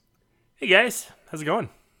Hey guys, how's it going?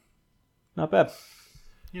 Not bad.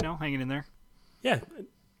 Hanging in there. Yeah,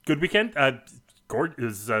 good weekend. It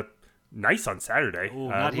was nice on Saturday. Ooh, A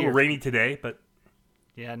not little here. rainy today, but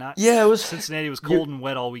Yeah, not. Yeah, it was. Cincinnati was cold and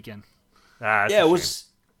wet all weekend. that's Yeah, a it shame. was.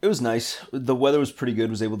 It was nice. The weather was pretty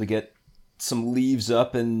good. Was able to get some leaves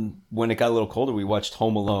up, and when it got a little colder, we watched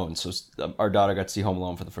Home Alone. So our daughter got to see Home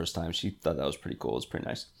Alone for the first time. She thought that was pretty cool. It was pretty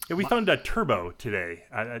nice. Yeah, we found a Turbo today.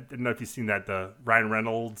 I didn't know if you've seen that. The Ryan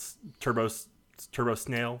Reynolds Turbo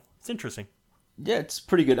Snail. It's interesting. Yeah, it's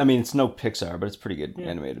pretty good. I mean, it's no Pixar, but it's a pretty good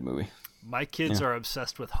animated movie. My kids are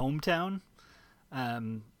obsessed with Hometown.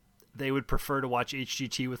 They would prefer to watch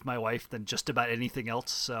HGT with my wife than just about anything else.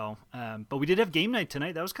 So, but we did have game night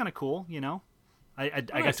tonight. That was kind of cool. I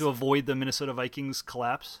got Nice. to avoid the Minnesota Vikings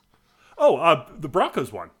collapse. Oh, the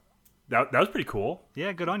Broncos won. That was pretty cool.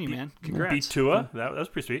 Yeah, good on you, man. Congrats. Beat Tua. That was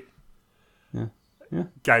pretty sweet. Yeah.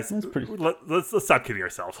 Guys, That's pretty- let's stop kidding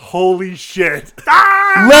ourselves. Holy shit!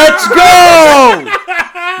 Let's go!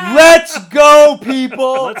 Let's go,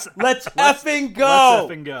 people! Let's- Let's effing Let's go!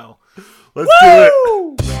 effing go. Let's do it.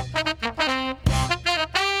 Woo!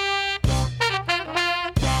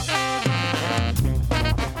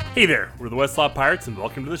 Hey there, we're the Westlaw Pirates and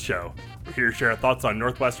welcome to the show. We're here to share our thoughts on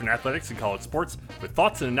Northwestern athletics and college sports with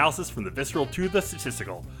thoughts and analysis from the visceral to the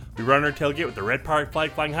statistical. We run our tailgate with the red pirate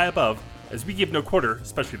flag flying high above as we give no quarter,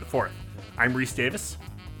 especially the fourth. I'm Reese Davis.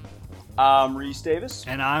 I'm Reese Davis.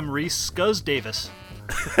 And I'm Reese Scuzz Davis.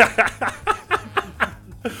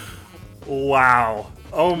 Wow.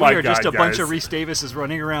 Oh my We are god, just a guys. bunch of Reese Davises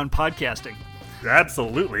running around podcasting.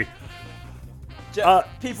 Absolutely.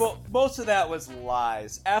 People, most of that was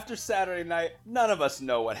lies. After Saturday night, none of us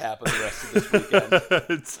know what happened the rest of this weekend.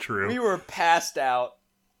 It's true. We were passed out,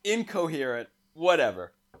 incoherent,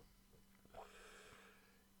 whatever.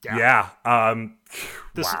 Yeah.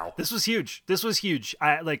 Wow. This was huge. This was huge.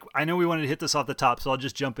 I know we wanted to hit this off the top, so I'll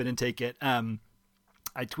just jump in and take it.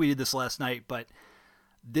 I tweeted this last night, but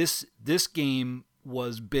this game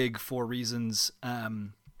was big for reasons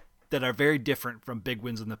that are very different from big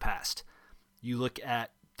wins in the past. You look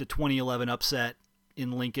at the 2011 upset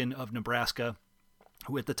in Lincoln of Nebraska,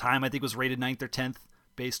 who at the time I think was rated 9th or 10th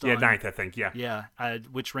based on 9th, I think. Yeah.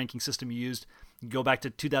 which ranking system you used. You go back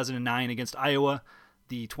to 2009 against Iowa,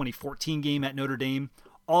 the 2014 game at Notre Dame.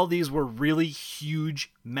 All these were really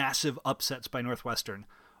huge, massive upsets by Northwestern.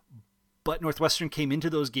 But Northwestern came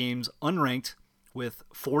into those games unranked with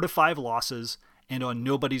 4 to 5 losses and on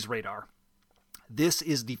nobody's radar. This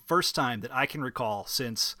is the first time that I can recall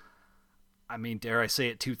since, dare I say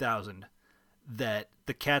it, 2000, that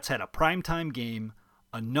the Cats had a primetime game,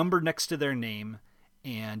 a number next to their name,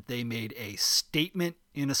 and they made a statement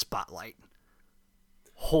in a spotlight.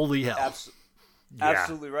 Holy hell. Yeah.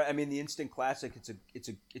 Absolutely right. I mean, the Instant Classic,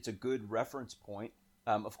 it's a good reference point.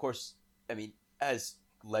 Of course, as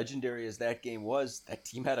legendary as that game was, that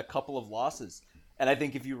team had a couple of losses. And I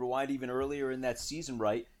think if you rewind even earlier in that season,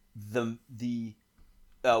 right, the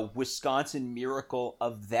Wisconsin miracle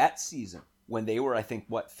of that season, when they were, I think,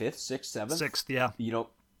 fifth, sixth, seventh? Sixth, yeah.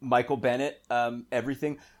 Michael Bennett,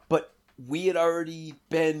 everything. But we had already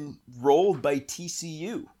been rolled by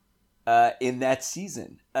TCU in that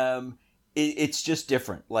season. It's just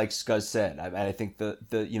different, like Scuzz said. I think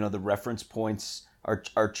the reference points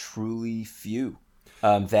are truly few.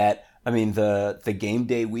 The game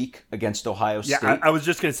day week against Ohio State. Yeah, I was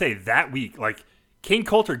just going to say that week, like Kane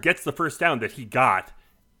Coulter gets the first down that he got,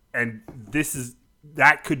 and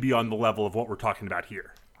that could be on the level of what we're talking about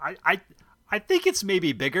here. I think it's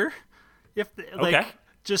maybe bigger. Okay.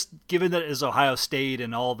 Just given that it is Ohio State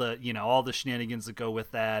and all the shenanigans that go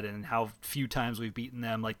with that and how few times we've beaten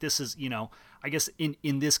them. Like this is, I guess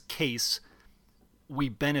in this case we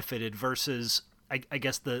benefited versus I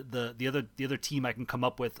guess the other team I can come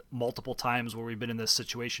up with multiple times where we've been in this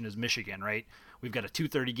situation is Michigan, right? We've got a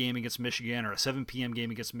 2:30 game against Michigan or a 7 p.m.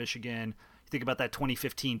 game against Michigan. You think about that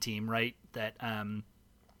 2015 team, right? That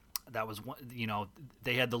was,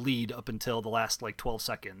 they had the lead up until the last 12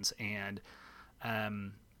 seconds, and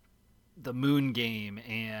the Moon game,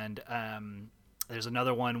 and there's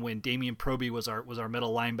another one when Damian Proby was our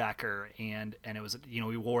middle linebacker, and it was,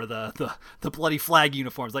 we wore the bloody flag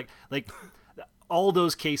uniforms, like all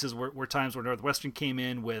those cases were times where Northwestern came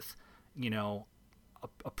in with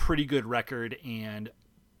a pretty good record and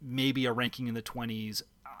maybe a ranking in the 20s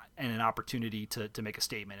and an opportunity to make a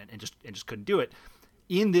statement and just couldn't do it.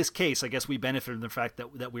 In this case, I guess we benefited from the fact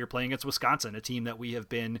that we were playing against Wisconsin, a team that we have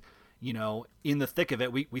been, in the thick of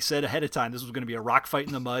it. We said ahead of time this was going to be a rock fight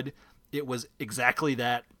in the mud. It was exactly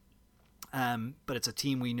that. But it's a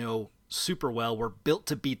team we know super well. We're built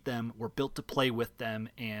to beat them. We're built to play with them,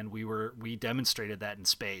 and we demonstrated that in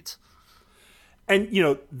spades.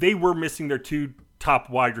 And, they were missing their two top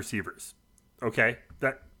wide receivers. Okay?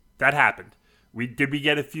 That happened. Did we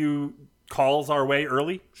get a few calls our way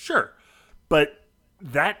early? Sure. But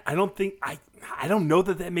that, I don't know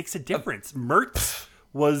that makes a difference. Mertz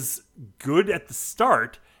was good at the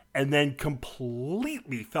start and then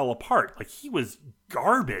completely fell apart. Like, he was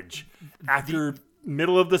garbage after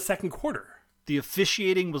middle of the second quarter. The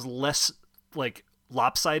officiating was less,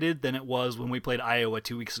 lopsided than it was when we played Iowa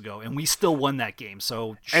 2 weeks ago, and we still won that game.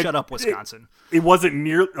 So shut up, Wisconsin. It wasn't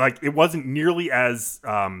nearly as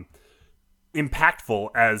impactful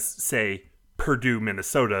as, say, Purdue,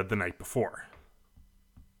 Minnesota the night before.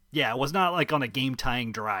 Yeah, it was not like on a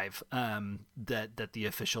game-tying drive that the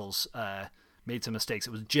officials made some mistakes.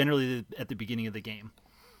 It was generally at the beginning of the game.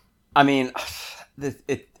 I mean,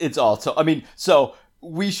 it's all so. I mean, so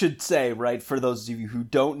we should say, right, for those of you who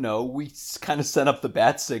don't know, we kind of set up the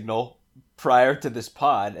bat signal prior to this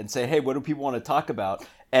pod and say, hey, what do people want to talk about?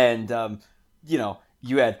 And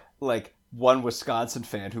you had one Wisconsin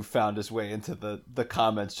fan who found his way into the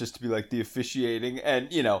comments just to be like, the officiating, and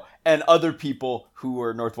and other people who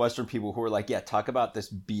were Northwestern people who were like, yeah, talk about this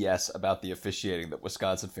BS about the officiating that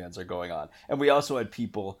Wisconsin fans are going on. And we also had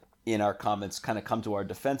people in our comments kind of come to our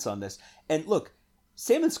defense on this. And look,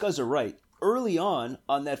 Sam and Scuzz are right. Early on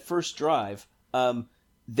that first drive,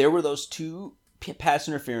 there were those two pass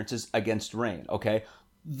interferences against Rain, okay?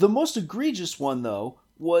 The most egregious one, though,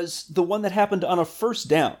 was the one that happened on a first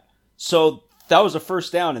down. So that was a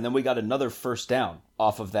first down, and then we got another first down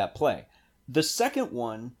off of that play. The second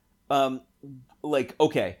one,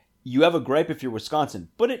 okay, you have a gripe if you're Wisconsin,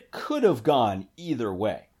 but it could have gone either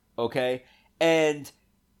way, okay? And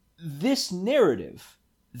this narrative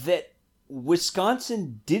that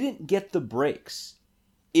Wisconsin didn't get the breaks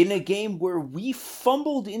in a game where we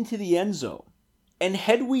fumbled into the end zone, and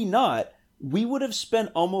had we not, we would have spent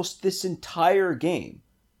almost this entire game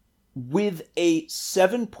with a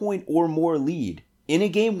 7-point or more lead in a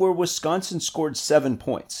game where Wisconsin scored 7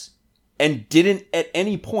 points and didn't at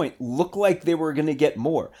any point look like they were going to get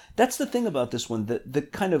more. That's the thing about this one, the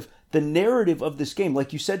kind of the narrative of this game.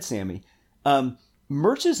 Like you said, Sammy,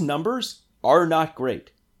 Mertz's numbers are not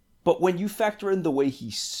great, but when you factor in the way he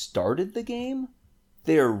started the game,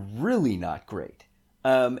 they're really not great.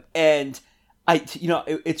 And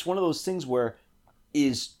it's one of those things where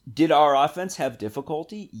did our offense have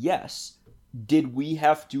difficulty? Yes. Did we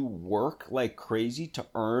have to work like crazy to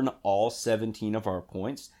earn all 17 of our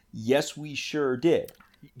points? Yes, we sure did.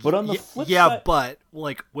 But on the flip side... but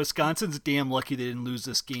Wisconsin's damn lucky they didn't lose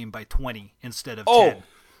this game by 20 instead of 10.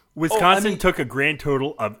 Wisconsin took a grand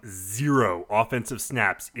total of 0 offensive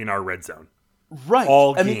snaps in our red zone. Right.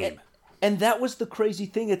 All game. And that was the crazy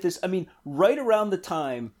thing at this. I mean, right around the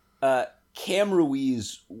time Cam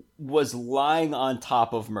Ruiz was lying on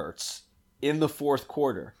top of Mertz in the fourth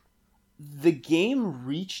quarter, the game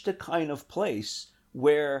reached a kind of place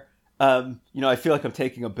where, I feel like I'm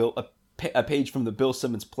taking a page from the Bill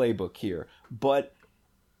Simmons playbook here. But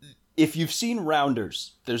if you've seen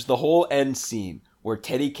Rounders, there's the whole end scene where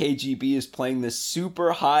Teddy KGB is playing this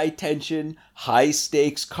super high tension, high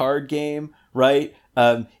stakes card game, right?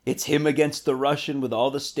 It's him against the Russian with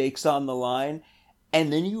all the stakes on the line.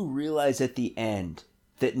 And then you realize at the end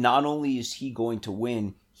that not only is he going to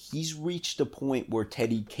win, he's reached a point where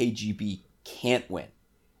Teddy KGB can't win.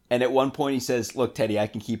 And at one point he says, look, Teddy, I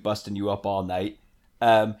can keep busting you up all night.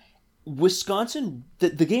 Wisconsin,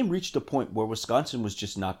 the game reached a point where Wisconsin was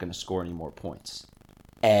just not going to score any more points.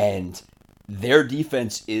 And their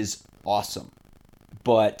defense is awesome.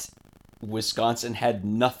 But Wisconsin had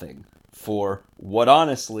nothing for what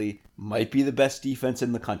honestly might be the best defense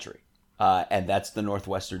in the country. And that's the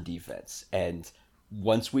Northwestern defense. And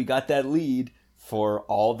once we got that lead, for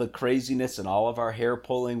all the craziness and all of our hair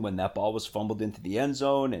pulling when that ball was fumbled into the end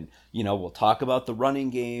zone, and, we'll talk about the running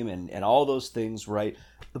game and all those things, right?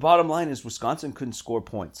 The bottom line is Wisconsin couldn't score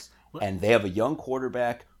points. And they have a young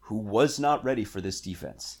quarterback who was not ready for this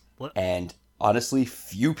defense. And honestly,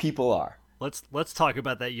 few people are. Let's talk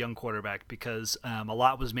about that young quarterback, because a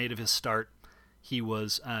lot was made of his start. He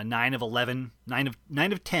was 9 of 11, 9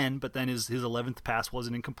 of 10, but then his 11th pass was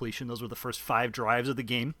an incompletion. Those were the first 5 drives of the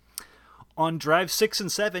game. On drive 6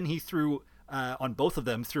 and 7, he threw on both of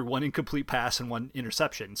them threw 1 incomplete pass and 1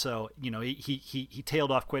 interception. So he tailed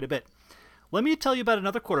off quite a bit. Let me tell you about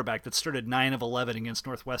another quarterback that started 9 of 11 against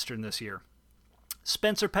Northwestern this year,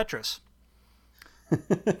 Spencer Petras.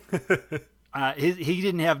 He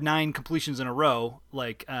didn't have 9 completions in a row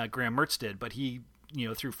like Graham Mertz did, but he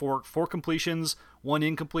threw four completions, 1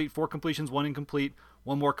 incomplete, 4 completions, 1 incomplete,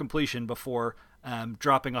 1 more completion before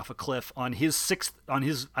dropping off a cliff on his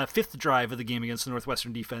fifth drive of the game against the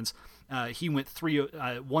Northwestern defense. He went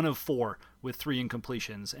 1 of 4 with 3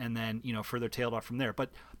 incompletions, and then further tailed off from there. But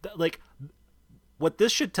what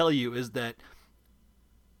this should tell you is that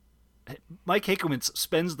Mike Hankwitz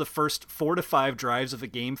spends the first 4 to 5 drives of a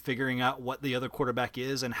game figuring out what the other quarterback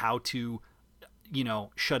is and how to,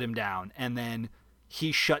 shut him down. And then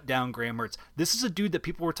he shut down Graham Mertz. This is a dude that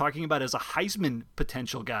people were talking about as a Heisman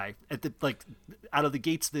potential guy at the out of the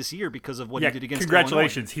gates this year because of what he did against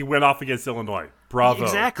congratulations. Illinois. He went off against Illinois. Bravo.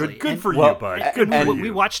 Exactly. Good for you, bud. Good for you.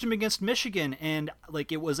 We watched him against Michigan, and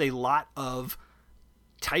it was a lot of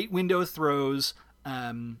tight window throws.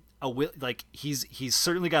 He's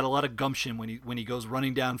certainly got a lot of gumption when he goes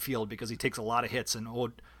running downfield because he takes a lot of hits. And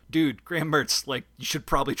dude, Graham Mertz, you should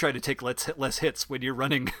probably try to take less hits when you're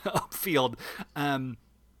running upfield.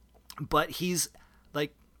 But he's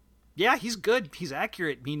he's good. He's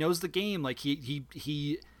accurate. He knows the game.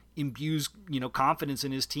 He imbues confidence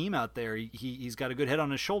in his team out there. He's got a good head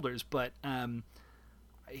on his shoulders. But Joe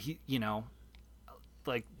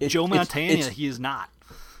Montana, he is not.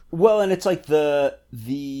 Well, and it's like I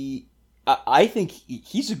think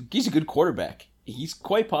he's a good quarterback. He's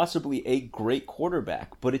quite possibly a great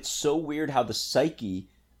quarterback, but it's so weird how the psyche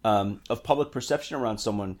of public perception around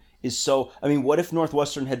someone is so. I mean, what if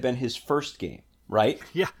Northwestern had been his first game, right?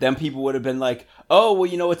 Yeah. Then people would have been like, "Oh,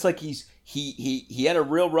 well, it's like he had a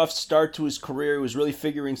real rough start to his career. He was really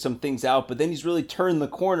figuring some things out, but then he's really turned the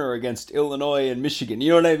corner against Illinois and Michigan." You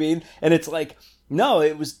know what I mean? And it's like, no,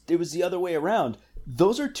 it was the other way around.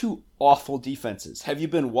 Those are two awful defenses. Have you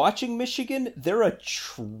been watching Michigan? They're a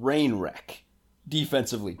train wreck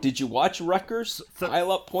defensively. Did you watch Rutgers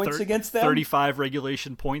pile up points against them? 35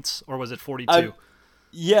 regulation points, or was it 42?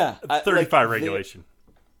 Yeah. 35 regulation.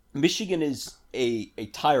 Michigan is a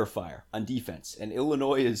tire fire on defense, and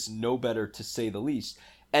Illinois is no better, to say the least.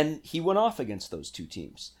 And he went off against those two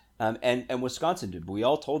teams. And Wisconsin did. We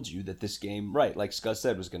all told you that this game, right, like Scott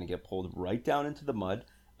said, was going to get pulled right down into the mud.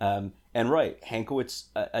 And Hankwitz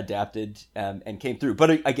adapted and came through.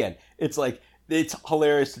 But again, it's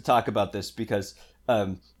hilarious to talk about this because,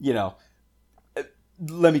 let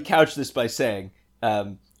me couch this by saying,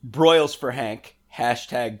 broils for Hank,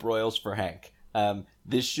 #broils for Hank.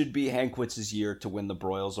 This should be Hankwitz's year to win the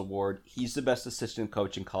Broyles Award. He's the best assistant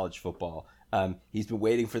coach in college football. He's been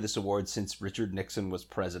waiting for this award since Richard Nixon was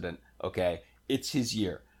president. Okay, it's his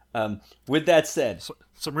year. With that said,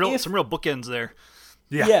 some real bookends there.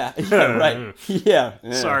 Yeah, right. Yeah.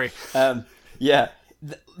 Sorry.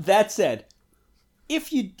 That said,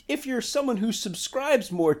 if you're someone who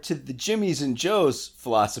subscribes more to the Jimmys and Joes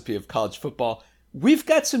philosophy of college football, we've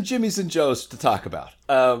got some Jimmys and Joes to talk about.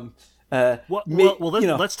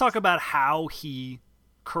 Let's talk about how he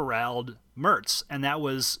corralled Mertz, and that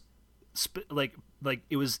was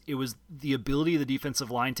it was the ability of the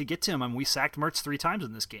defensive line to get to him. I mean, we sacked Mertz 3 times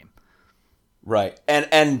in this game. Right,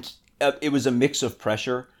 and it was a mix of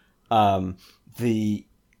pressure.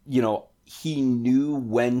 He knew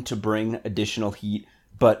when to bring additional heat,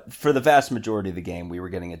 but for the vast majority of the game, we were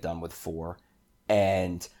getting it done with 4.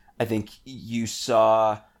 And I think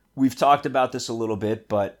we've talked about this a little bit,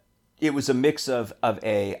 but it was a mix of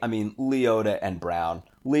Leota and Brown.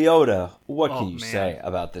 Leota, what can you say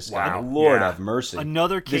about this guy? Wow. Lord have mercy.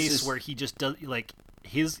 Another case where he just does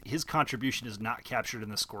his contribution is not captured in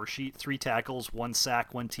the score sheet. 3 tackles, 1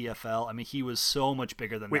 sack, 1 TFL. I mean, he was so much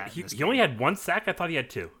bigger than that. He only had 1 sack? I thought he had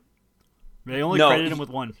 2. They only credited him with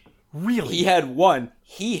 1. Really? He had 1.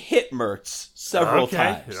 He hit Mertz several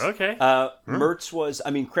times. Okay. Mertz was,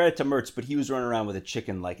 credit to Mertz, but he was running around with a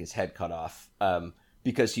chicken like his head cut off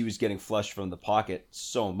because he was getting flushed from the pocket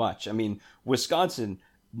so much. I mean, Wisconsin,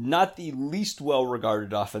 not the least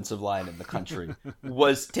well-regarded offensive line in the country,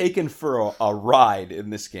 was taken for a ride in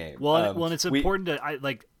this game. Well, and it's important to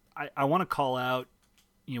I want to call out.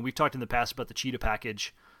 We've talked in the past about the cheetah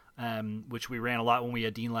package, which we ran a lot when we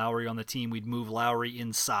had Dean Lowry on the team. We'd move Lowry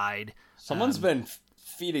inside. Someone's been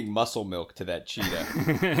feeding muscle milk to that cheetah.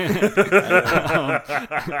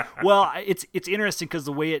 Well, it's interesting because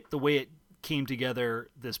the way it came together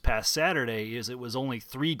this past Saturday is it was only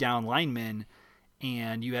 3 down linemen.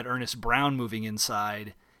 And you had Ernest Brown moving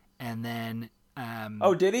inside, and then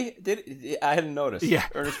did he? I hadn't noticed. Yeah,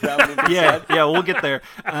 Ernest Brown moving inside. yeah, we'll get there.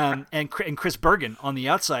 And Chris Bergen on the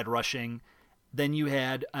outside rushing. Then you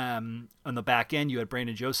had on the back end, you had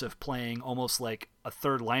Brandon Joseph playing almost like a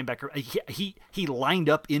third linebacker. He lined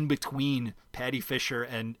up in between Patty Fisher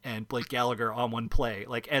and Blake Gallagher on one play,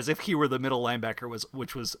 like as if he were the middle linebacker,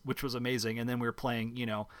 which was amazing. And then we were playing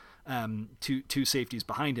two safeties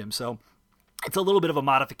behind him. So it's a little bit of a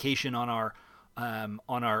modification on our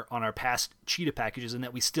on our past cheetah packages, in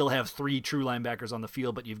that we still have 3 true linebackers on the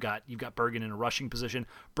field, but you've got Bergen in a rushing position.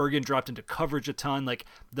 Bergen dropped into coverage a ton. Like,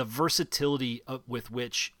 the versatility with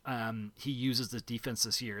which he uses the defense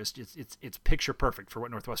this year is it's picture perfect for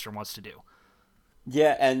what Northwestern wants to do.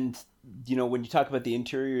 Yeah, and when you talk about the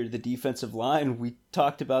interior of the defensive line, we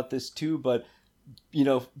talked about this too, but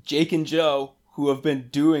Jake and Joe, who have been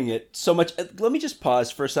doing it so much. Let me just pause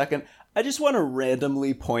for a second. I just want to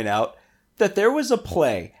randomly point out that there was a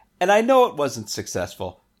play, and I know it wasn't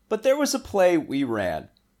successful, but there was a play we ran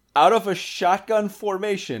out of a shotgun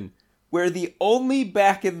formation where the only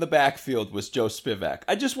back in the backfield was Joe Spivak.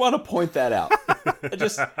 I just want to point that out.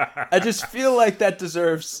 I just feel like that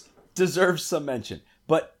deserves some mention.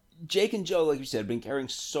 But Jake and Joe, like you said, have been carrying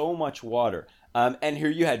so much water. And here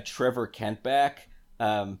you had Trevor Kent back.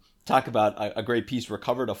 Talk about a great piece,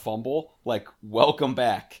 recovered a fumble. Like, welcome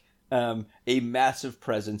back. A massive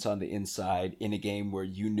presence on the inside in a game where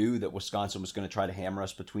you knew that Wisconsin was going to try to hammer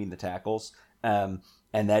us between the tackles. And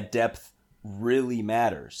that depth really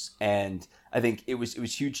matters. And I think it was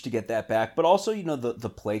huge to get that back. But also, the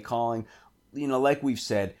play calling, like we've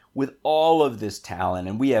said, with all of this talent,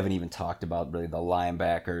 and we haven't even talked about really the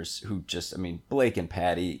linebackers who just, Blake and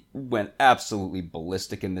Patty went absolutely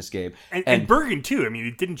ballistic in this game. And Bergen, too.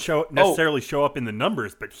 He didn't necessarily show up in the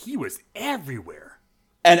numbers, but he was everywhere.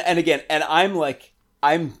 And again,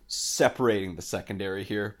 I'm separating the secondary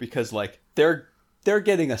here because, they're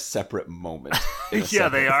getting a separate moment. Yeah,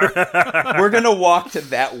 they are. We're going to walk to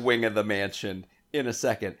that wing of the mansion in a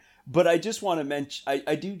second. But I just want to mention,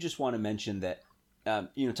 I do just want to mention that,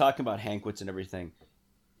 talking about Hankwitz and everything,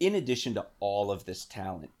 in addition to all of this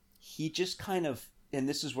talent, he just kind of, and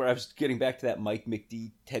this is where I was getting back to that Mike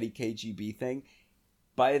McD, Teddy KGB thing.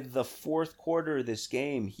 By the fourth quarter of this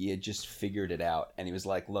game, he had just figured it out. And he was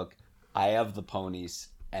like, look, I have the ponies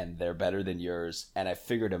and they're better than yours. And I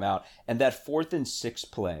figured them out. And that 4th and 6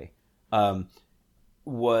 play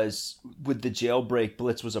was with the jailbreak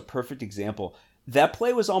blitz was a perfect example. That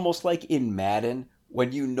play was almost like in Madden when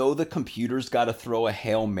the computer's got to throw a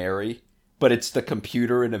Hail Mary, but it's the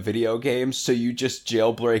computer in a video game. So you just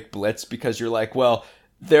jailbreak blitz because you're like, well,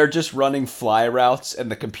 they're just running fly routes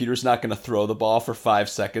and the computer's not going to throw the ball for 5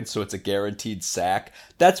 seconds, so it's a guaranteed sack.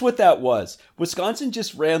 That's what that was. Wisconsin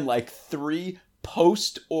just ran 3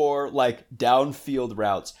 post or downfield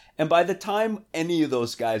routes. And by the time any of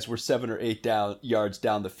those guys were 7 or 8 yards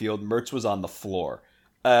down the field, Mertz was on the floor.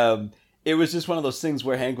 It was just one of those things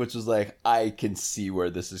where Hankwitz was like, I can see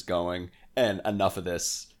where this is going, and enough of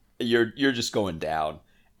this. You're just going down.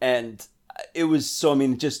 And it was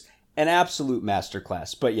just an absolute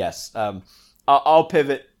masterclass. But yes, I'll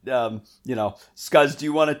pivot. Scuzz, do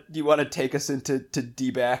you want to take us into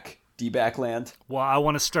D-back land? Well, I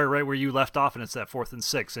want to start right where you left off, and it's that 4th and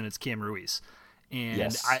 6, and it's Cam Ruiz. And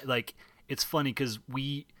yes. It's funny because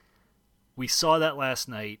we saw that last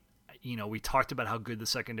night. We talked about how good the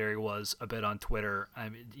secondary was a bit on Twitter.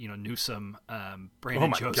 Newsome,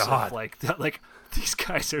 Brandon Joseph, God. These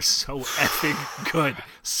guys are so effing good.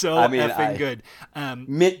 Good.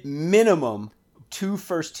 Minimum 2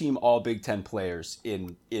 first-team All Big Ten players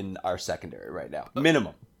in our secondary right now.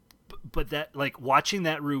 Minimum. But that, watching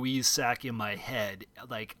that Ruiz sack in my head,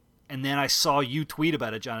 and then I saw you tweet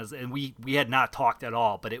about it, John, and we had not talked at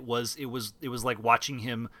all, but it was like watching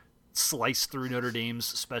him slice through Notre Dame's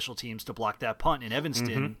special teams to block that punt in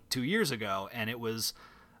Evanston 2 years ago. And it was,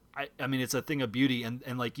 it's a thing of beauty. And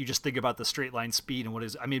you just think about the straight line speed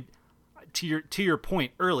and to your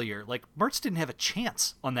point earlier, Mertz didn't have a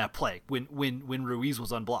chance on that play when Ruiz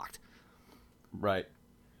was unblocked. Right.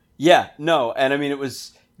 Yeah, no. And it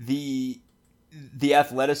was the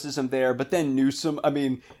athleticism there, but then Newsome,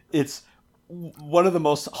 it's one of the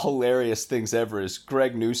most hilarious things ever is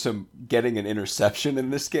Greg Newsome getting an interception in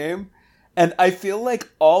this game. And I feel like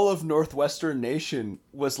all of Northwestern Nation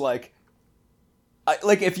was like,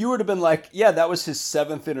 if you would have been like, yeah, that was his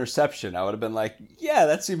 7th interception, I would have been like, yeah,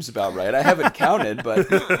 that seems about right. I haven't counted,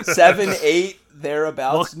 but 7, 8,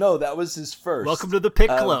 thereabouts. No, that was his first. Welcome to the pick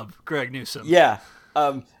club, Greg Newsome. Yeah.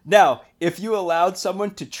 Now, if you allowed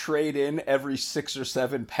someone to trade in every 6 or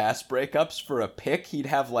 7 pass breakups for a pick, he'd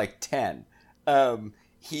have 10.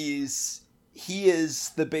 He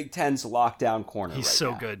is the Big Ten's lockdown corner. He's right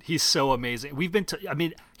so now. Good. He's so amazing. We've been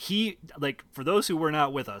for those who were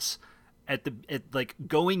not with us at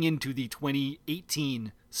going into the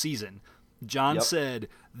 2018 season, John said,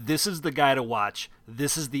 this is the guy to watch.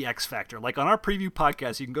 This is the X factor. On our preview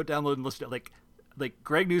podcast, you can go download and listen to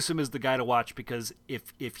Greg Newsome is the guy to watch because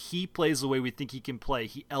if he plays the way we think he can play,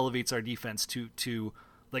 he elevates our defense to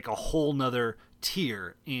like a whole nother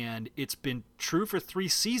tier, and it's been true for 3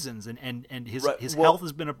 seasons, and his health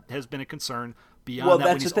has been a concern. Beyond that,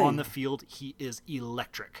 when he's on the field, he is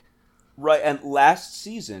electric. Right, and last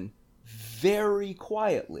season, very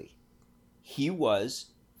quietly, he was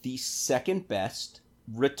the second best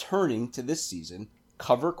returning to this season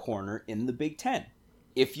cover corner in the Big Ten,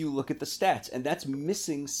 if you look at the stats, and that's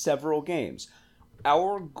missing several games.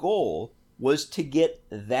 Our goal was to get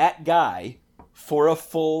that guy for a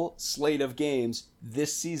full slate of games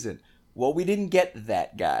this season. Well, we didn't get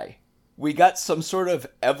that guy. We got some sort of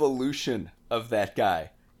evolution of that guy.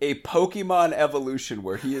 A Pokemon evolution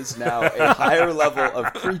where he is now a higher level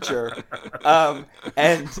of creature, and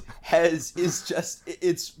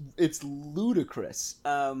it's ludicrous.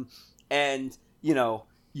 And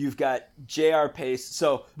you've got J.R. Pace.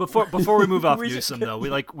 So before we move off Newsome, though, we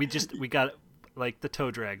got the toe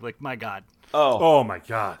drag. Like, my God. Oh my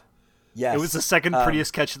God. Yes. It was the second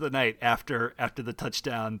prettiest catch of the night after the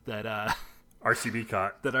touchdown that RCB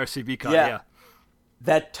caught. Yeah.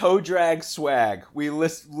 That toe drag swag. We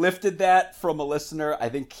lifted that from a listener. I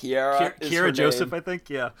think Kiara Joseph, name. I think,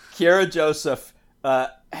 yeah. Kiara Joseph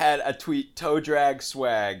had a tweet, toe drag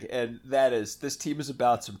swag, and this team is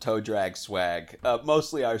about some toe drag swag.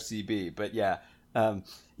 Mostly RCB, but yeah,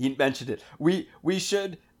 you mentioned it. We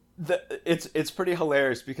should. It's pretty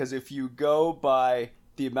hilarious because if you go by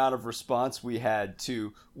the amount of response we had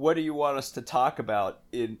to what do you want us to talk about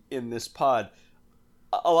in this pod,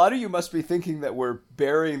 a lot of you must be thinking that we're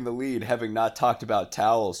burying the lead, having not talked about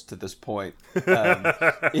towels to this point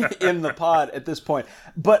in the pod at this point.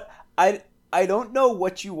 But I don't know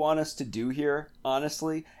what you want us to do here,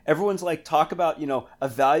 honestly. Everyone's like, talk about,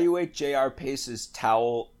 evaluate J.R. Pace's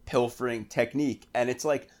towel pilfering technique. And it's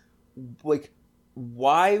like,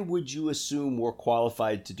 why would you assume we're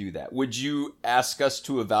qualified to do that? Would you ask us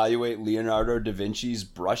to evaluate Leonardo da Vinci's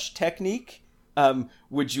brush technique?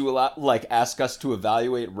 Would you ask us to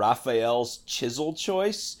evaluate Raphael's chisel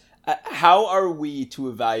choice? How are we to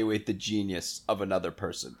evaluate the genius of another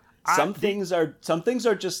person? Some things are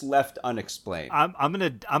just left unexplained. I'm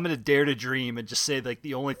gonna dare to dream and just say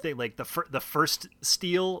the only thing, the first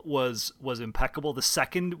steal was impeccable. The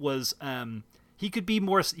second was he could be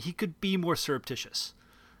more surreptitious.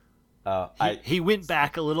 He went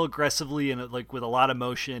back a little aggressively and with a lot of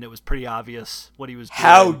motion. It was pretty obvious what he was doing.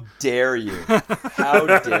 How dare you? How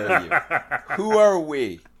dare you? Who are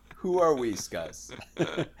we? Who are we, Scuzz?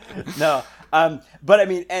 No, but I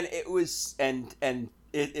mean, and it was, and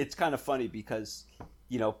it's kind of funny because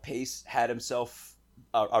Pace had himself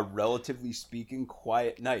a relatively speaking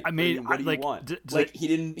quiet night. I mean, what do you want? He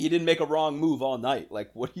didn't make a wrong move all night. Like,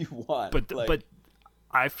 what do you want? But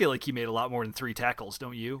I feel like he made a lot more than 3 tackles,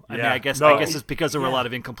 don't you? I mean, Yeah. I guess it's because there were a lot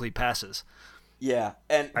of incomplete passes. Yeah,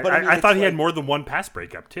 but I thought he had more than one pass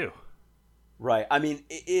breakup too. Right. I mean,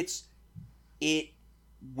 it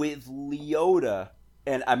with Leota,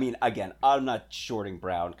 and I mean, again, I'm not shorting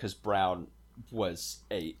Brown because Brown was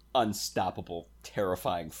a unstoppable,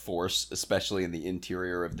 terrifying force, especially in the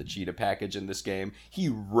interior of the cheetah package in this game. He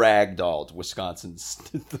ragdolled Wisconsin's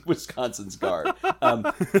guard. But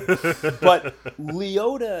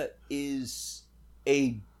Leota is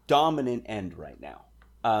a dominant end right now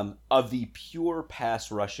of the pure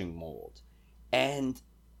pass rushing mold. And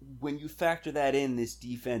when you factor that in, this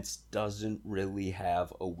defense doesn't really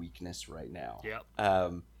have a weakness right now. Yep.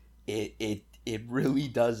 It really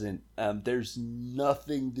doesn't. There's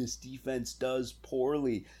nothing this defense does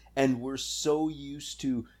poorly. And we're so used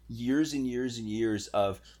to years and years and years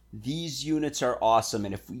of these units are awesome.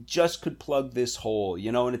 And if we just could plug this hole,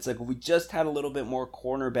 and it's like, if we just had a little bit more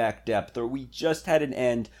cornerback depth, or we just had an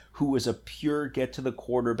end who was a pure get to the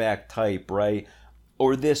quarterback type, right?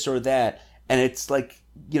 Or this or that. And it's like,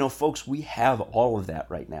 folks, we have all of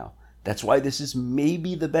that right now. That's why this is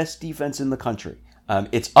maybe the best defense in the country.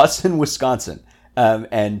 It's us in Wisconsin.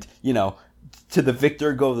 And, to the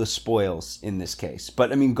victor go the spoils in this case.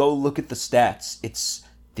 But, I mean, go look at the stats. It's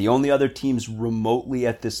the only other teams remotely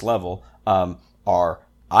at this level are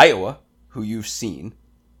Iowa, who you've seen,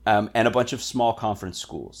 and a bunch of small conference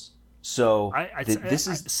schools. So this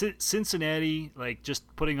is Cincinnati.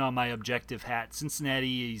 Just putting on my objective hat,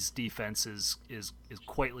 Cincinnati's defense is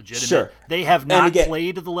quite legitimate. Sure. They have not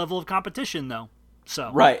played at the level of competition, though.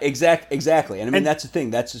 So right, exactly, and I mean that's the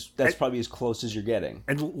thing. That's probably as close as you're getting.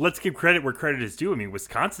 And let's give credit where credit is due. I mean,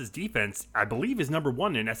 Wisconsin's defense, I believe, is number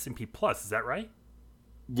 1 in S&P Plus. Is that right?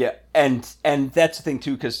 Yeah, and that's the thing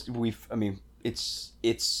too, because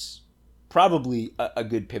it's probably a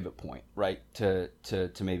good pivot point, right? To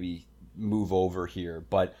maybe move over here,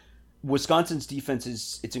 but Wisconsin's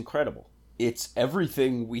defense it's incredible. It's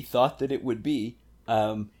everything we thought that it would be.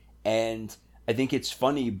 And I think it's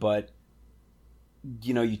funny, but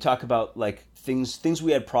you talk about like things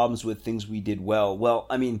we had problems with, things we did well. Well,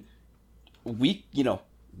 I mean, we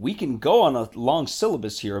can go on a long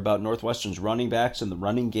syllabus here about Northwestern's running backs and the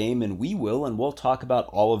running game, and we'll talk about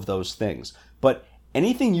all of those things. But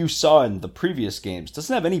anything you saw in the previous games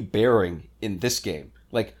doesn't have any bearing in this game.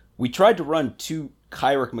 Like, we tried to run 2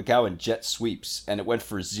 Kyrick McGowan jet sweeps, and it went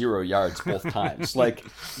for 0 yards both times. Like,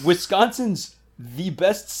 Wisconsin's the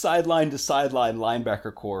best sideline-to-sideline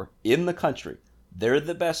linebacker core in the country. They're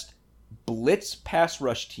the best blitz pass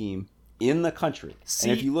rush team in the country.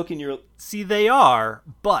 And if you look in your... See, they are,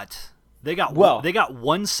 but... They got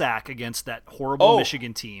 1 sack against that horrible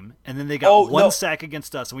Michigan team, and then they got one sack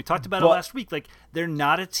against us. And we talked about it last week. Like, they're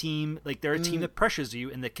not a team. Like, they're a team that pressures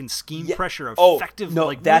you and that can scheme pressure effectively,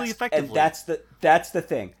 really effectively. And that's the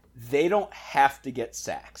thing. They don't have to get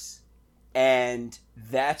sacks, and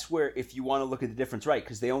that's where, if you want to look at the difference, right?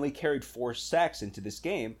 Because they only carried 4 sacks into this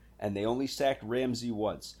game, and they only sacked Ramsey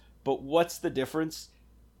once. But what's the difference?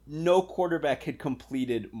 No quarterback had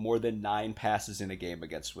completed more than 9 passes in a game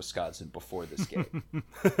against Wisconsin before this game.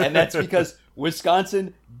 And that's because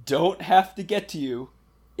Wisconsin don't have to get to you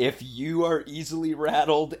if you are easily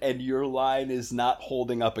rattled and your line is not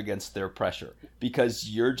holding up against their pressure, because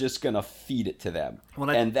you're just going to feed it to them.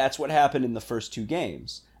 And that's what happened in the first 2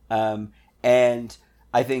 games. And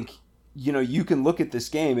I think, you can look at this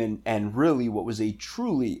game and really what was a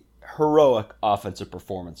truly heroic offensive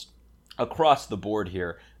performance across the board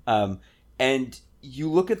here. And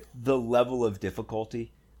you look at the level of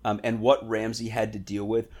difficulty and what Ramsey had to deal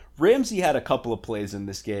with. Ramsey had a couple of plays in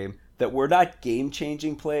this game that were not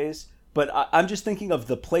game-changing plays, but I'm just thinking of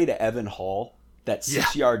the play to Evan Hall, that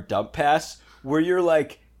 6-yard dump pass, where you're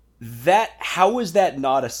like, how is that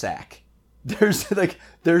not a sack?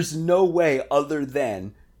 There's no way other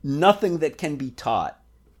than nothing that can be taught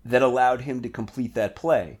that allowed him to complete that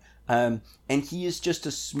play. And he is just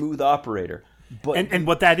a smooth operator. But and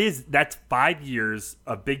what that is, that's 5 years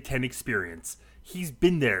of Big Ten experience. He's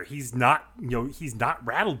been there. He's not, he's not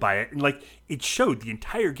rattled by it. And like, it showed the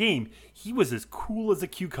entire game. He was as cool as a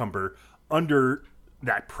cucumber under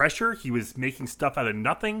that pressure. He was making stuff out of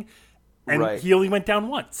nothing, and he only went down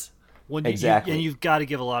once. Exactly. And you've got to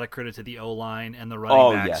give a lot of credit to the O-line and the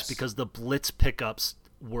running backs because the blitz pickups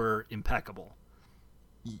were impeccable.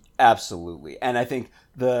 Absolutely. And I think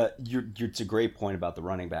it's a great point about the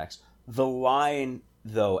running backs. The line,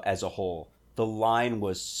 though, as a whole, the line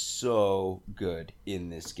was so good in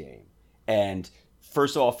this game. And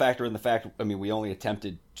first of all, factor in the fact, we only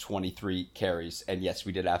attempted 23 carries, and yes,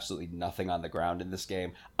 we did absolutely nothing on the ground in this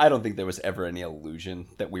game. I don't think there was ever any illusion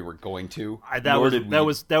that we were going to.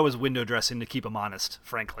 That was window dressing to keep them honest,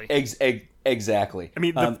 frankly. Exactly.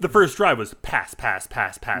 The first drive was pass down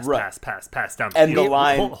the and field. The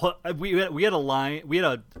line. We had a line. We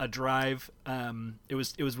had a drive. It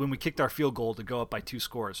was when we kicked our field goal to go up by 2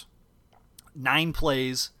 scores. 9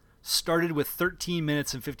 plays. Started with 13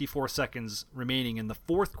 minutes and 54 seconds remaining in the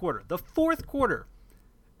fourth quarter.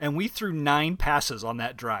 And we threw 9 passes on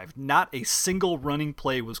that drive. Not a single running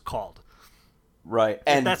play was called. Right.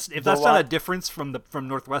 And if that's not a difference from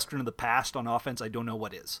Northwestern in the past on offense, I don't know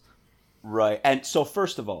what is. Right. And so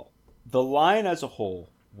first of all, the line as a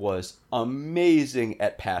whole was amazing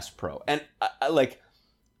at pass pro. And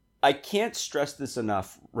I can't stress this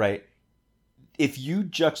enough, right? If you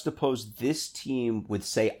juxtapose this team with,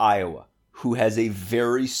 say, Iowa, who has a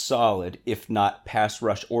very solid, if not pass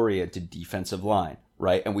rush-oriented defensive line,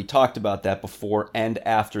 right? And we talked about that before and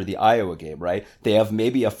after the Iowa game, right? They have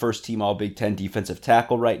maybe a first-team All-Big Ten defensive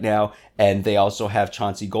tackle right now, and they also have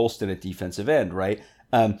Chauncey Golston at defensive end, right?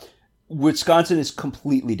 Wisconsin is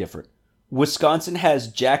completely different. Wisconsin has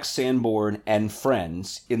Jack Sanborn and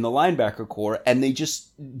friends in the linebacker core, and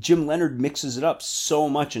Jim Leonard mixes it up so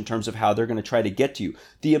much in terms of how they're going to try to get to you.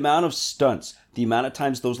 The amount of stunts, the amount of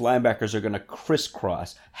times those linebackers are going to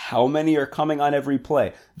crisscross, how many are coming on every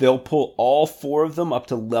play. They'll pull all 4 of them up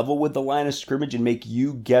to level with the line of scrimmage and make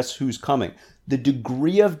you guess who's coming. The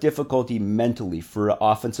degree of difficulty mentally for an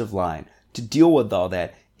offensive line to deal with all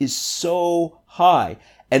that is so high,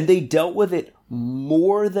 and they dealt with it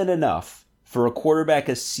more than enough for a quarterback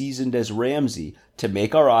as seasoned as Ramsey to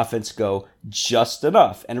make our offense go just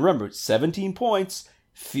enough. And remember, 17 points,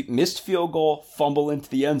 missed field goal, fumble into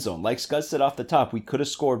the end zone. Like Scott said off the top, we could have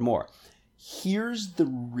scored more. Here's the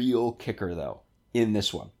real kicker, though, in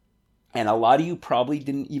this one. And a lot of you probably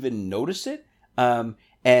didn't even notice it.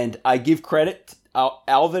 And I give credit to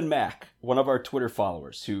Alvin Mack, one of our Twitter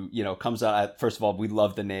followers, who, comes out. First of all, we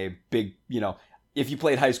love the name. Big, if you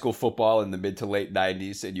played high school football in the mid to late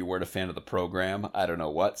 90s and you weren't a fan of the program, I don't know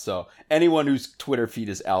what. So anyone whose Twitter feed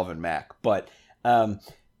is Alvin Mack. But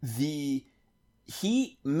he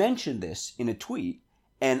mentioned this in a tweet,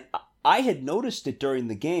 and I had noticed it during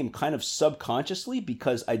the game kind of subconsciously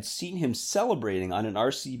because I'd seen him celebrating on an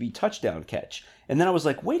RCB touchdown catch. And then I was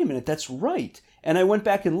like, wait a minute, that's right. And I went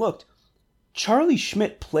back and looked. Charlie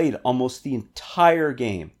Schmidt played almost the entire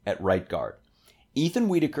game at right guard. Ethan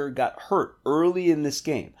Wiedeker got hurt early in this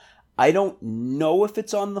game. I don't know if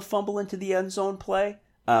it's on the fumble into the end zone play.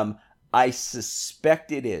 I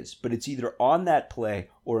suspect it is, but it's either on that play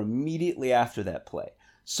or immediately after that play.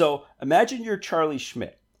 So imagine you're Charlie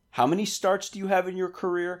Schmidt. How many starts do you have in your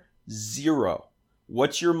career? 0.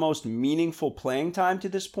 What's your most meaningful playing time to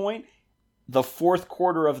this point? The fourth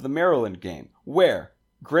quarter of the Maryland game, where,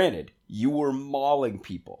 granted, you were mauling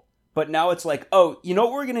people. But now it's like, oh, you know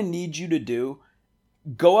what we're going to need you to do?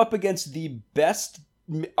 Go up against the best,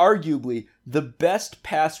 arguably the best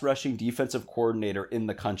pass rushing defensive coordinator in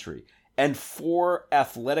the country, and 4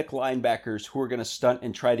 athletic linebackers who are going to stunt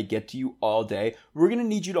and try to get to you all day. We're going to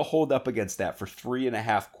need you to hold up against that for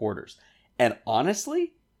 3.5 quarters. And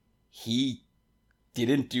honestly, he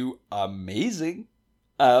didn't do amazing.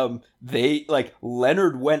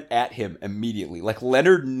 Leonard went at him immediately. Like,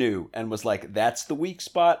 Leonard knew and was like, that's the weak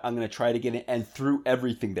spot. I'm going to try to get it, and threw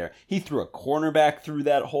everything there. He threw a cornerback through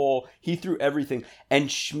that hole. He threw everything.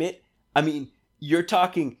 And Schmidt, I mean, you're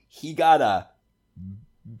talking, he got a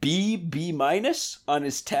B minus on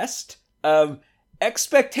his test.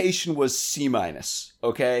 Expectation was C minus.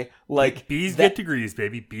 Okay. Like, B's get degrees,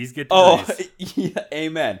 baby. B's get degrees. Oh, yeah.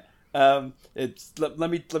 Amen. It's let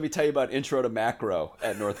me tell you about Intro to Macro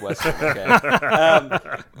at Northwestern. Okay,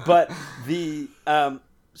 but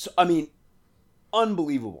so I mean,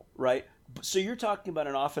 unbelievable, right? So you're talking about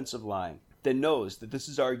an offensive line that knows that this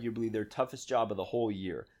is arguably their toughest job of the whole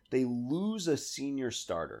year. They lose a senior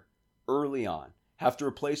starter early on, have to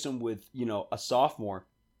replace him with a sophomore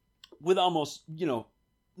with almost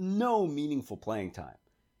no meaningful playing time,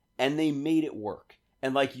 and they made it work.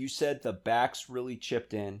 And like you said, the backs really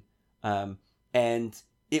chipped in. And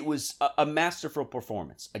it was a masterful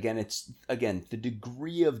performance. Again, the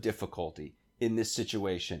degree of difficulty in this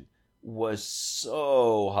situation was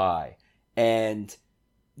so high. And,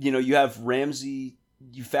 you have Ramsey,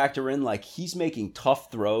 you factor in, like, he's making tough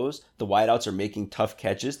throws. The wideouts are making tough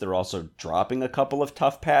catches. They're also dropping a couple of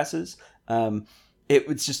tough passes. It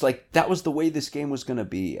was just like, that was the way this game was going to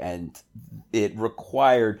be. And it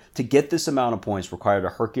required, to get this amount of points, required a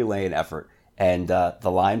Herculean effort. And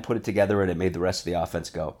the line put it together, and it made the rest of the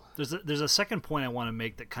offense go. There's a second point I want to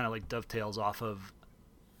make that kind of like dovetails off of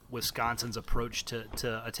Wisconsin's approach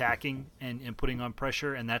to attacking and putting on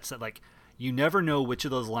pressure, and that's that, like, you never know which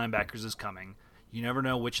of those linebackers is coming. You never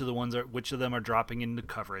know which of them are dropping into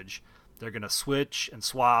coverage. They're going to switch and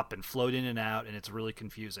swap and float in and out, and it's really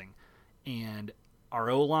confusing. And our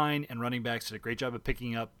O-line and running backs did a great job of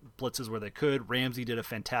picking up blitzes where they could. Ramsey did a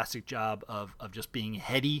fantastic job of just being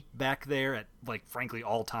heady back there at, like, frankly,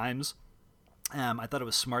 all times. I thought it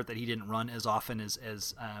was smart that he didn't run as often as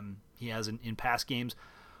he has in past games.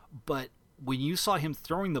 But when you saw him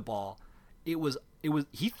throwing the ball, it was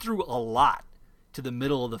he threw a lot to the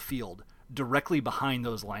middle of the field, directly behind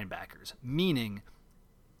those linebackers, meaning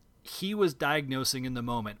he was diagnosing in the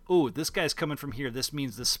moment, oh, this guy's coming from here, this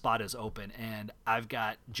means this spot is open, and I've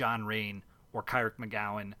got John Rain or Kyrick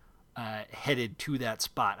McGowan headed to that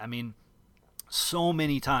spot. I mean, so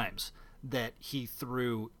many times that he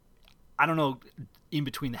threw, I don't know, in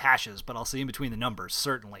between the hashes, but I'll say in between the numbers,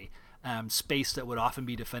 certainly, space that would often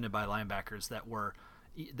be defended by linebackers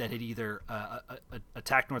that had either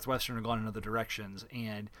attacked Northwestern or gone in other directions,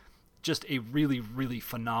 and just a really, really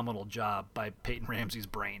phenomenal job by Peyton Ramsey's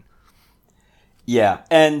brain. Yeah,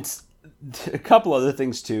 and a couple other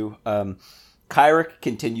things too. Kyrick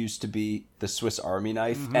continues to be the Swiss Army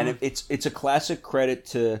knife, and it's a classic credit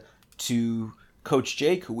to Coach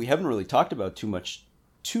Jake, who we haven't really talked about too much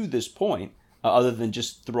to this point, other than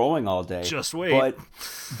just throwing all day. Just wait.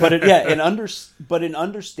 But in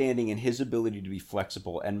understanding and his ability to be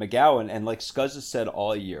flexible, and McGowan, and like Scuzz has said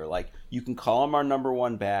all year, like, you can call him our number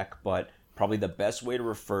one back, but probably the best way to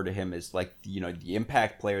refer to him is like, the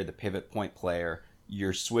impact player, the pivot point player,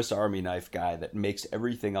 your Swiss Army knife guy that makes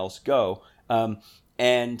everything else go.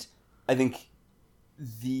 And I think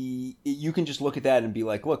you can just look at that and be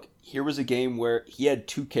like, look, here was a game where he had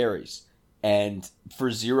 2 carries and for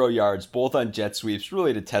 0 yards, both on jet sweeps,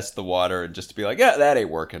 really to test the water and just to be like, yeah, that ain't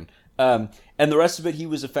working. And the rest of it, he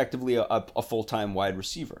was effectively a full-time wide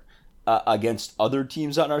receiver. Against other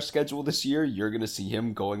teams on our schedule this year, you're going to see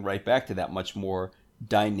him going right back to that much more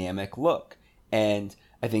dynamic look. And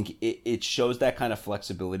I think it shows that kind of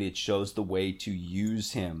flexibility. It shows the way to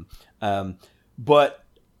use him. But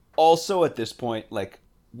also at this point, like,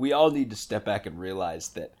 we all need to step back and realize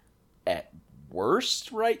that at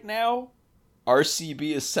worst right now,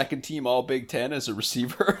 RCB is second team All Big Ten as a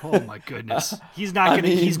receiver. Oh my goodness, he's not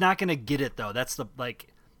gonna get it though. That's the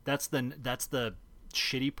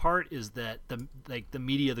shitty part, is that the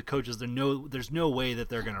media, the coaches, there's no way that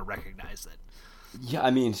they're gonna recognize it. Yeah,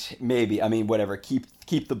 I mean, maybe. I mean, whatever.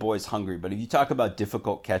 Keep the boys hungry. But if you talk about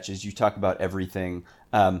difficult catches, you talk about everything,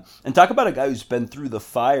 and talk about a guy who's been through the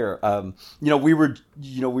fire. We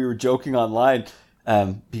were joking online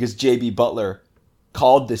because JB Butler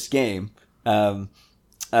called this game. Former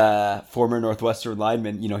Northwestern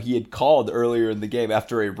lineman, he had called earlier in the game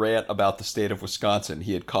after a rant about the state of Wisconsin.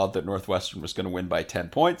 He had called that Northwestern was going to win by 10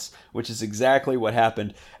 points, which is exactly what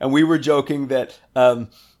happened. And we were joking that,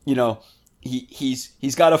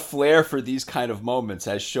 he's got a flair for these kind of moments,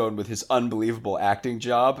 as shown with his unbelievable acting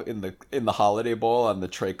job in the Holiday Bowl on the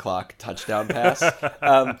Trey Clock touchdown pass.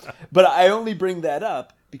 But I only bring that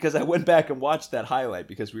up because I went back and watched that highlight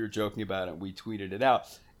because we were joking about it and we tweeted it out.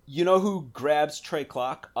 You know who grabs Trey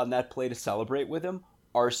Clock on that play to celebrate with him?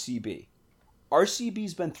 RCB.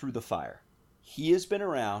 RCB's been through the fire. He has been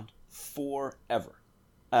around forever.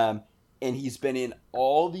 And he's been in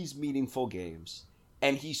all these meaningful games.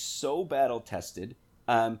 And he's so battle-tested.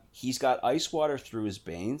 He's got ice water through his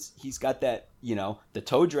veins. He's got that, the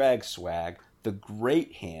toe drag swag, the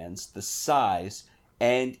great hands, the size.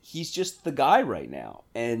 And he's just the guy right now.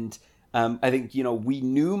 And I think, we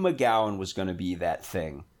knew McGowan was going to be that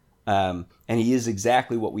thing. And he is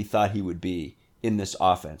exactly what we thought he would be in this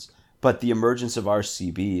offense. But the emergence of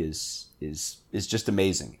RCB is just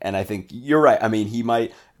amazing. And I think you're right. I mean, he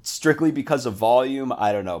might, strictly because of volume,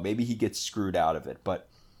 I don't know, maybe he gets screwed out of it. But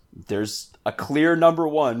there's a clear number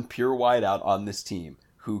one pure wideout on this team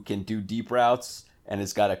who can do deep routes and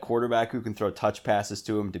has got a quarterback who can throw touch passes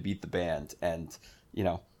to him to beat the band. And,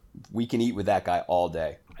 we can eat with that guy all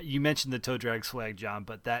day. You mentioned the toe drag swag, John,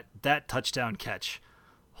 but that touchdown catch,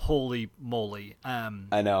 holy moly!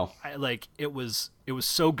 I know. It was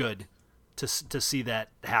so good to see that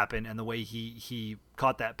happen, and the way he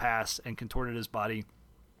caught that pass and contorted his body.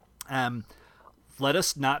 Let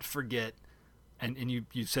us not forget, and you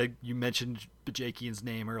mentioned Bajakian's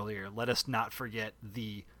name earlier. Let us not forget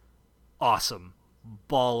the awesome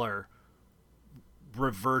baller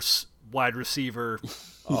reverse wide receiver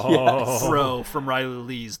throw from Riley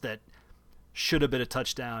Lees that should have been a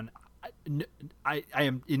touchdown. I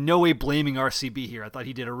am in no way blaming RCB here. I thought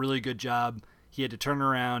he did a really good job. He had to turn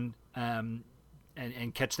around and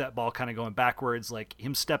catch that ball kind of going backwards. Like,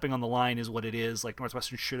 him stepping on the line is what it is. Like,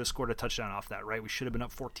 Northwestern should have scored a touchdown off that, right? We should have been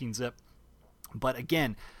up 14-zip. But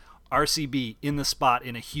again, RCB in the spot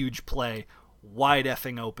in a huge play, wide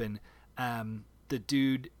effing open. The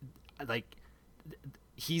dude, like,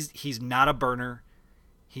 he's not a burner.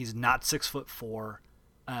 He's not 6'4",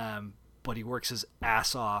 but he works his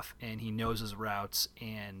ass off and he knows his routes,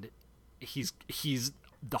 and he's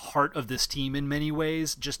the heart of this team in many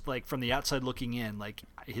ways. Just like from the outside looking in, like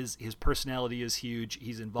his personality is huge.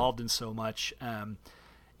 He's involved in so much.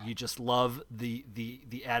 You just love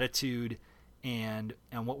the attitude and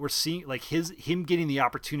what we're seeing, like him getting the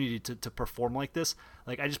opportunity to perform like this.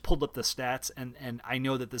 Like, I just pulled up the stats, and I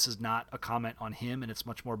know that this is not a comment on him, and it's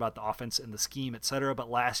much more about the offense and the scheme, etc. But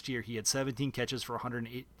last year he had 17 catches for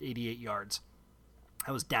 188 yards.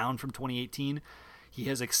 That was down from 2018. He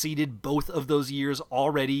has exceeded both of those years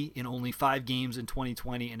already in only 5 games in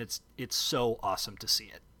 2020, and it's so awesome to see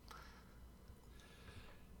it.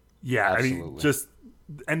 Yeah, Absolutely. I mean, just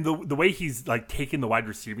and the way he's like taken the wide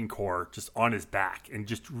receiving core just on his back and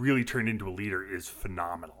just really turned into a leader is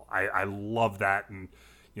phenomenal. I love that, and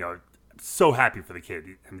I'm so happy for the kid,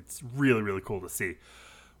 and it's really, really cool to see.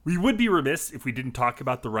 We would be remiss if we didn't talk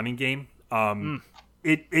about the running game.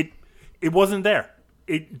 It wasn't there.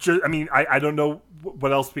 It just, I mean, I don't know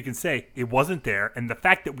what else we can say. It wasn't there, and the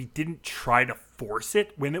fact that we didn't try to force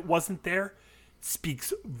it when it wasn't there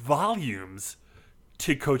speaks volumes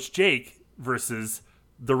to Coach Jake versus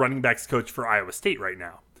the running backs coach for Iowa State right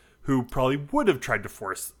now, who probably would have tried to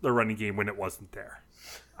force the running game when it wasn't there.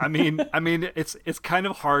 I mean, it's kind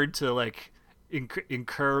of hard to like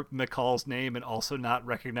incur McCall's name and also not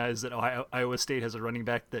recognize that Iowa State has a running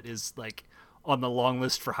back that is like on the long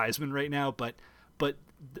list for Heisman right now. But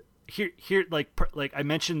here, like I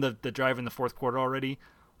mentioned the drive in the fourth quarter already.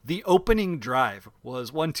 The opening drive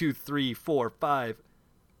was 1, 2, 3, 4, 5,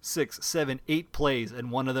 6, 7, 8 plays, and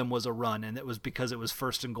one of them was a run, and it was because it was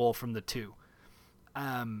first and goal from the 2.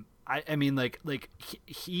 I mean, like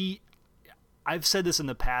he I've said this in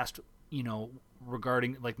the past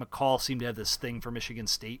regarding like McCall seemed to have this thing for Michigan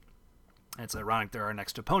State. And it's ironic they're our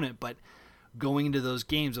next opponent, but going into those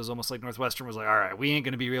games, it was almost like Northwestern was like, all right, we ain't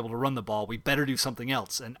going to be able to run the ball. We better do something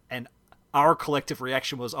else. And our collective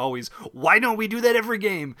reaction was always, why don't we do that every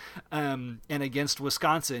game? And against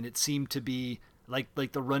Wisconsin, it seemed to be like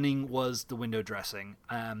the running was the window dressing.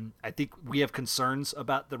 I think we have concerns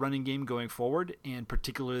about the running game going forward, and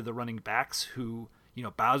particularly the running backs who,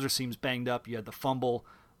 Bowser seems banged up. You had the fumble,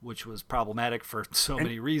 which was problematic for so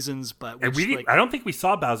many reasons. But I don't think we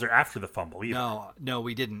saw Bowser after the fumble either. No,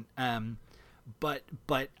 we didn't. But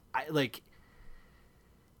I like.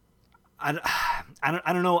 I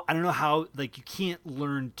don't know how, like, you can't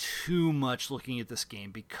learn too much looking at this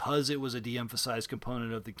game because it was a de-emphasized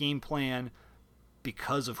component of the game plan,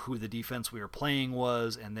 because of who the defense we were playing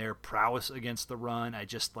was and their prowess against the run. I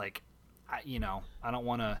just I don't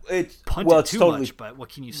want to punt it too much, but what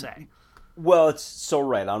can you say? Well, it's so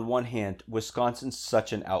right. On one hand, Wisconsin's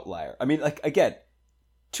such an outlier. I mean, like, again,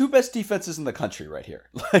 two best defenses in the country right here.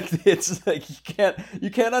 Like, it's like you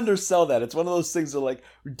can't undersell that. It's one of those things that, like,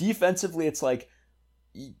 defensively, it's like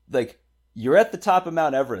you're at the top of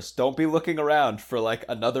Mount Everest. Don't be looking around for like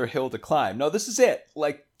another hill to climb. No, this is it.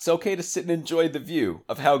 Like, it's okay to sit and enjoy the view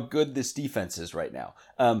of how good this defense is right now.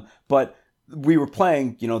 But we were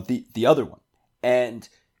playing, the other one, and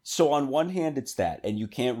so on one hand, it's that, and you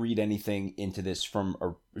can't read anything into this from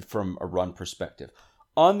a run perspective.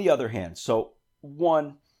 On the other hand, so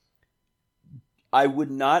one, I would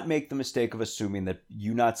not make the mistake of assuming that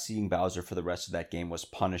you not seeing Bowser for the rest of that game was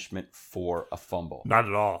punishment for a fumble. Not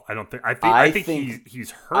at all. I don't think. I think he's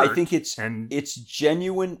hurt. I think it's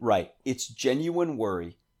genuine. Right. It's genuine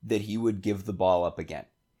worry that he would give the ball up again,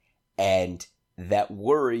 and that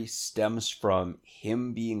worry stems from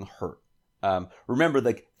him being hurt. Remember,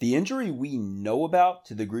 like, the injury we know about,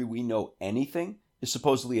 to the degree we know anything, is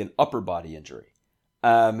supposedly an upper body injury.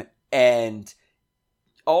 And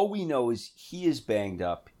all we know is he is banged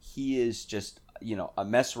up. He is just, a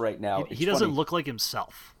mess right now. He doesn't look like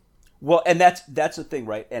himself. Well, and that's the thing,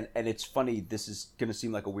 right? And it's funny, this is going to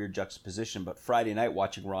seem like a weird juxtaposition, but Friday night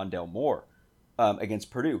watching Rondale Moore against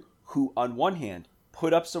Purdue, who on one hand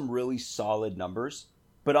put up some really solid numbers,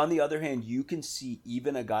 but on the other hand, you can see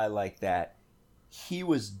even a guy like that, he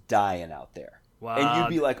was dying out there. Wow. And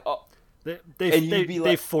you'd be like, oh.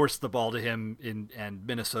 They forced the ball to him, and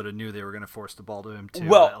Minnesota knew they were going to force the ball to him too.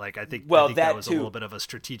 Well, I think that was a little bit of a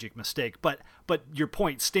strategic mistake. But your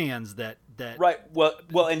point stands that right. Well,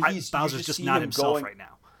 and Bowser's just not himself right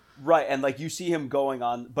now. Right, and like you see him going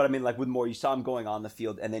on, but I mean, like with Moore, you saw him going on the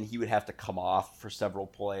field, and then he would have to come off for several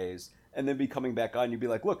plays, and then be coming back on. You'd be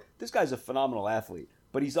like, look, this guy's a phenomenal athlete,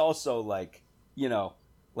 but he's also like,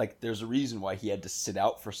 like there's a reason why he had to sit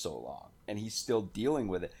out for so long, and he's still dealing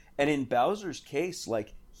with it. And in Bowser's case,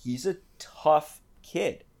 like, he's a tough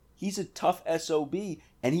kid. He's a tough SOB,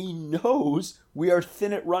 and he knows we are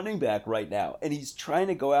thin at running back right now, and he's trying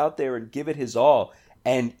to go out there and give it his all,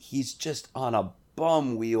 and he's just on a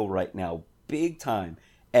bum wheel right now, big time.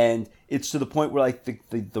 And it's to the point where, like,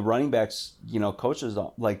 the running backs, coaches,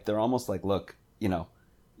 like, they're almost like, look,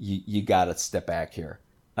 you got to step back here.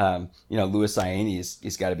 Louis Ianni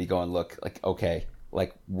he's got to be going, look, like, okay,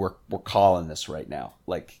 like, we're calling this right now.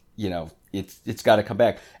 Like, it's got to come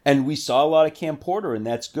back. And we saw a lot of Cam Porter, and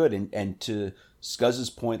that's good. And to Scuzz's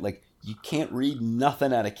point, like, you can't read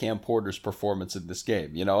nothing out of Cam Porter's performance in this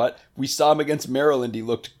game. You know what? We saw him against Maryland. He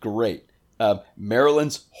looked great.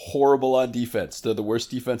 Maryland's horrible on defense. They're the worst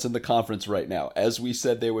defense in the conference right now, as we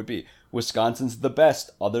said they would be. Wisconsin's the best,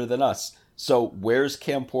 other than us. So where's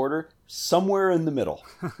Cam Porter? Somewhere in the middle,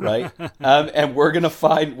 right? And we're gonna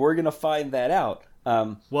find that out.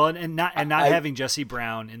 Not having Jesse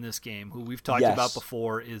Brown in this game, who we've talked about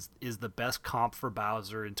before, is the best comp for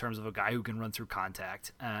Bowser in terms of a guy who can run through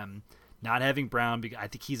contact. Not having Brown, I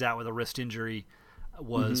think he's out with a wrist injury,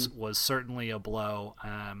 was certainly a blow.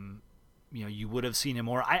 You would have seen him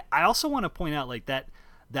more. I also want to point out, like, that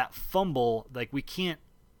fumble, like,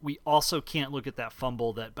 we also can't look at that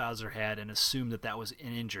fumble that Bowser had and assume that was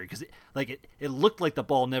an injury, because it looked like the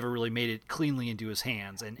ball never really made it cleanly into his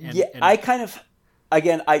hands. And I kind of,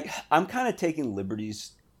 again, I'm kind of taking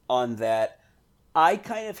liberties on that. I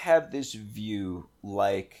kind of have this view,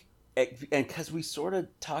 like, and because we sort of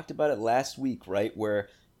talked about it last week, right, where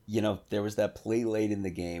there was that play late in the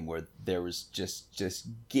game where there was just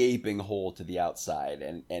gaping hole to the outside,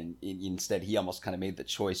 and instead he almost kind of made the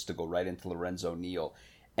choice to go right into Lorenzo Neal.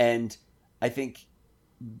 And I think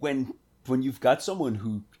when you've got someone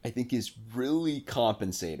who I think is really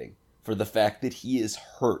compensating for the fact that he is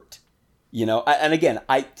hurt, and again,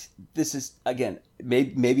 this is, again,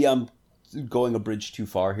 maybe I'm going a bridge too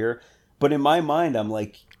far here, But in my mind, I'm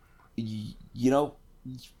like,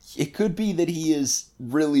 it could be that he is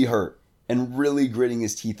really hurt and really gritting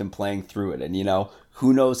his teeth and playing through it. And,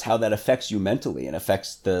 who knows how that affects you mentally and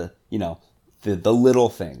affects the little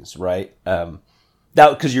things, right?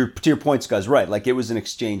 Because to your point, Scuzz, right? Like, it was an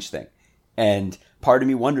exchange thing. And part of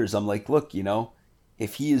me wonders, I'm like, look,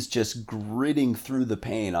 if he is just gritting through the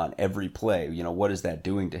pain on every play, what is that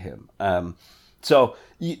doing to him? So,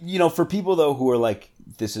 for people, though, who are like,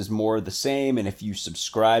 this is more the same, and if you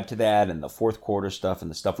subscribe to that and the fourth quarter stuff and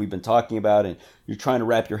the stuff we've been talking about, and you're trying to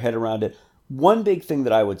wrap your head around it, one big thing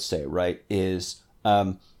that I would say, right, is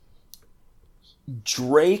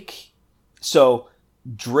Drake. So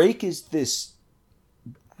Drake is this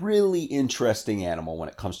really interesting animal when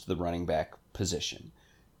it comes to the running back position,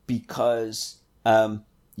 because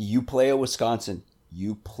you play at Wisconsin,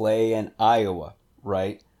 you play in Iowa,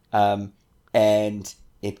 right? And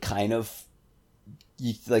it kind of,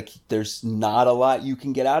 there's not a lot you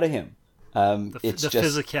can get out of him. It's just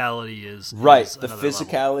physicality is right. Is the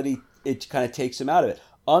physicality level. It kind of takes him out of it.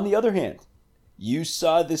 On the other hand, you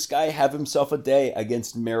saw this guy have himself a day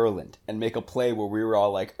against Maryland and make a play where we were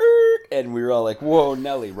all like, and we were all like, "Whoa,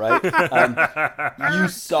 Nelly!" Right? You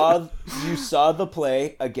saw the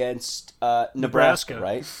play against Nebraska,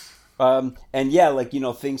 right? And yeah,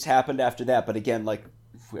 things happened after that. But again, I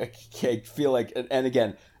feel like, and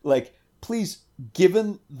again, please,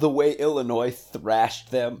 given the way Illinois thrashed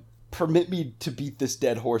them, permit me to beat this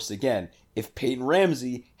dead horse again. If Peyton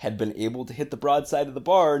Ramsey had been able to hit the broadside of the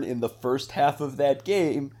barn in the first half of that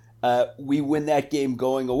game, we win that game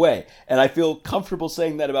going away. And I feel comfortable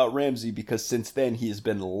saying that about Ramsey because since then he has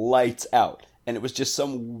been lights out. And it was just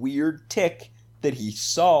some weird tick that he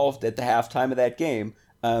solved at the halftime of that game.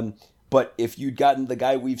 But if you'd gotten the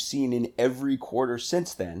guy we've seen in every quarter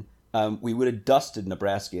since then, we would have dusted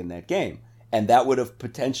Nebraska in that game. And that would have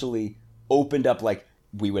potentially opened up,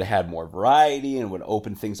 we would have had more variety and would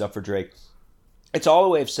open things up for Drake. It's all a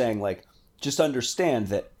way of saying, just understand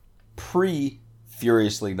that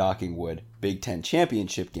pre-Furiously Knocking Wood Big Ten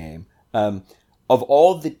championship game, of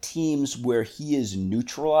all the teams where he is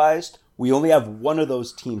neutralized, we only have one of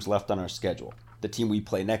those teams left on our schedule, the team we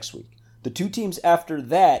play next week. The two teams after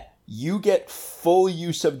that, you get full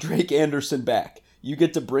use of Drake Anderson back. You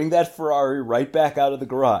get to bring that Ferrari right back out of the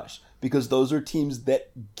garage because those are teams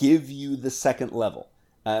that give you the second level.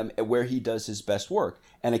 Where he does his best work.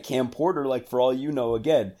 And a Cam Porter, for all you know,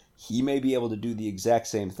 again, he may be able to do the exact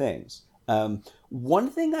same things. One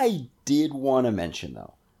thing I did want to mention,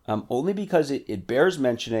 though, only because it bears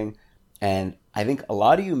mentioning, and I think a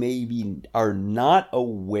lot of you maybe are not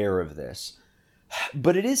aware of this,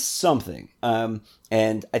 but it is something.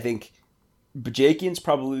 And I think Bajakian's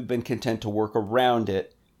probably been content to work around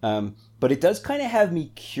it, but it does kind of have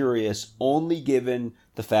me curious, only given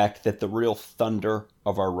the fact that the real thunder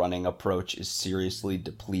of our running approach is seriously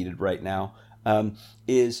depleted right now,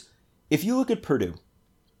 is if you look at Purdue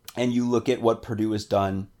and you look at what Purdue has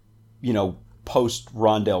done, post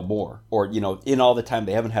Rondale Moore, or, in all the time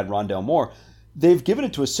they haven't had Rondale Moore, they've given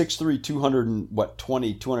it to a 6'3",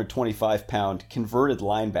 225 pound converted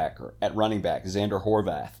linebacker at running back, Xander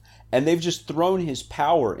Horvath. And they've just thrown his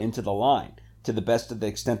power into the line to the best of the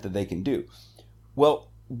extent that they can do. Well,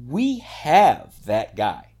 we have that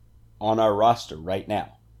guy on our roster right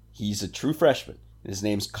now. He's a true freshman. His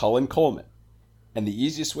name's Cullen Coleman. And the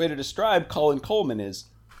easiest way to describe Cullen Coleman is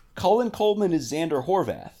Xander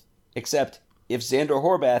Horvath, except if Xander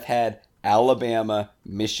Horvath had Alabama,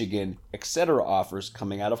 Michigan, etc. offers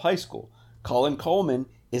coming out of high school. Cullen Coleman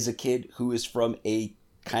is a kid who is from a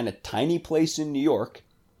kind of tiny place in New York,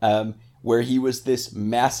 where he was this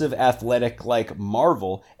massive athletic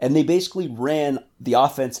marvel, and they basically ran the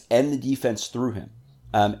offense and the defense through him.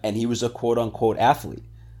 And he was a quote-unquote athlete.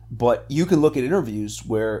 But you can look at interviews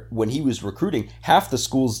where when he was recruiting, half the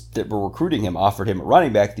schools that were recruiting him offered him at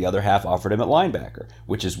running back, the other half offered him at linebacker,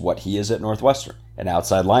 which is what he is at Northwestern, an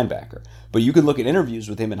outside linebacker. But you can look at interviews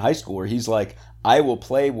with him in high school where he's like, I will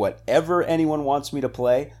play whatever anyone wants me to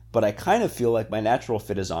play, but I kind of feel like my natural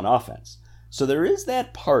fit is on offense. So there is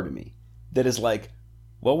that part of me that is like,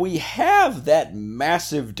 well, we have that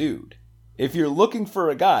massive dude. If you're looking for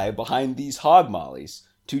a guy behind these hog mollies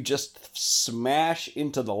to just smash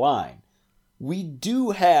into the line, we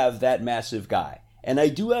do have that massive guy. And I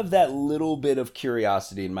do have that little bit of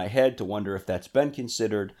curiosity in my head to wonder if that's been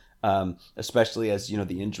considered, especially as,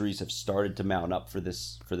 the injuries have started to mount up for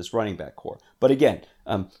this running back core. But again,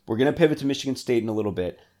 we're going to pivot to Michigan State in a little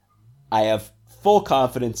bit. I have full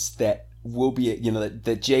confidence that will be,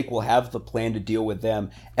 that Jake will have the plan to deal with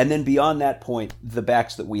them. And then beyond that point, the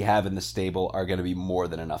backs that we have in the stable are going to be more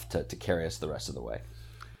than enough to carry us the rest of the way.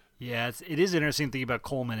 Yeah, it is interesting thinking about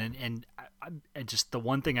Coleman, and just the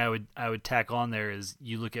one thing I would tack on there is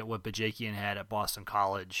you look at what Bajakian had at Boston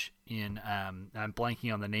College in I'm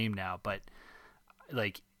blanking on the name now, but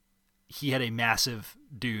like he had a massive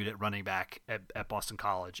dude at running back at Boston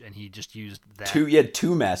College, and he just used that.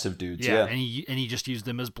 Two massive dudes. Yeah. And he just used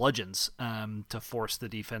them as bludgeons to force the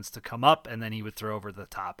defense to come up, and then he would throw over the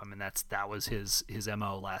top. I mean, that was his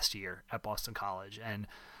MO last year at Boston College, and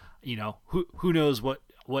who knows what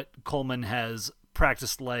Coleman has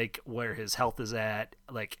practiced like, where his health is at.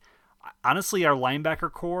 Like, honestly, our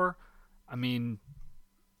linebacker core, I mean,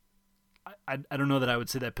 I don't know that I would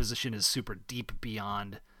say that position is super deep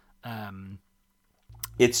beyond.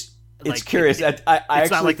 It's curious. I it's actually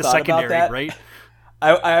not like the thought secondary, about that. right?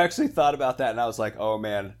 I actually thought about that, and I was like, oh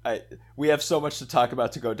man, we have so much to talk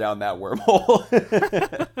about to go down that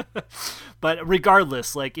wormhole. But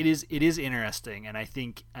regardless, like it is interesting, and I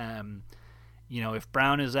think if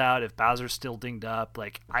Brown is out, if Bowser's still dinged up,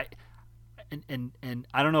 like and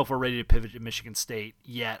I don't know if we're ready to pivot to Michigan State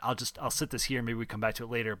yet. I'll sit this here, maybe we come back to it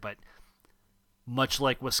later, but much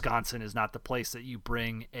like Wisconsin is not the place that you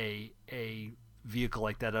bring a vehicle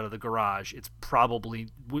like that out of the garage, it's probably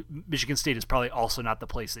Michigan State is probably also not the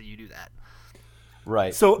place that you do that.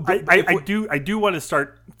 Right. So I do want to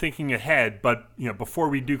start thinking ahead, but before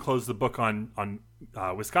we do close the book on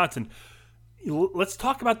Wisconsin, let's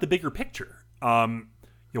talk about the bigger picture.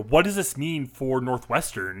 What does this mean for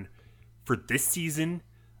Northwestern for this season,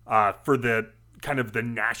 for the kind of the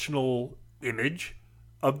national image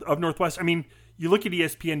of Northwestern? I mean, you look at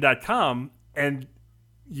ESPN.com and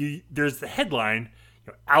there's the headline,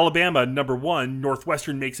 Alabama #1,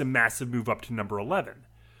 Northwestern makes a massive move up to number 11.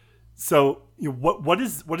 So what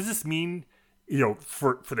does this mean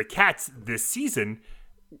for the Cats this season?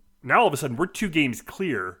 Now all of a sudden we're 2 games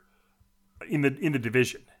clear in the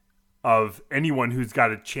division of anyone who's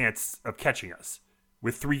got a chance of catching us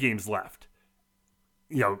with 3 games left.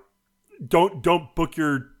 Don't book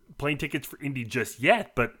your plane tickets for Indy just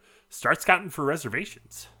yet, but start scouting for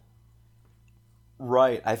reservations.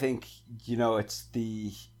 Right. I think, it's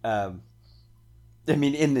the,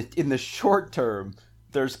 in the short term,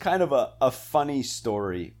 there's kind of a funny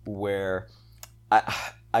story where,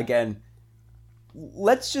 again,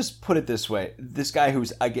 let's just put it this way. This guy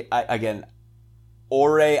who's, again,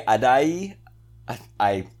 Ore Adai,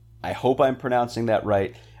 I hope I'm pronouncing that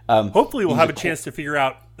right. Hopefully we'll have a chance to figure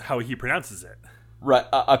out how he pronounces it. Right.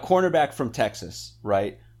 A cornerback from Texas,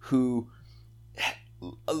 right, who...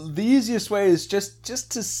 The easiest way is just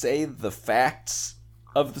to say the facts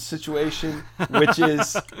of the situation, which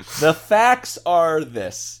is the facts are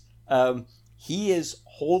this. He is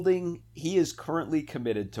currently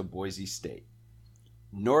committed to Boise State.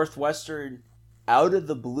 Northwestern, out of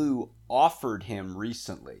the blue, offered him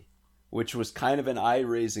recently, which was kind of an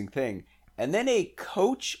eye-raising thing. And then a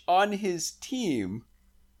coach on his team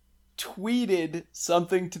tweeted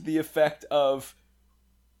something to the effect of,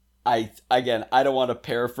 I don't want to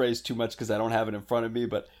paraphrase too much because I don't have it in front of me,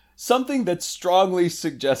 but something that strongly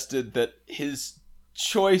suggested that his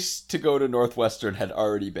choice to go to Northwestern had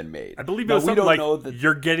already been made. I believe it was something like,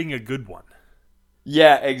 you're getting a good one.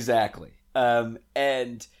 Yeah, exactly.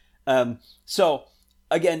 So,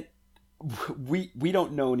 again, we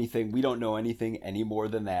don't know anything. We don't know anything any more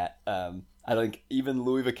than that. I think even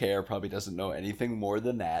Louis Vaquer probably doesn't know anything more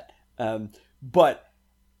than that. But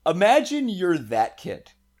imagine you're that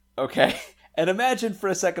kid. Okay, and imagine for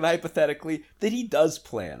a second, hypothetically, that he does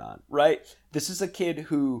plan on, right? This is a kid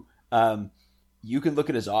who you can look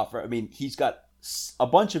at his offer. I mean, he's got a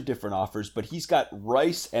bunch of different offers, but he's got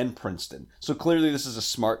Rice and Princeton. So clearly this is a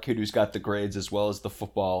smart kid who's got the grades as well as the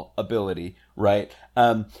football ability, right?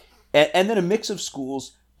 And then a mix of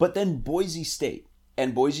schools, but then Boise State.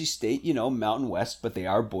 And Boise State, Mountain West, but they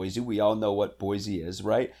are Boise. We all know what Boise is,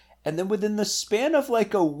 right? And then within the span of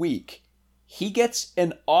like a week, he gets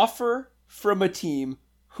an offer from a team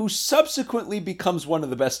who subsequently becomes one of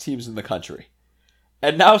the best teams in the country.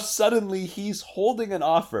 And now suddenly he's holding an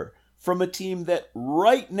offer from a team that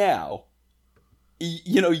right now,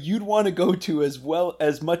 you'd want to go to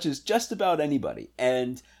as much as just about anybody.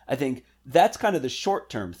 And I think that's kind of the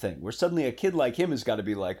short-term thing, where suddenly a kid like him has got to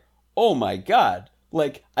be like, oh my God,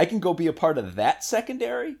 like I can go be a part of that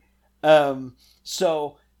secondary?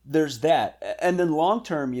 So there's that. And then long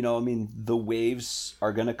term, the waves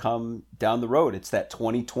are going to come down the road. It's that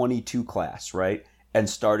 2022 class, right? And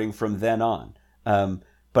starting from then on.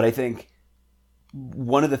 But I think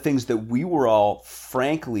one of the things that we were all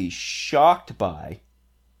frankly shocked by,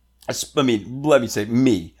 let me say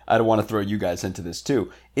me, I don't want to throw you guys into this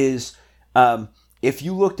too, is if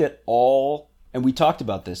you looked at all and we talked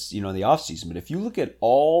about this, in the offseason, but if you look at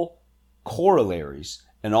all corollaries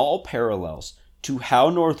and all parallels to how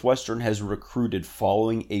Northwestern has recruited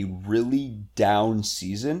following a really down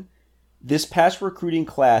season, this past recruiting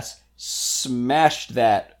class smashed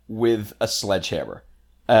that with a sledgehammer,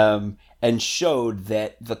 and showed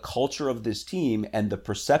that the culture of this team and the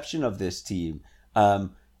perception of this team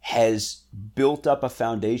has built up a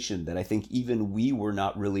foundation that I think even we were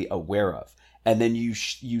not really aware of. And then you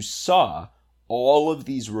saw all of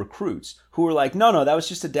these recruits who were like, no, that was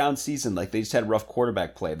just a down season. Like, they just had rough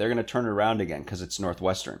quarterback play. They're going to turn it around again because it's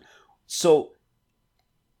Northwestern. So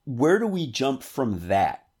where do we jump from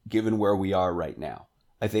that, given where we are right now?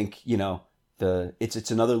 I think,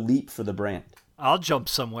 it's another leap for the brand. I'll jump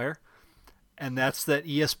somewhere. And that's that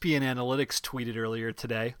ESPN Analytics tweeted earlier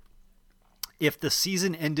today. If the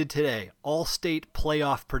season ended today, all-state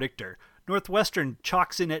playoff predictor, Northwestern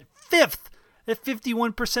chalks in at 5th, a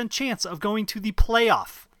 51% chance of going to the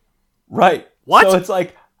playoff. Right. What? So it's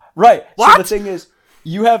like, right. What? So the thing is,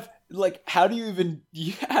 you have, like, how do you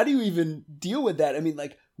even deal with that? I mean,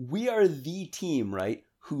 like, we are the team, right,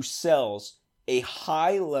 who sells a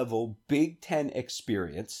high-level Big Ten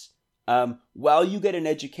experience while you get an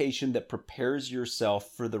education that prepares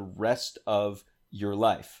yourself for the rest of your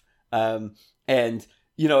life. And,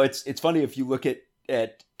 it's funny if you look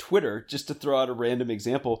at Twitter, just to throw out a random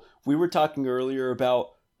example, we were talking earlier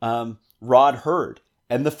about Rod Hurd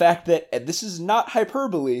and the fact that, and this is not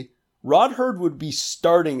hyperbole, Rod Hurd would be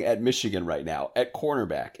starting at Michigan right now at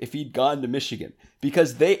cornerback if he'd gone to Michigan,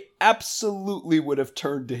 because they absolutely would have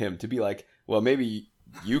turned to him to be like, well, maybe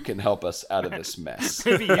you can help us out of this mess.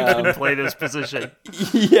 Maybe you can play this position.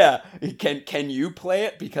 Yeah. Can you play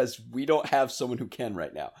it? Because we don't have someone who can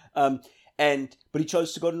right now. But he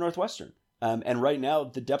chose to go to Northwestern. And right now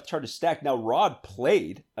the depth chart is stacked. Now, Rod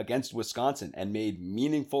played against Wisconsin and made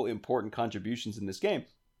meaningful, important contributions in this game.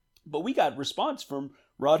 But we got response from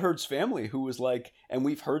Rod Hurd's family, who was like, and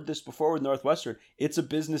we've heard this before with Northwestern, it's a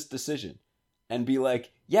business decision. And be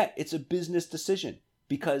like, yeah, it's a business decision,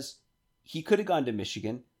 because he could have gone to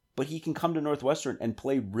Michigan, but he can come to Northwestern and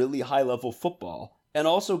play really high-level football and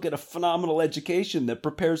also get a phenomenal education that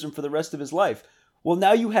prepares him for the rest of his life. Well,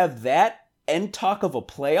 now you have that and talk of a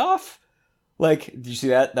playoff? Like, do you see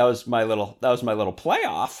that? That was my little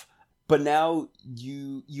playoff. But now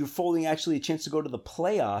you're folding actually a chance to go to the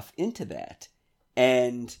playoff into that.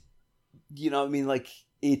 And,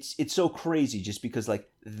 it's so crazy just because, like,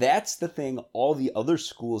 that's the thing all the other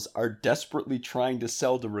schools are desperately trying to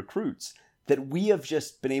sell to recruits, that we have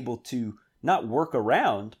just been able to not work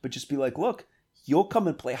around, but just be like, look, you'll come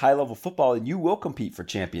and play high-level football and you will compete for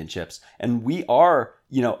championships. And we are,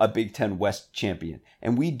 a Big Ten West champion.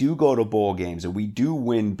 And we do go to bowl games and we do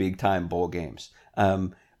win big-time bowl games.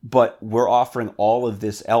 But we're offering all of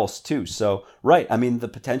this else too. So, right, I mean, the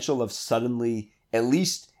potential of suddenly, at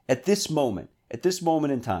least at this moment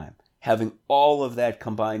in time, having all of that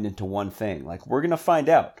combined into one thing, like, we're going to find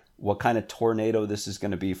out what kind of tornado this is going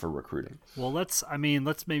to be for recruiting. Well, let's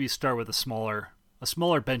maybe start with a smaller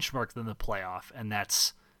benchmark than the playoff, and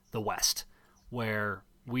that's the West, where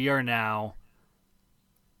we are now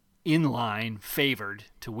in line, favored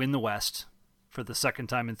to win the West for the second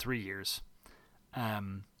time in 3 years. It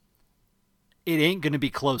ain't going to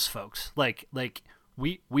be close, folks. Like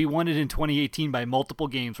we won it in 2018 by multiple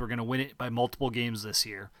games. We're going to win it by multiple games this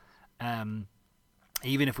year.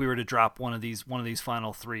 Even if we were to drop one of these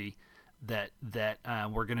final three, that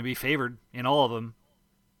we're going to be favored in all of them.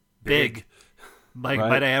 Big. Like, right.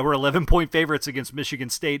 Might I add, we're 11-point favorites against Michigan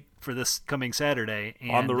State for this coming Saturday.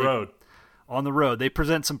 And on the road. On the road. They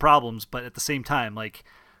present some problems, but at the same time, like,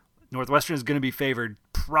 Northwestern is going to be favored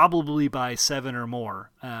probably by 7 or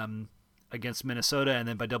more against Minnesota, and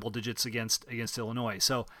then by double digits against Illinois.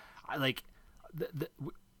 So,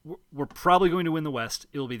 we're probably going to win the West.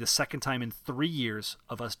 It will be the second time in 3 years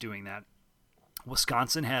of us doing that.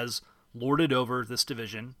 Wisconsin has lorded over this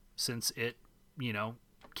division since it,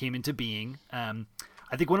 came into being.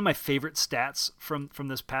 I think one of my favorite stats from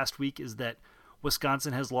this past week is that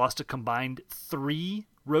Wisconsin has lost a combined 3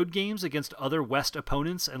 road games against other West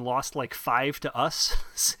opponents and lost like 5 to us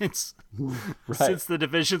since the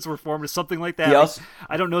divisions were formed, or something like that.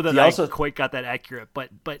 I don't know that I quite got that accurate, but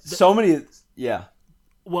so many, yeah.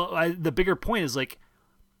 Well, the bigger point is, like,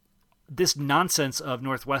 this nonsense of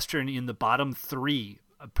Northwestern in the bottom 3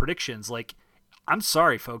 predictions. Like, I'm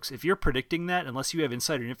sorry, folks, if you're predicting that, unless you have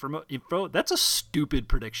insider info, that's a stupid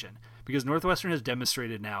prediction, because Northwestern has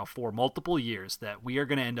demonstrated now for multiple years that we are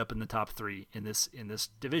going to end up in the top 3 in this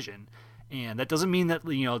division. And that doesn't mean that,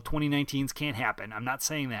 2019s can't happen. I'm not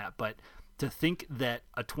saying that, but to think that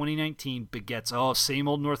a 2019 begets same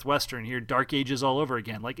old Northwestern here, dark ages all over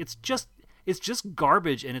again. Like it's just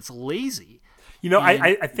garbage and it's lazy.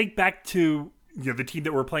 I think back to the team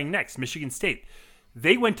that we're playing next, Michigan State.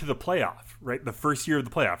 They went to the playoff, right? The first year of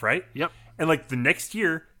the playoff, right? Yep. And like the next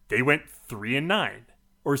year, they went 3-9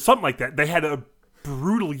 or something like that. They had a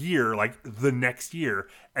brutal year like the next year,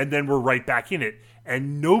 and then we're right back in it.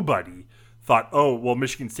 And nobody thought, oh, well,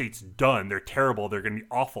 Michigan State's done. They're terrible. They're going to be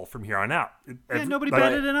awful from here on out. Yeah, nobody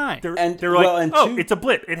batted an eye. They're like, it's a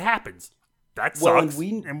blip. It happens. That sucks.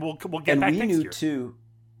 And we'll get back next year. And we knew too,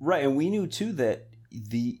 right? And we knew too that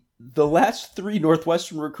the last 3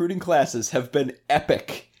 Northwestern recruiting classes have been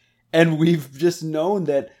epic. And we've just known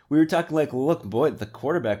that we were talking like, look, boy, the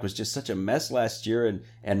quarterback was just such a mess last year,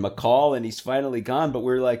 and McCall, and he's finally gone. But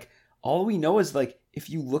we're like, all we know is like, if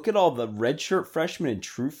you look at all the redshirt freshmen and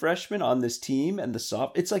true freshmen on this team and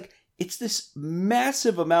it's like, it's this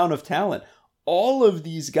massive amount of talent. All of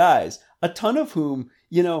these guys, a ton of whom,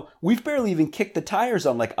 we've barely even kicked the tires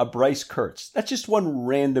on like a Bryce Kurtz. That's just one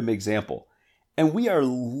random example. And we are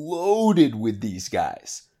loaded with these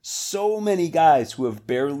guys. So many guys who have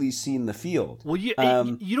barely seen the field. Well, you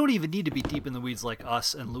don't even need to be deep in the weeds like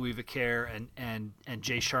us and Louis Vicaire and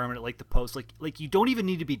Jay Sharman at Lake the Post. Like you don't even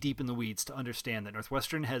need to be deep in the weeds to understand that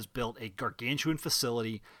Northwestern has built a gargantuan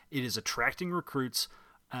facility. It is attracting recruits.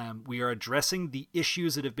 We are addressing the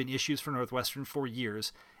issues that have been issues for Northwestern for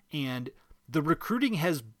years, and the recruiting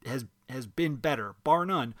has been better, bar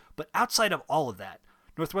none. But outside of all of that,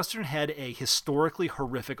 Northwestern had a historically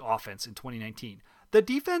horrific offense in 2019. The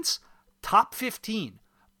defense, top 15,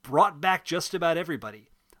 brought back just about everybody.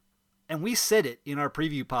 And we said it in our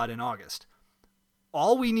preview pod in August.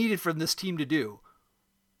 All we needed from this team to do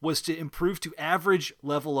was to improve to average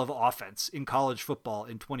level of offense in college football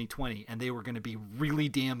in 2020, and they were going to be really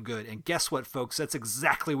damn good. And guess what, folks? That's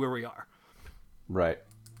exactly where we are. Right.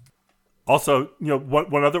 Also,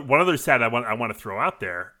 one other stat I want to throw out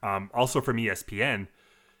there, also from ESPN,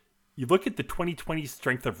 you look at the 2020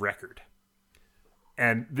 strength of record.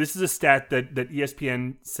 And this is a stat that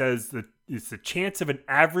ESPN says that it's the chance of an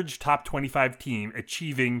average top 25 team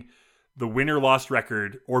achieving the win-or-loss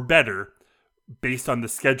record or better based on the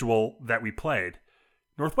schedule that we played.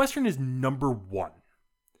 Northwestern is number 1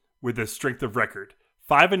 with a strength of record.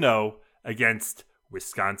 5-0 against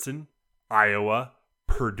Wisconsin, Iowa,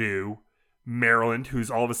 Purdue, Maryland, who's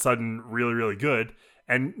all of a sudden really, really good,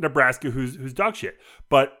 and Nebraska, who's dog shit.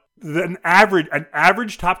 But an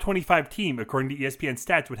average top 25 team, according to ESPN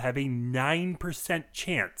stats, would have a 9%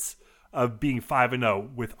 chance of being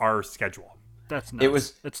 5-0 with our schedule. That's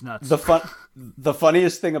nuts. It's nuts. The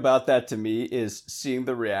funniest thing about that to me is seeing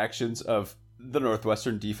the reactions of the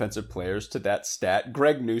Northwestern defensive players to that stat.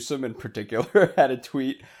 Greg Newsome in particular had a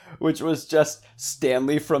tweet which was just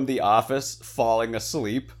Stanley from The Office falling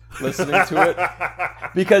asleep listening to it.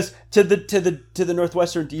 Because to the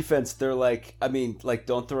Northwestern defense, they're like,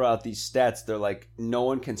 don't throw out these stats. They're like, no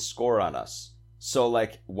one can score on us. So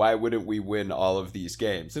like, why wouldn't we win all of these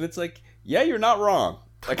games? And it's like, yeah, you're not wrong.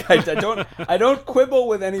 Like I don't quibble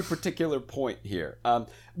with any particular point here.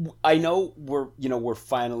 I know we're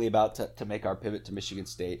finally about to make our pivot to Michigan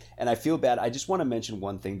State, and I feel bad. I just want to mention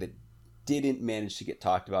one thing that didn't manage to get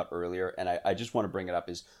talked about earlier, and I just want to bring it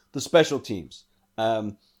up, is the special teams.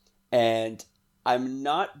 And I'm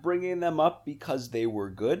not bringing them up because they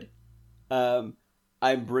were good. I'm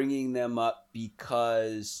bringing them up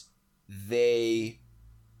because they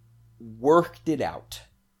worked it out.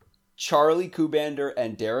 Charlie Kubander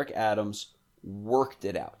and Derek Adams worked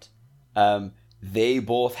it out. They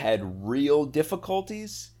both had real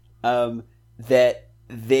difficulties that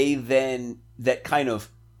kind of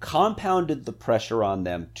compounded the pressure on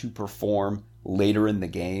them to perform later in the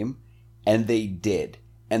game, and they did.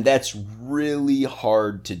 And that's really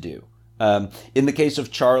hard to do. In the case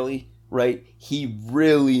of Charlie, right, he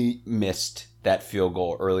really missed that field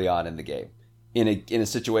goal early on in the game. In a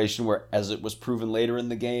situation where, as it was proven later in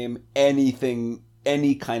the game, any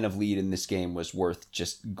kind of lead in this game was worth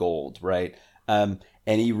just gold, right? And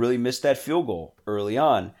he really missed that field goal early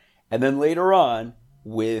on. And then later on,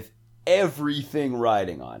 with everything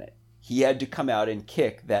riding on it, he had to come out and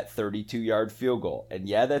kick that 32-yard field goal. And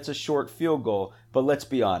yeah, that's a short field goal, but let's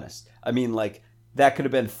be honest. That could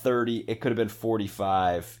have been 30, it could have been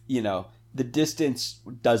 45. The distance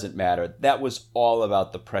doesn't matter. That was all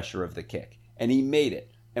about the pressure of the kick. And he made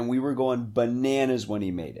it. And we were going bananas when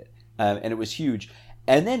he made it. And it was huge.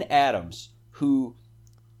 And then Adams, who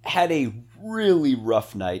had a really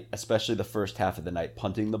rough night, especially the first half of the night,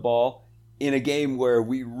 punting the ball, in a game where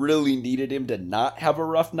we really needed him to not have a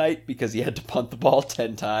rough night because he had to punt the ball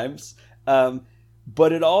 10 times.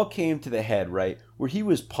 But it all came to the head, right, where he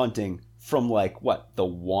was punting from the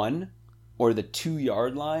 1 or the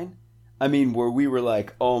 2-yard line. I mean, where we were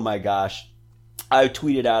like, oh my gosh. I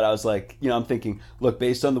tweeted out, I was like, I'm thinking, look,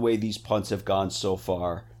 based on the way these punts have gone so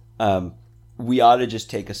far, we ought to just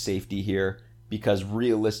take a safety here, because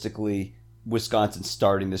realistically, Wisconsin's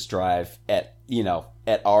starting this drive at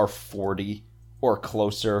our 40 or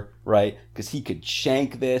closer, right? Because he could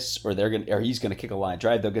shank this, or he's gonna kick a line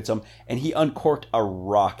drive. They'll get some, and he uncorked a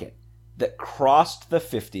rocket that crossed the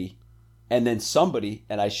 50, and then somebody,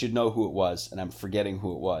 and I should know who it was, and I'm forgetting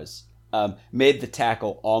who it was, made the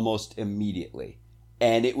tackle almost immediately,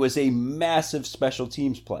 and it was a massive special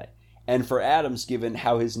teams play. And for Adams, given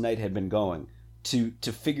how his night had been going, to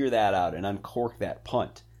figure that out and uncork that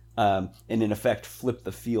punt, and in effect flip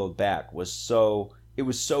the field back was so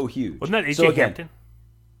huge. Wasn't that AJ Hampton?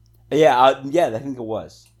 Yeah, I think it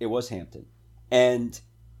was. It was Hampton. And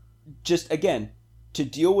just, again, to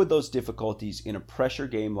deal with those difficulties in a pressure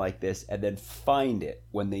game like this and then find it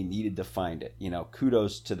when they needed to find it,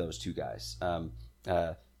 kudos to those two guys.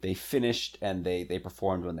 They finished and they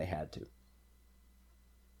performed when they had to.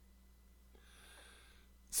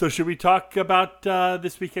 So should we talk about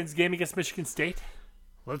this weekend's game against Michigan State?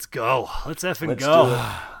 Let's go. Let's go.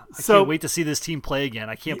 I can't wait to see this team play again.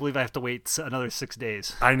 I can't believe I have to wait another 6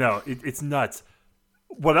 days. I know. It's nuts.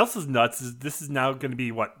 What else is nuts is this is now going to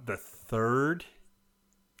be, the third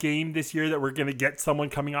game this year that we're going to get someone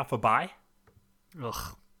coming off a bye?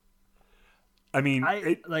 Ugh. I mean,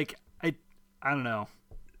 I don't know.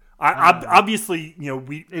 Obviously,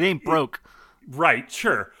 it ain't broke. Right,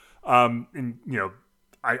 sure. And,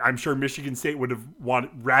 I'm sure Michigan State would have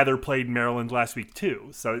rather played Maryland last week too.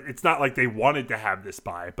 So it's not like they wanted to have this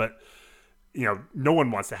bye, but no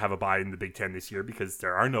one wants to have a bye in the Big Ten this year because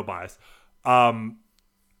there are no byes. And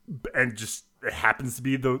just it happens to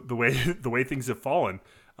be the way things have fallen.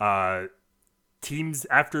 Teams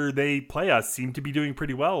after they play us seem to be doing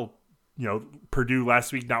pretty well. Purdue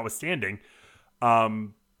last week notwithstanding.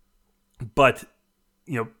 But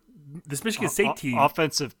this Michigan State team,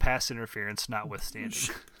 offensive pass interference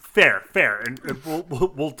notwithstanding. Fair, and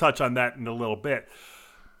we'll touch on that in a little bit.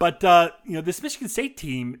 But this Michigan State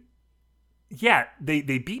team,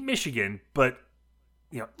 they beat Michigan, but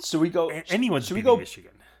so we go. Anyone's beating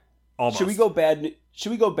Michigan. Almost. Should we go bad?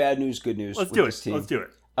 Should we go bad news, good news? Let's do it.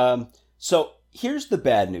 So here's the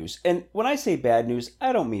bad news, and when I say bad news,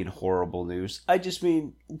 I don't mean horrible news. I just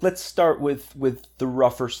mean let's start with the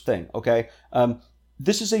roughest thing. Okay.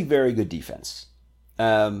 This is a very good defense.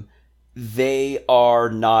 They are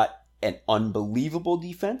not an unbelievable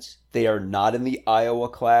defense. They are not in the Iowa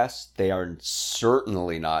class. They are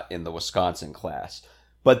certainly not in the Wisconsin class.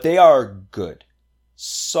 But they are good.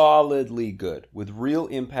 Solidly good. With real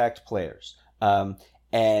impact players.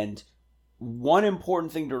 And one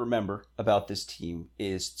important thing to remember about this team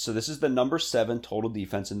is, so this is the number 7 total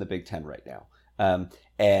defense in the Big Ten right now.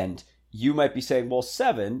 And you might be saying, well,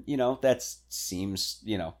 7, that seems,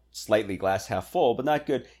 slightly glass half full, but not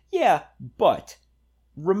good. Yeah, but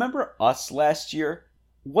remember us last year?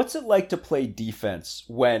 What's it like to play defense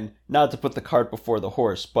when, not to put the cart before the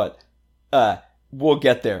horse, but we'll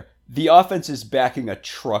get there. The offense is backing a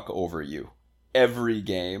truck over you every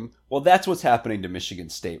game. Well, that's what's happening to Michigan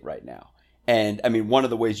State right now. And, I mean, one of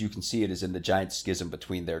the ways you can see it is in the giant schism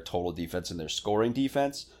between their total defense and their scoring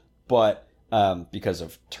defense. But because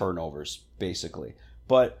of turnovers, basically.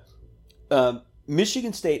 But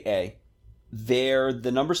Michigan State they're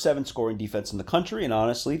the number 7 scoring defense in the country, and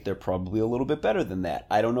honestly, they're probably a little bit better than that.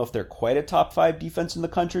 I don't know if they're quite a top 5 defense in the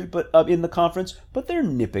country, but in the conference, but they're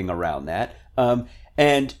nipping around that.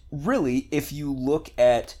 And really, if you look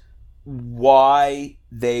at why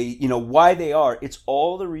they are, it's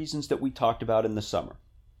all the reasons that we talked about in the summer.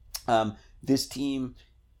 This team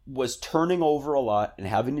was turning over a lot and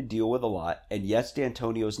having to deal with a lot. And yes,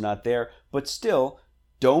 D'Antonio's not there, but still,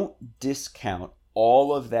 don't discount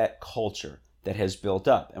all of that culture that has built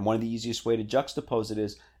up. And one of the easiest way to juxtapose it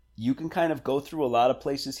is you can kind of go through a lot of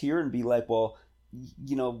places here and be like, well,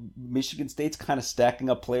 Michigan State's kind of stacking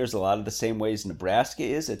up players a lot of the same ways Nebraska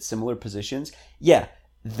is at similar positions. Yeah,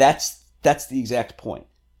 that's the exact point.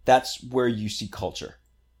 That's where you see culture,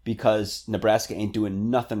 because Nebraska ain't doing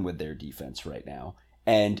nothing with their defense right now.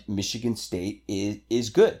 And Michigan State is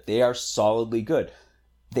good. They are solidly good.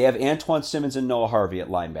 They have Antoine Simmons and Noah Harvey at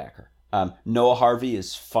linebacker. Noah Harvey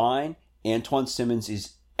is fine. Antoine Simmons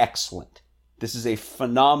is excellent. This is a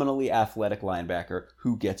phenomenally athletic linebacker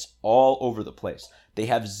who gets all over the place. They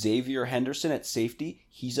have Xavier Henderson at safety.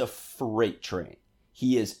 He's a freight train.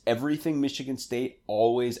 He is everything Michigan State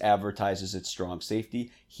always advertises its strong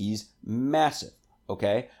safety. He's massive,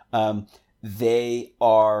 okay? They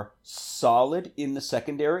are solid in the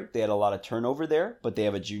secondary. They had a lot of turnover there, but they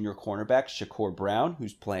have a junior cornerback, Shakur Brown,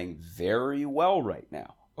 who's playing very well right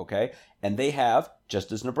now. Okay. And they have,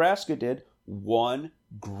 just as Nebraska did, one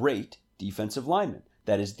great defensive lineman.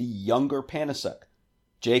 That is the younger Panasiuk,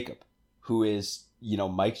 Jacob, who is,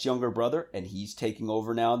 Mike's younger brother, and he's taking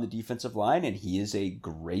over now on the defensive line, and he is a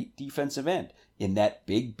great defensive end in that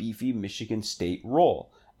big, beefy Michigan State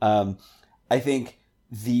role. I think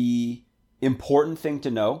the important thing to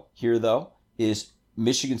know here, though, is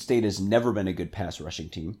Michigan State has never been a good pass rushing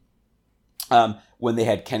team. When they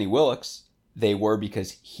had Kenny Willekes, they were,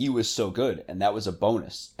 because he was so good, and that was a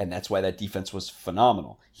bonus, and that's why that defense was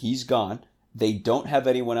phenomenal. He's gone. They don't have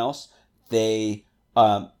anyone else. They,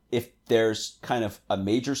 if there's kind of a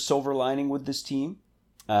major silver lining with this team,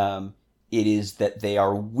 it is that they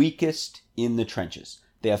are weakest in the trenches.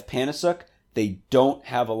 They have Panasiuk. They don't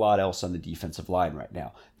have a lot else on the defensive line right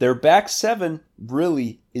now. Their back seven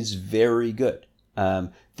really is very good.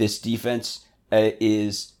 This defense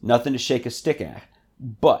is nothing to shake a stick at.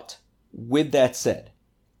 But with that said,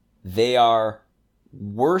 they are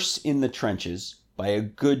worse in the trenches by a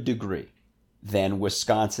good degree than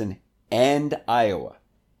Wisconsin and Iowa.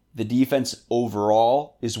 The defense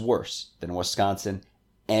overall is worse than Wisconsin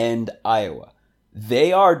and Iowa.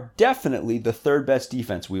 They are definitely the third best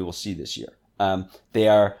defense we will see this year. They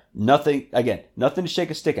are nothing to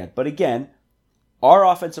shake a stick at. But again, our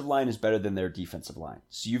offensive line is better than their defensive line.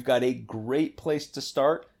 So you've got a great place to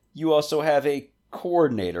start. You also have a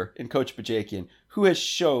coordinator in Coach Bajakian who has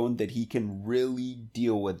shown that he can really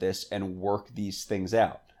deal with this and work these things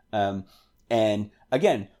out. And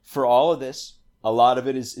again, for all of this, a lot of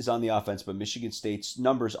it is on the offense, but Michigan State's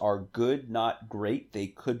numbers are good, not great. They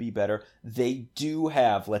could be better. They do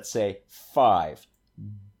have, let's say, 5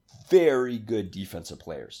 very good defensive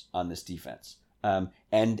players on this defense.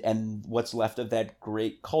 And what's left of that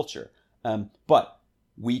great culture. But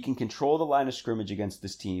we can control the line of scrimmage against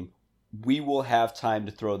this team. We will have time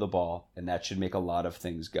to throw the ball, and that should make a lot of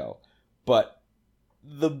things go. But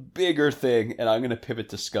the bigger thing, and I'm going to pivot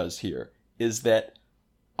to Scuzz here, is that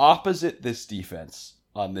opposite this defense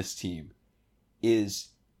on this team is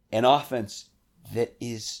an offense that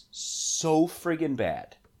is so friggin'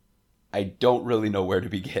 bad. I don't really know where to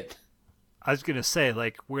begin. I was going to say,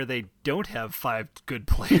 where they don't have 5 good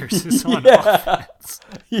players is on offense.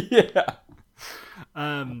 Yeah.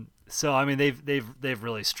 So I mean, they've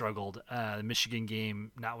really struggled. The Michigan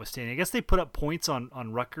game notwithstanding, I guess they put up points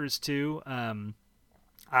on Rutgers too. I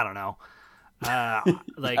don't know. Yeah,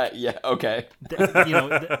 okay.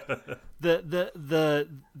 The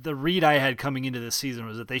read I had coming into this season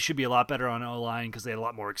was that they should be a lot better on O-line because they had a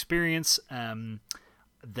lot more experience.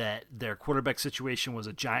 That their quarterback situation was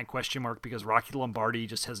a giant question mark because Rocky Lombardi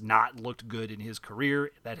just has not looked good in his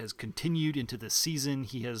career. That has continued into this season.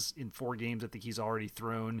 He has, in 4 games, I think he's already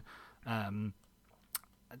thrown 7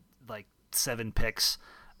 picks.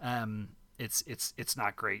 It's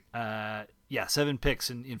not great. 7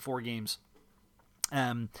 picks in 4 games.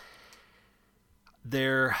 I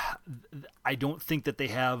don't think that they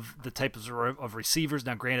have the type of receivers.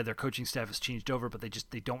 Now, granted, their coaching staff has changed over, but they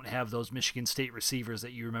don't have those Michigan State receivers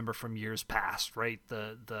that you remember from years past, right?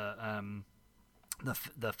 The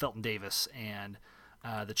Felton Davis and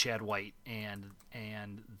the Chad White and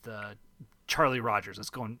the Charlie Rogers.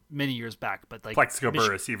 It's going many years back, but Plexico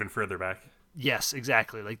Burris even further back. Yes,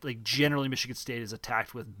 exactly. Like generally, Michigan State is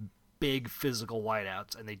attacked with big physical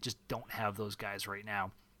wideouts, and they just don't have those guys right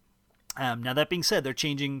now. Now that being said, they're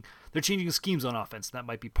changing schemes on offense. That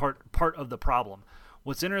might be part of the problem.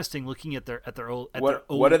 What's interesting, looking at their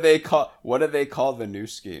what do they call the new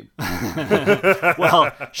scheme?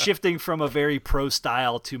 Well, shifting from a very pro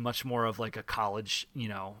style to much more of like a college,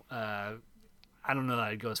 I don't know that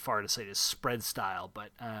I'd go as far to say it is spread style, but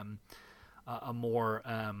a more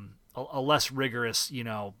a less rigorous,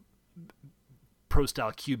 pro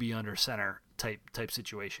style QB under center type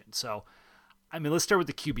situation. So. I mean, let's start with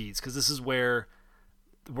the QBs because this is where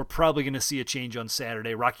we're probably going to see a change on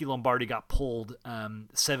Saturday. Rocky Lombardi got pulled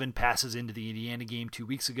 7 passes into the Indiana game 2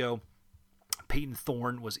 weeks ago. Peyton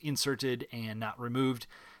Thorne was inserted and not removed.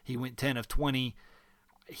 He went 10 of 20.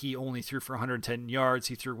 He only threw for 110 yards.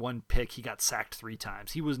 He threw 1 pick. He got sacked 3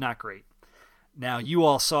 times. He was not great. Now, you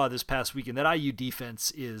all saw this past weekend that IU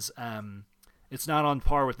defense is it's not on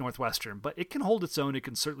par with Northwestern, but it can hold its own. It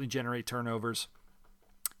can certainly generate turnovers.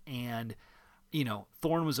 And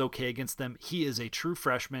Thorne was okay against them. He is a true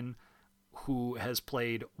freshman who has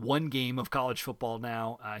played 1 game of college football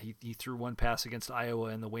now. He threw 1 pass against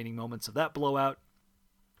Iowa in the waning moments of that blowout.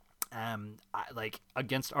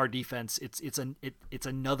 Against our defense, it's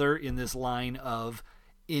another in this line of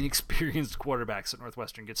inexperienced quarterbacks that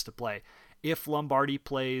Northwestern gets to play. If Lombardi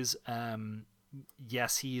plays,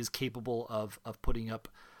 yes, he is capable of putting up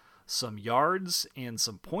some yards and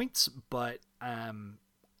some points, but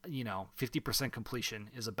 50% completion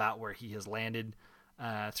is about where he has landed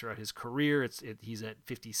throughout his career. He's at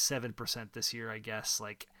 57% this year, I guess.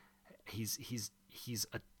 Like he's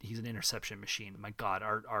an interception machine. My God,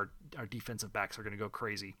 our defensive backs are going to go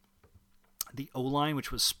crazy. The O-line,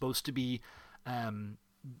 which was supposed to be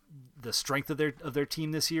the strength of their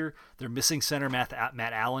team this year, they're missing center Matt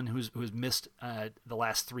Allen, who's missed the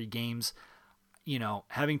last 3 games.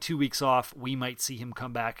 Having 2 weeks off, we might see him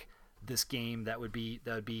come back this game. That would be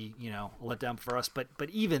a letdown for us. But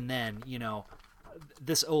even then,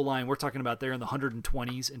 this O-line, we're talking about they're in the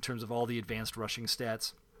 120s in terms of all the advanced rushing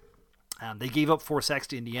stats. They gave up 4 sacks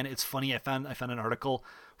to Indiana. It's funny. I found an article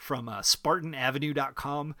from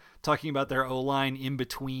SpartanAvenue.com talking about their O-line in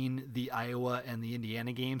between the Iowa and the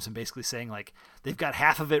Indiana games, and basically saying like they've got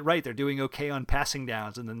half of it right. They're doing okay on passing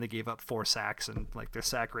downs, and then they gave up 4 sacks and like their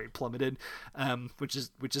sack rate plummeted, which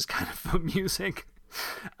is kind of amusing.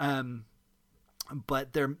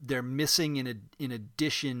 But they're missing in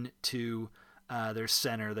addition to their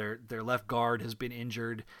center. Their left guard has been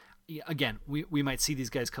injured. Again, we might see these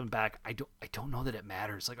guys come back. I don't know that it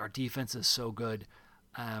matters. Like our defense is so good.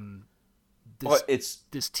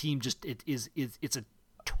 This team just it's a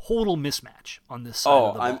total mismatch on this side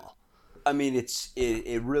of the ball. I mean,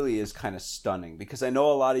 it really is kind of stunning, because I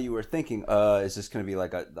know a lot of you are thinking, is this going to be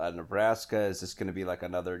like a Nebraska? Is this going to be like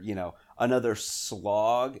another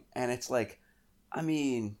slog? And it's like, I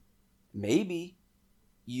mean, maybe.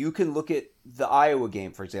 You can look at the Iowa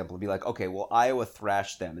game, for example, and be like, okay, well, Iowa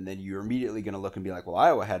thrashed them. And then you're immediately going to look and be like, well,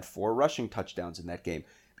 Iowa had 4 rushing touchdowns in that game.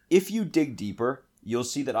 If you dig deeper, you'll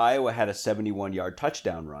see that Iowa had a 71-yard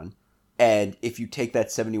touchdown run. And if you take that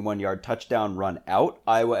 71-yard touchdown run out,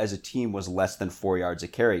 Iowa as a team was less than 4 yards a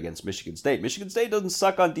carry against Michigan State. Michigan State doesn't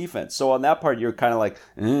suck on defense. So on that part, you're kind of like,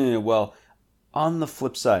 well, on the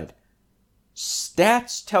flip side,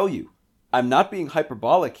 stats tell you, I'm not being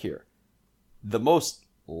hyperbolic here, the most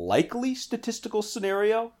likely statistical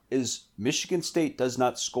scenario is Michigan State does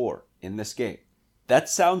not score in this game. That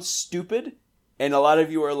sounds stupid, and a lot of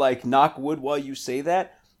you are like, knock wood while you say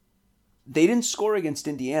that. They didn't score against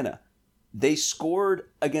Indiana. They scored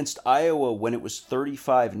against Iowa when it was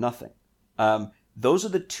 35-0. Those are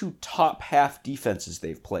the 2 top half defenses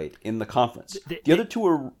they've played in the conference. The other 2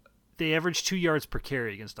 are... They averaged 2 yards per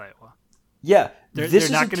carry against Iowa. Yeah, they're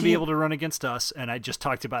not going to be able to run against us, and I just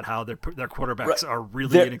talked about how their quarterbacks are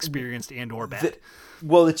really inexperienced and or bad.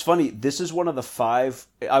 Well, it's funny. This is one of the 5.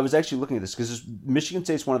 I was actually looking at this because Michigan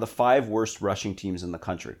State's one of the 5 worst rushing teams in the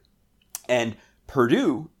country, and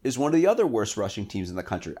Purdue is one of the other worst rushing teams in the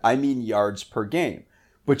country. I mean yards per game.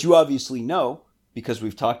 But you obviously know, because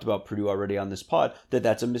we've talked about Purdue already on this pod, that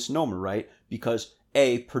that's a misnomer, right? Because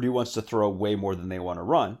Purdue wants to throw way more than they want to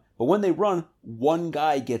run. But when they run, one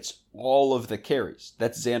guy gets all of the carries.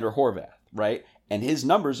 That's Xander Horvath, right? And his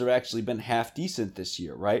numbers have actually been half decent this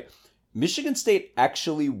year, right? Michigan State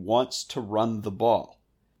actually wants to run the ball.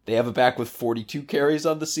 They have a back with 42 carries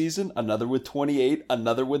on the season, another with 28,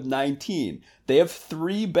 another with 19. They have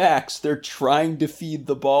 3 backs they're trying to feed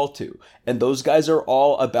the ball to. And those guys are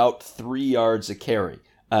all about 3 yards a carry.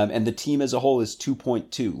 And the team as a whole is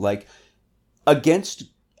 2.2. Like, against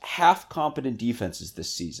half-competent defenses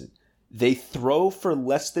this season, they throw for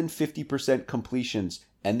less than 50% completions,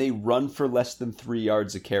 and they run for less than 3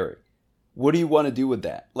 yards a carry. What do you want to do with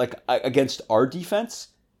that? Like, against our defense,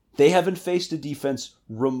 they haven't faced a defense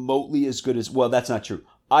remotely as good as... Well, that's not true.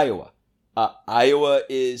 Iowa. Iowa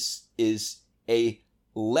is a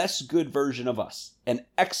less good version of us. An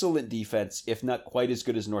excellent defense, if not quite as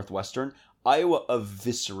good as Northwestern. Iowa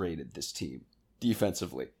eviscerated this team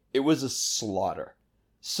defensively. It was a slaughter.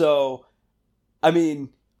 So, I mean,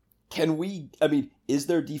 is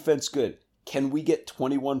their defense good? Can we get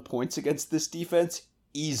 21 points against this defense?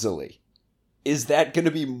 Easily. Is that going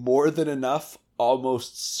to be more than enough?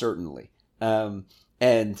 Almost certainly.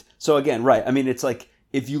 And so again, right. I mean, it's like,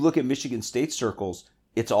 if you look at Michigan State circles,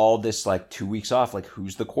 it's all this like 2 weeks off. Like,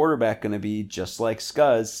 who's the quarterback going to be? Just like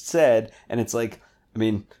Scuzz said. And it's like, I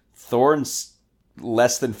mean, Thorne's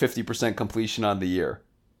less than 50% completion on the year.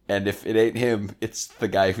 And if it ain't him, it's the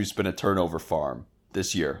guy who's been a turnover farm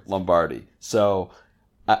this year, Lombardi. So,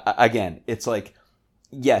 again, it's like,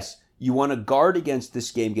 yes, you want to guard against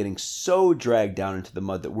this game getting so dragged down into the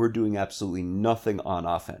mud that we're doing absolutely nothing on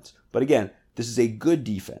offense. But again, this is a good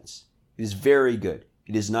defense. It is very good.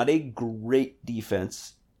 It is not a great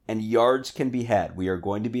defense, and yards can be had. We are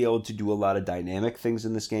going to be able to do a lot of dynamic things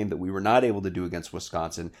in this game that we were not able to do against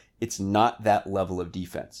Wisconsin. It's not that level of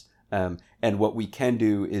defense. And what we can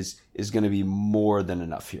do is going to be more than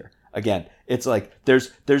enough here. Again, it's like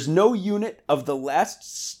there's no unit of the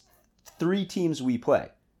last 3 teams we play.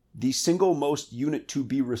 The single most unit to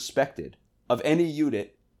be respected of any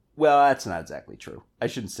unit. Well, that's not exactly true. I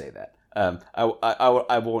shouldn't say that.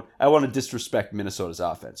 I want to disrespect Minnesota's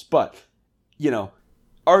offense, but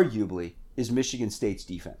arguably is Michigan State's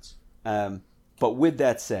defense. But with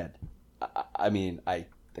that said, I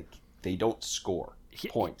think they don't score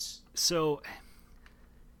points. So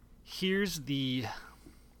here's the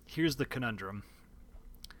conundrum.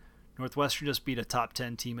 Northwestern just beat a top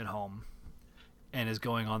 10 team at home and is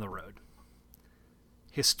going on the road.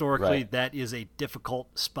 Historically, that is a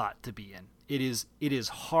difficult spot to be in. It is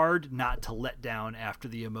hard not to let down after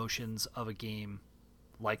the emotions of a game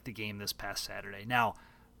like the game this past Saturday. Now,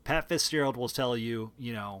 Pat Fitzgerald will tell you,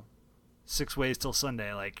 6 ways till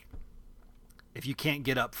Sunday, like, if you can't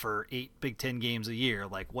get up for 8 Big Ten games a year,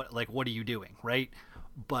 what are you doing, right?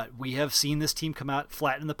 But we have seen this team come out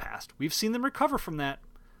flat in the past. We've seen them recover from that.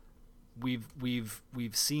 We've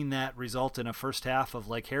seen that result in a first half of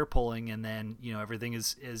like hair pulling, and then everything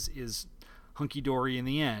is hunky dory in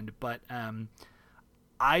the end. But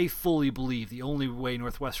I fully believe the only way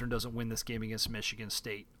Northwestern doesn't win this game against Michigan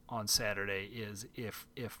State on Saturday is if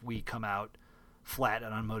we come out flat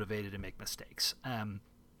and unmotivated and make mistakes.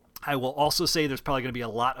 I will also say there's probably going to be a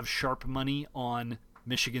lot of sharp money on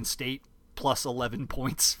Michigan State plus 11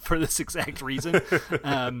 points for this exact reason.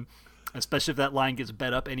 Especially if that line gets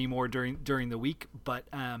bet up anymore during the week. But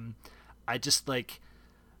I just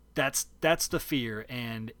that's the fear,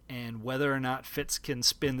 and whether or not Fitz can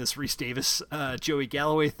spin this Reese Davis Joey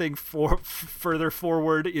Galloway thing further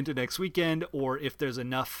forward into next weekend, or if there's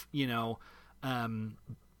enough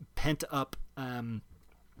pent up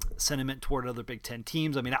sentiment toward other Big Ten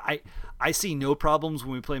teams. I mean, I see no problems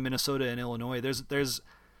when we play Minnesota and Illinois. There's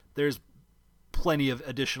plenty of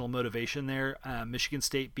additional motivation there. Michigan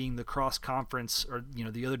State being the cross-conference or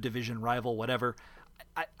the other division rival, whatever.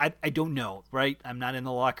 I don't know, right? I'm not in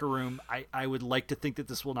the locker room. I would like to think that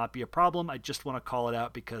this will not be a problem. I just want to call it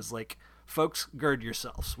out because, folks, gird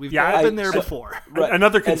yourselves. We've all been there before. Right.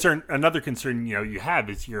 Another concern you have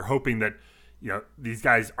is you're hoping that these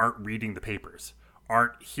guys aren't reading the papers,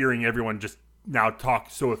 aren't hearing everyone just now talk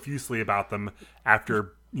so effusively about them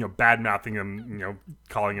after bad mouthing him,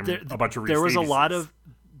 calling him a bunch of. There was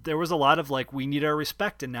a lot of we need our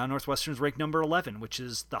respect, and now Northwestern's ranked number 11, which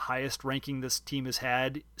is the highest ranking this team has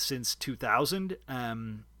had since 2000.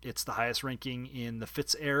 It's the highest ranking in the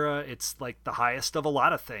Fitz era. It's the highest of a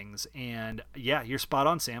lot of things, and yeah, you're spot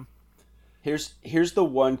on, Sam. Here's the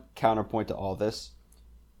one counterpoint to all this.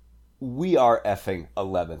 We are effing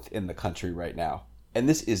 11th in the country right now, and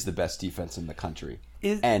this is the best defense in the country.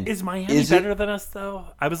 Is Miami better than us, though?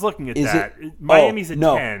 I was looking at that. Miami's at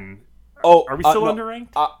 10. Oh, are we still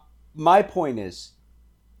underranked? My point is,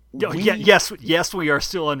 yes, we are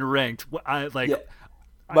still underranked. I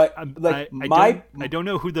don't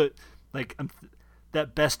know who that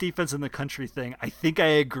best defense in the country thing. I think I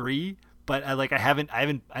agree, but I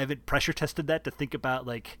haven't pressure tested that to think about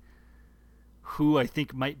who I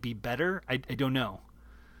think might be better. I don't know.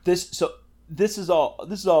 This is all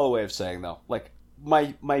a way of saying though.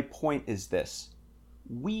 My point is this: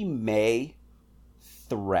 we may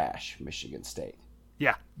thrash Michigan State.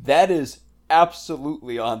 Yeah, that is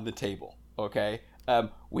absolutely on the table. Okay,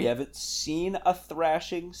 we haven't seen a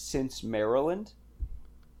thrashing since Maryland.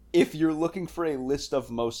 If you're looking for a list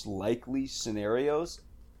of most likely scenarios,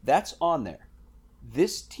 that's on there.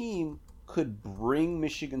 This team could bring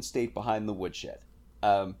Michigan State behind the woodshed.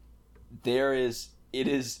 It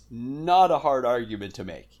is not a hard argument to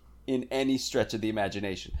make in any stretch of the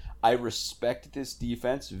imagination. I respect this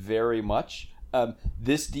defense very much.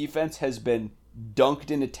 This defense has been dunked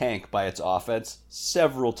in a tank by its offense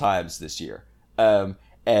several times this year.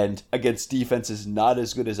 And against defenses not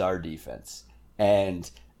as good as our defense. And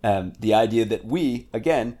the idea that we,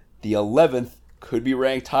 again, the 11th, could be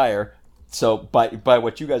ranked higher. So by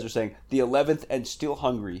what you guys are saying, the 11th and still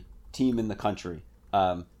hungry team in the country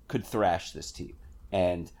could thrash this team.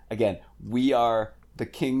 And again, we are the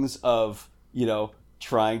kings of,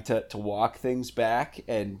 trying to walk things back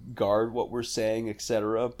and guard what we're saying,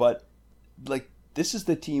 etc. But this is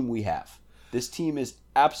the team we have. This team is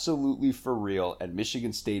absolutely for real, and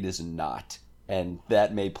Michigan State is not. And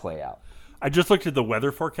that may play out. I just looked at the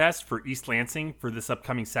weather forecast for East Lansing for this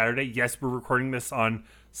upcoming Saturday. Yes, we're recording this on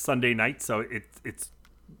Sunday night, so it's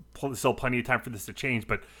still plenty of time for this to change.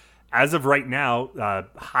 But as of right now,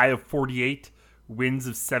 high of 48 winds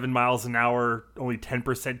of 7 miles an hour, only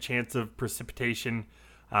 10% chance of precipitation.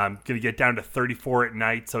 Going to get down to 34 at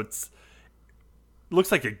night, so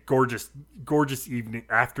looks like a gorgeous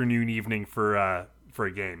afternoon evening for a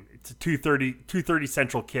game. It's a 2:30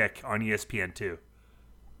 Central kick on ESPN2.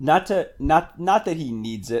 Not that he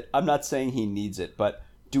needs it. I'm not saying he needs it, but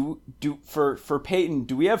for Peyton,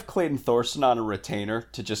 do we have Clayton Thorson on a retainer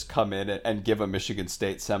to just come in and give a Michigan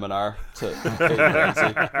State seminar to Peyton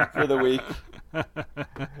Ramsey for the week?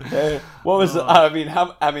 Hey, what was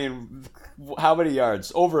how many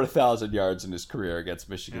yards? Over 1,000 yards in his career against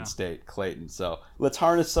Michigan State, Clayton. So let's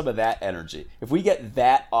harness some of that energy. If we get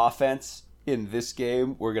that offense in this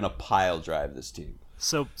game, we're gonna pile drive this team.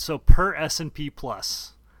 So per S&P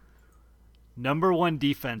Plus, number 1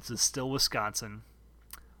 defense is still Wisconsin,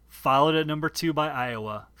 followed at number 2 by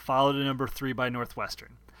Iowa, followed at number 3 by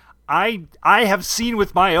Northwestern. I have seen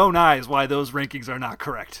with my own eyes why those rankings are not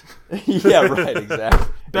correct. Yeah, right, exactly.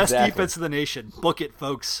 Best defense in the nation. Book it,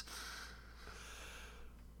 folks.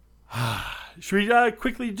 Should we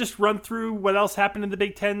quickly just run through what else happened in the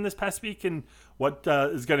Big Ten this past week and what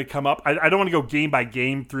is going to come up? I don't want to go game by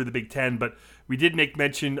game through the Big Ten, but we did make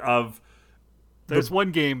mention of There's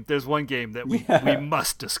one game that we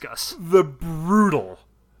must discuss. The brutal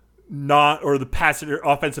offensive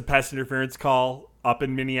pass interference call up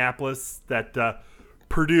in Minneapolis that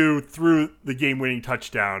Purdue threw the game-winning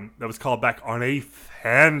touchdown that was called back on a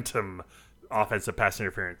phantom offensive pass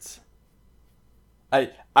interference.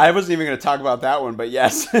 I wasn't even going to talk about that one, but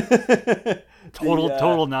yes.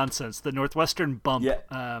 Total nonsense. The Northwestern bump.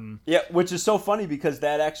 Yeah, which is so funny because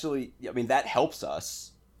that actually, that helps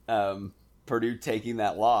us. Purdue taking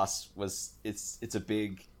that loss it's a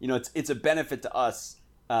big, it's a benefit to us.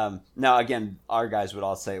 Now, again, our guys would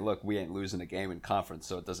all say, look, we ain't losing a game in conference,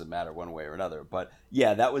 so it doesn't matter one way or another. But,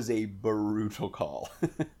 yeah, that was a brutal call.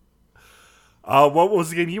 What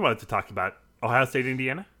was the game you wanted to talk about? Ohio State,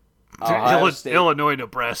 Indiana? Illinois,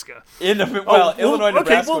 Nebraska. Illinois,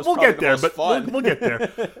 Nebraska was we'll get there, but fun. we'll get there.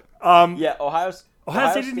 Ohio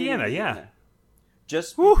State, Indiana, yeah.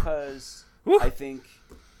 Just because I think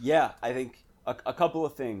a couple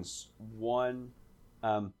of things. One,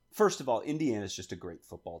 first of all, Indiana's just a great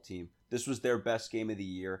football team. This was their best game of the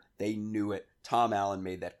year. They knew it. Tom Allen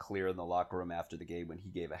made that clear in the locker room after the game when he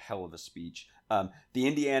gave a hell of a speech. The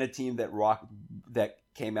Indiana team that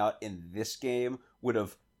came out in this game would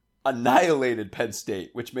have annihilated Penn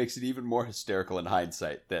State, which makes it even more hysterical in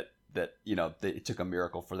hindsight that it took a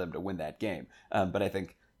miracle for them to win that game. But I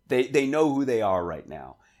think they know who they are right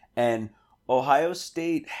now. And Ohio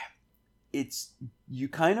State, you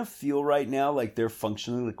kind of feel right now like they're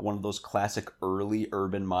functioning like one of those classic early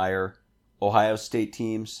Urban Meyer Ohio State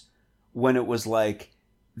teams when it was like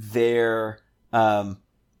they're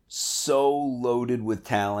so loaded with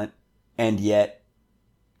talent and yet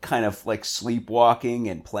kind of like sleepwalking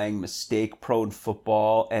and playing mistake-prone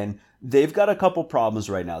football. And they've got a couple problems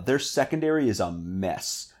right now. Their secondary is a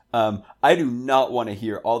mess. I do not want to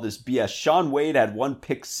hear all this BS. Sean Wade had 1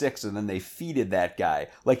 pick 6 and then they feeded that guy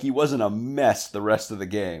like he wasn't a mess the rest of the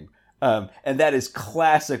game. And that is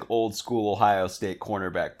classic old school Ohio State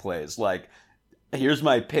cornerback plays. Like, here's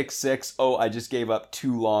my pick 6. Oh, I just gave up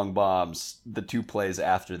 2 long bombs the 2 plays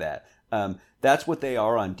after that. That's what they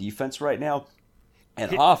are on defense right now.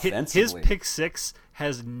 And offensively, his pick 6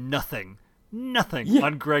 has nothing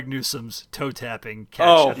on Greg Newsom's toe tapping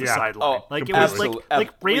catch at the sideline. It was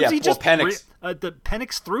like Ramsey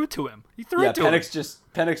Penix threw to him. He threw it to him.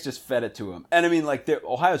 Penix just fed it to him. And I mean, like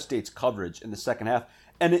Ohio State's coverage in the second half.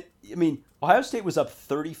 And Ohio State was up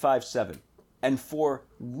 35-7, and for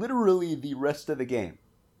literally the rest of the game,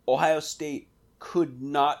 Ohio State could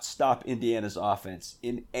not stop Indiana's offense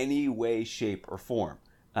in any way, shape, or form.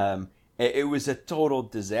 It was a total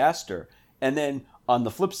disaster. And then on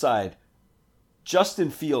the flip side,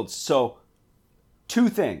 Justin Fields. So 2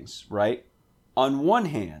 things, right? On one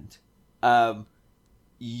hand, Ohio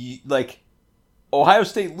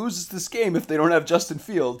State loses this game if they don't have Justin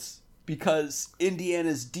Fields because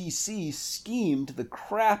Indiana's DC schemed the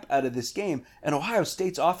crap out of this game, and Ohio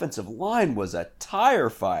State's offensive line was a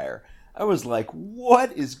tire fire. I was like,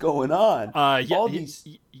 what is going on?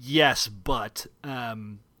 Yes, but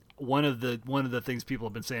one of the things people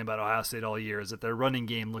have been saying about Ohio State all year is that their running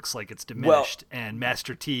game looks like it's diminished, and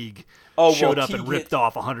Master Teague showed up and ripped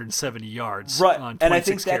off 170 yards on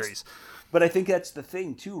 26 carries. But I think that's the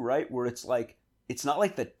thing too, right? Where it's like it's not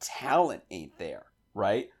like the talent ain't there,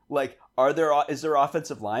 right? Like, is there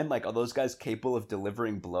offensive line? Like, are those guys capable of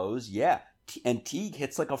delivering blows? Yeah. And Teague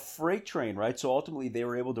hits like a freight train, right? So ultimately they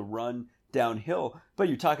were able to run downhill. But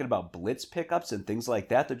you're talking about blitz pickups and things like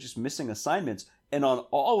that. They're just missing assignments. And on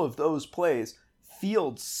all of those plays,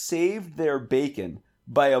 Fields saved their bacon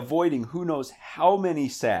by avoiding who knows how many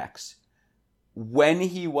sacks when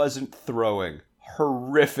he wasn't throwing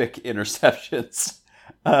horrific interceptions.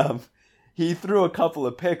 He threw a couple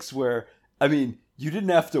of picks where, I mean, you didn't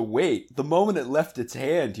have to wait. The moment it left its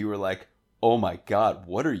hand, you were like, oh my God,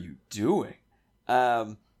 what are you doing?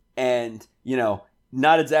 And, you know,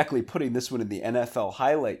 not exactly putting this one in the NFL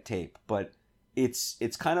highlight tape, but it's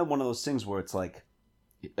kind of one of those things where it's like,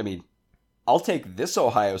 I mean, I'll take this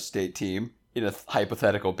Ohio State team in a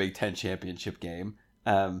hypothetical Big Ten championship game.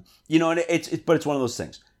 You know, and but it's one of those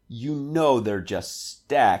things. You know, they're just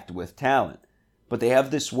stacked with talent, but they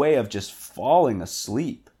have this way of just falling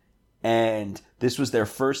asleep. And this was their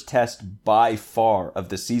first test by far of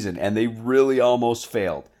the season, and they really almost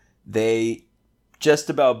failed. They just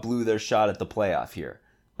about blew their shot at the playoff here.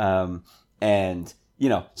 And, you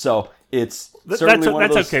know, so it's certainly one of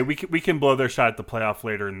those... That's okay. We can blow their shot at the playoff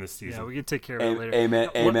later in this season. Yeah, we can take care of it later.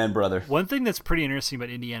 Amen, brother. One thing that's pretty interesting about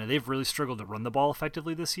Indiana, they've really struggled to run the ball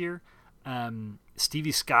effectively this year.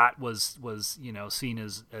 Stevie Scott was you know, seen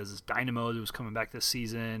as dynamo who was coming back this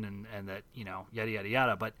season, and that, you know, yada yada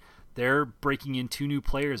yada. But they're breaking in 2 new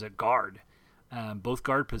players at guard, both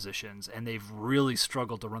guard positions, and they've really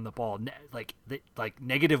struggled to run the ball. Like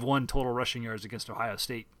 -1 total rushing yards against Ohio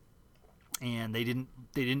State, and they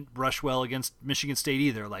didn't rush well against Michigan State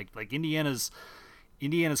either. Like Indiana's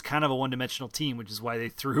kind of a one-dimensional team, which is why they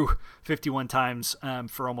threw 51 times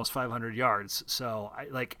for almost 500 yards. So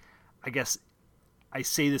I guess I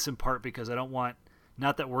say this in part because I don't want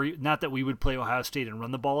not that we would play Ohio State and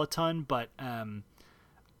run the ball a ton, but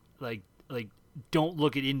like don't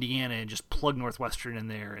look at Indiana and just plug Northwestern in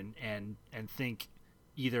there and think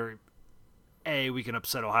either we can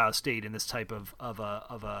upset Ohio State in this type of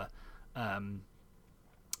a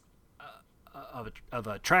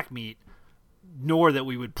track meet, nor that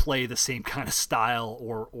we would play the same kind of style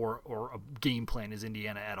or a game plan as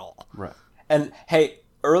Indiana at all. Right. And hey,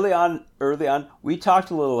 early on, we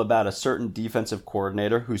talked a little about a certain defensive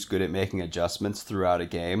coordinator who's good at making adjustments throughout a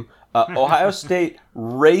game. Ohio State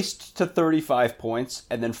raced to 35 points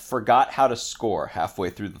and then forgot how to score halfway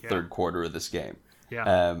through the third quarter of this game.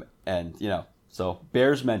 Yeah. And, you know, so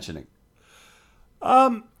bears mentioning.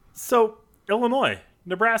 So Illinois,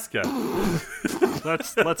 Nebraska.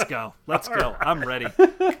 Let's go. Let's go. I'm ready.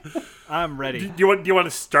 Do you want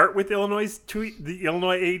to start with Illinois' tweet, the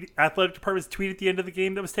Illinois athletic department's tweet at the end of the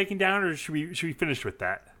game that was taken down, or should we finish with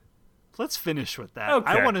that? Let's finish with that.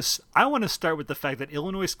 Okay. I want to start with the fact that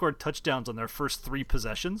Illinois scored touchdowns on their first 3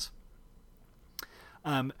 possessions.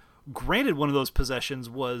 Granted, one of those possessions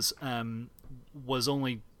was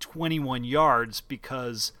only 21 yards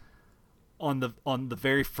because on the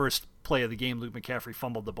very first play of the game, Luke McCaffrey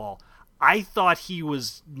fumbled the ball. I thought he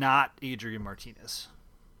was not Adrian Martinez.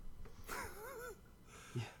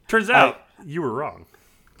 Turns out you were wrong.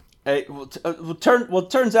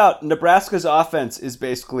 Turns out Nebraska's offense is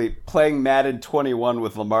basically playing Madden 21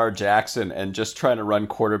 with Lamar Jackson and just trying to run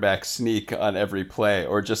quarterback sneak on every play,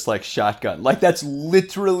 or just like shotgun. Like, that's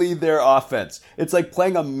literally their offense. It's like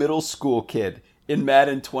playing a middle school kid in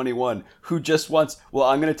Madden 21 who just wants, well,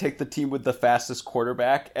 I'm going to take the team with the fastest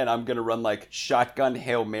quarterback and I'm going to run like shotgun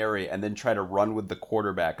Hail Mary and then try to run with the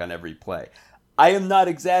quarterback on every play. I am not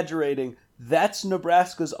exaggerating. That's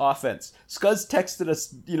Nebraska's offense. Scuzz texted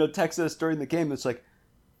us during the game. It's like,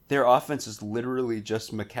 their offense is literally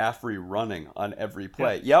just McCaffrey running on every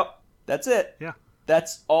play. Yeah. Yep, that's it. Yeah.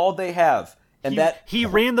 That's all they have. And he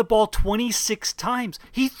ran the ball 26 times.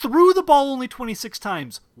 He threw the ball only 26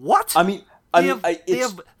 times. What? They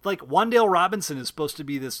have like Wan'Dale Robinson is supposed to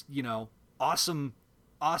be this, you know, awesome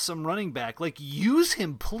running back. Like, use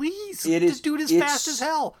him, please. This dude is fast as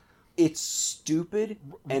hell. It's stupid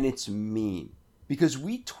and it's mean, because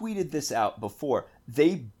we tweeted this out before.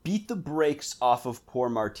 They beat the brakes off of poor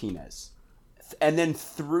Martinez and then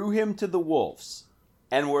threw him to the wolves,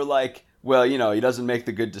 and we're like, well, you know, he doesn't make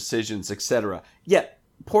the good decisions, etc. Yeah,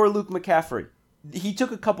 poor Luke McCaffrey. He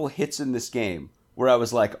took a couple hits in this game where I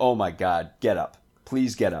was like, oh my God, get up.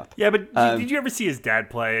 Please get up. Yeah, but did you ever see his dad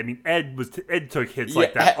play? I mean, Ed took hits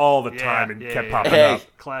like that all the time and kept popping up.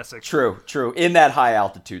 Classic. True. In that high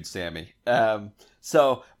altitude, Sammy.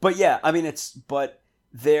 But yeah, I mean,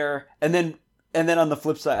 and then on the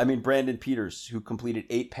flip side, I mean, Brandon Peters, who completed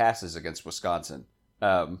 8 passes against Wisconsin,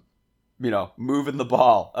 moving the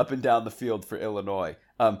ball up and down the field for Illinois.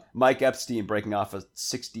 Mike Epstein breaking off a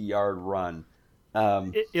 60-yard run.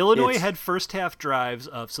 Illinois had first half drives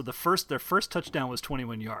of, so their first touchdown was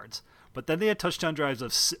 21 yards, but then they had touchdown drives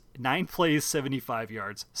of 9 plays 75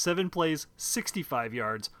 yards, 7 plays 65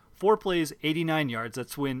 yards, 4 plays 89 yards.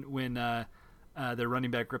 That's when their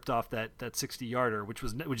running back ripped off that 60-yarder,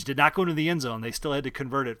 which did not go into the end zone. They still had to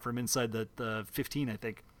convert it from inside the 15, I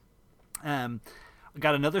think.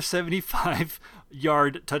 Got another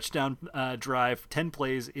 75-yard touchdown drive, 10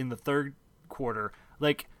 plays in the third quarter.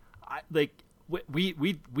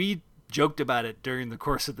 We joked about it during the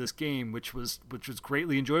course of this game, which was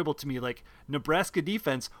greatly enjoyable to me. Like, Nebraska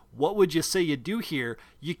defense, what would you say you do here?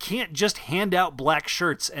 You can't just hand out black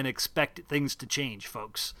shirts and expect things to change,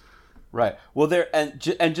 folks. Right. Well, and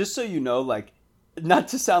just so you know, like, not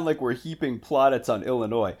to sound like we're heaping plaudits on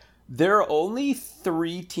Illinois, there are only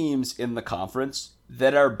 3 teams in the conference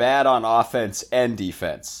that are bad on offense and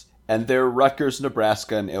defense, and they're Rutgers,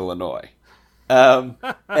 Nebraska, and Illinois.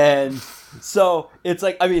 And so it's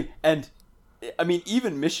like, I mean,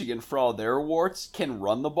 even Michigan, for all their warts, can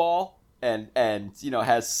run the ball and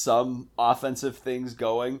has some offensive things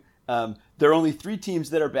going. There are only 3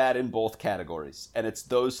 teams that are bad in both categories, and it's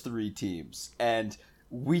those 3 teams. And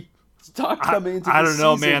we talked coming into the I don't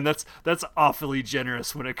know, season, man. That's awfully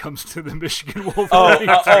generous when it comes to the Michigan Wolverines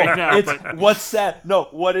right now. But what's sad? No,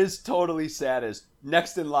 what is totally sad is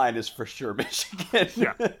next in line is for sure Michigan.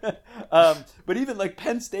 Yeah. But even like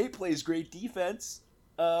Penn State plays great defense.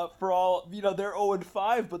 For all they're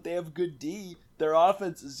 0-5, but they have good D. Their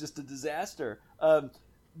offense is just a disaster.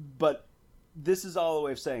 But this is all a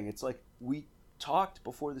way of saying it's like we talked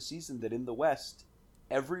before the season that in the West,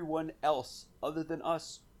 everyone else other than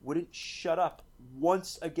us wouldn't shut up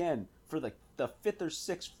once again for the 5th or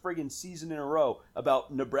 6th friggin' season in a row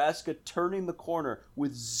about Nebraska turning the corner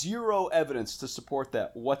with zero evidence to support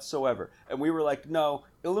that whatsoever. And we were like, no,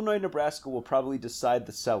 Illinois-Nebraska will probably decide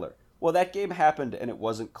the cellar. Well, that game happened and it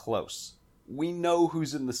wasn't close. We know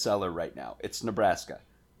who's in the cellar right now. It's Nebraska.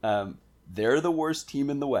 They're the worst team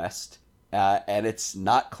in the West, and it's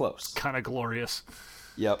not close. Kind of glorious.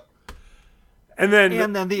 Yep. And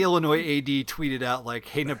then the Illinois AD tweeted out like,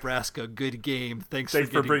 "Hey Nebraska, good game. Thanks for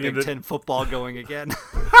getting Big Ten football going again."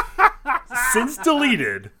 Since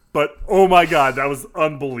deleted, but oh my god, that was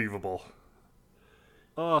unbelievable.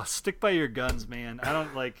 Oh, stick by your guns, man. I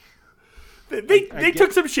don't like. They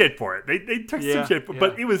took some shit for it. They took some shit, but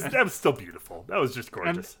that was still beautiful. That was just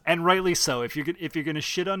gorgeous, and rightly so. If you're gonna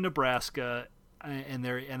shit on Nebraska and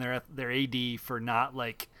their AD for not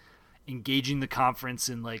like engaging the conference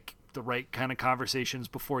in like the right kind of conversations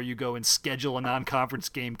before you go and schedule a non-conference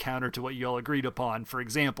game counter to what you all agreed upon, for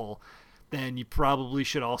example, then you probably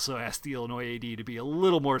should also ask the Illinois AD to be a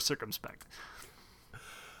little more circumspect.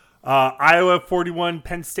 Iowa 41,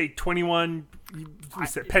 Penn State 21.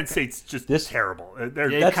 Penn State's just terrible.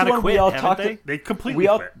 They kind of quit, haven't they? They completely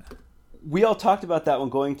quit. We all talked about that one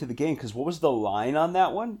going to the game because what was the line on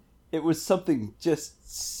that one? It was something just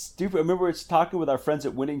stupid. I remember it's talking with our friends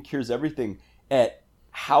at Winning Cures Everything at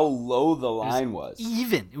how low the line was.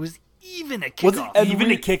 It was even a kickoff. A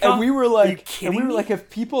kickoff? And we were like, have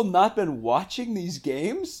people not been watching these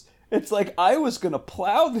games? It's like Iowa's going to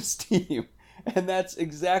plow this team. And that's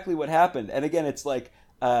exactly what happened. And again, it's like,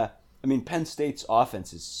 Penn State's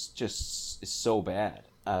offense is so bad.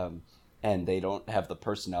 And they don't have the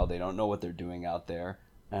personnel. They don't know what they're doing out there.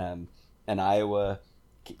 And Iowa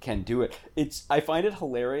can do it. I find it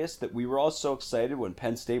hilarious that we were all so excited when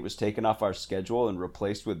Penn State was taken off our schedule and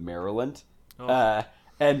replaced with Maryland.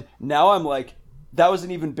 And now I'm like, that was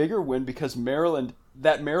an even bigger win because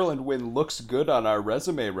that Maryland win looks good on our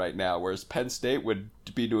resume right now, whereas Penn State would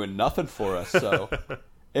be doing nothing for us. So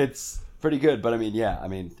it's pretty good. But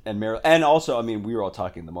and Maryland, and also, we were all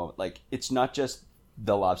talking in the moment, like, it's not just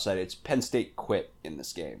the lopsided, it's Penn State quit in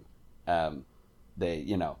this game. They,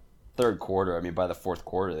 third quarter, by the fourth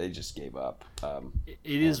quarter, they just gave up. It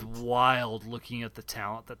is wild looking at the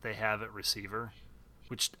talent that they have at receiver,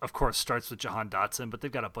 which of course starts with Jahan Dotson, but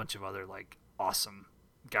they've got a bunch of other like awesome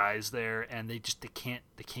guys there, and they can't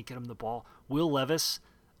get him the ball. Will Levis,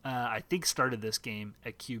 I think, started this game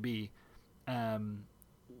at QB,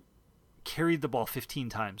 carried the ball 15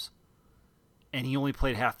 times, and he only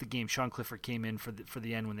played half the game. Sean Clifford came in for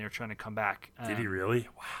the end when they were trying to come back. Did he really?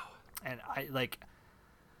 Wow. And I like,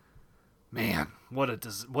 man, what a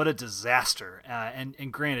disaster.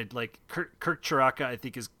 And granted, like Kirk Chiraka, I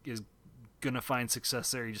think is gonna find success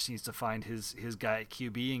there. He just needs to find his guy at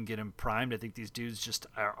QB and get him primed. I think these dudes just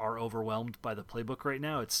are overwhelmed by the playbook right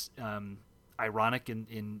now. It's ironic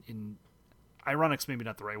in ironic's maybe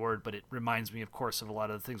not the right word, but it reminds me, of course, of a lot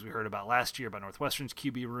of the things we heard about last year about Northwestern's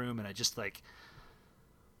QB room, and I just like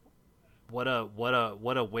what a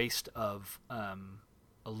waste of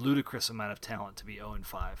a ludicrous amount of talent to be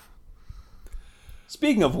 0-5.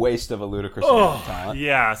 Speaking of waste of a ludicrous amount of talent,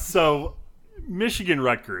 yeah, so Michigan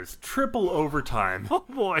Rutgers triple overtime. Oh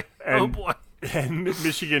boy! And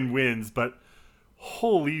Michigan wins, but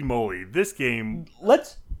Holy moly, this game.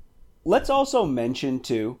 Let's also mention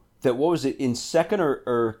too that what was it in second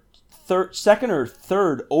or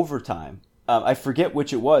third overtime? I forget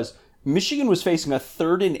which it was. Michigan was facing a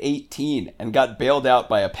 3rd and 18 and got bailed out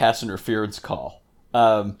by a pass interference call.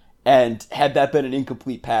 And had that been an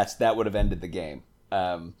incomplete pass, that would have ended the game.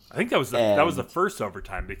 I think that was the first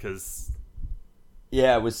overtime because.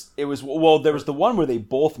 Yeah, it was. Well, there was the one where they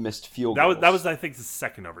both missed field goals. That was I think the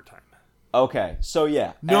second overtime. Okay, so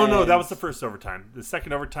yeah. No, that was the first overtime. The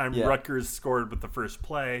second overtime, Yeah. Rutgers scored with the first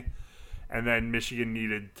play, and then Michigan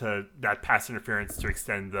needed that pass interference to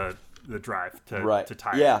extend the drive to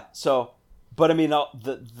tie. Yeah. So, but I mean,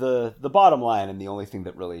 the bottom line and the only thing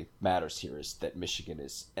that really matters here is that Michigan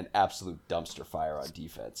is an absolute dumpster fire on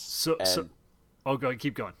defense. Keep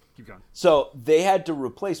going. So they had to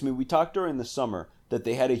replace. I mean, we talked during the summer that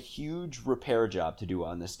they had a huge repair job to do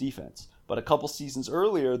on this defense. But a couple seasons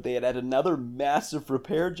earlier, they had another massive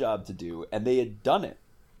repair job to do, and they had done it.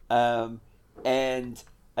 And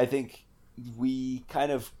I think we kind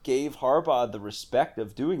of gave Harbaugh the respect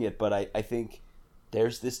of doing it, but I think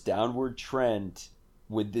there's this downward trend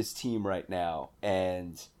with this team right now,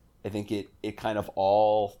 and I think it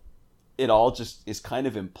all just is kind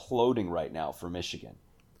of imploding right now for Michigan.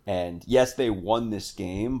 And yes, they won this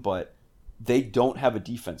game, but they don't have a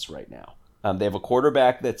defense right now. They have a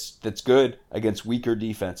quarterback that's good against weaker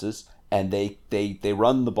defenses, and they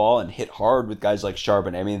run the ball and hit hard with guys like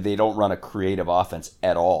Charbonnet. I mean, they don't run a creative offense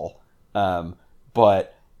at all,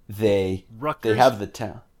 but they have the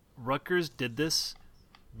talent. Rutgers did this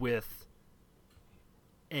with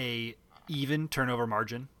a even turnover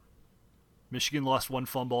margin. Michigan lost one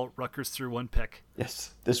fumble. Rutgers threw one pick.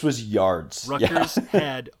 Yes, this was yards. Rutgers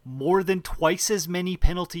had more than twice as many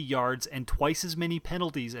penalty yards and twice as many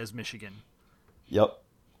penalties as Michigan. Yep.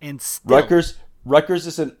 And still, Rutgers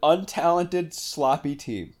is an untalented, sloppy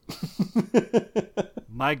team.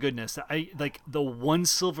 My goodness, the one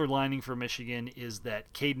silver lining for Michigan is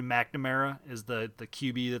that Caden McNamara is the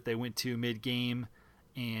QB that they went to mid-game,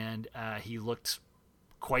 and he looked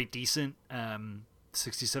quite decent.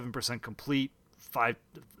 67% complete,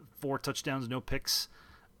 4 touchdowns, no picks.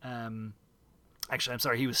 Actually, I'm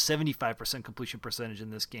sorry, he was 75% completion percentage in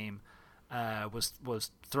this game.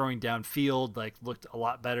 Was throwing downfield, looked a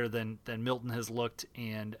lot better than Milton has looked,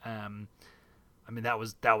 and I mean that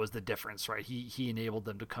was the difference, right? He enabled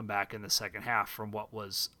them to come back in the second half from what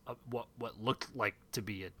was what looked like to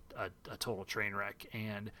be a total train wreck,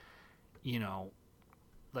 and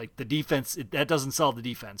the defense that doesn't solve the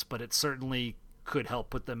defense, but it certainly could help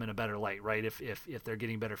put them in a better light, right? If they're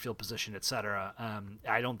getting better field position, etc.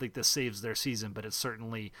 I don't think this saves their season, but it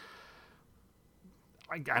certainly,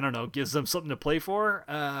 I don't know, gives them something to play for.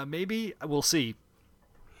 Maybe we'll see.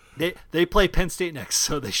 They play Penn State next,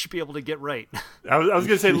 so they should be able to get right. I was going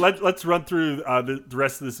to say let's run through the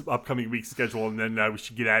rest of this upcoming week's schedule, and then we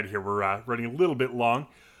should get out of here. We're running a little bit long.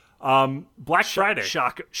 Black Friday,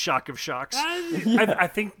 shock of shocks. I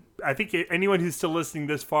think anyone who's still listening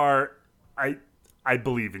this far, I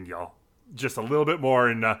believe in y'all just a little bit more,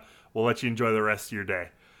 and we'll let you enjoy the rest of your day,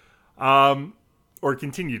 or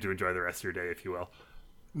continue to enjoy the rest of your day, if you will.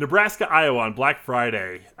 Nebraska, Iowa on Black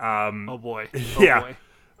Friday. Oh boy! Yeah.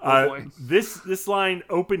 Boy. This line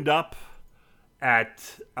opened up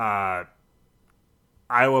at Iowa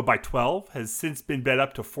by 12, has since been bet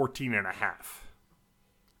up to 14.5.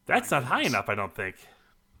 That's not high enough, I don't think.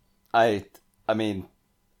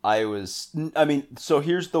 So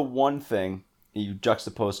here's the one thing you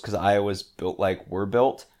juxtapose, because Iowa's built like we're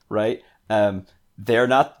built, right? They're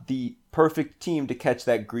not the perfect team to catch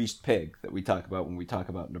that greased pig that we talk about when we talk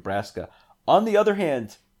about Nebraska. On the other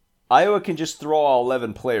hand, Iowa can just throw all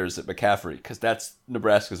 11 players at McCaffrey, because that's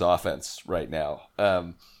Nebraska's offense right now.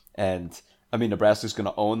 And I mean, Nebraska's going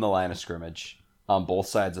to own the line of scrimmage on both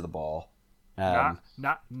sides of the ball. Not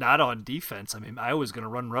on defense. I mean, Iowa's going to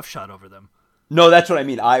run roughshod over them. No, that's what I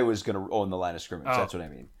mean. Iowa's going to own the line of scrimmage. Oh. That's what I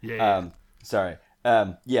mean. Yeah. Sorry.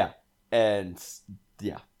 Yeah. And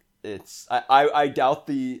yeah, it's I doubt.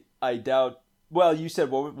 Well, you said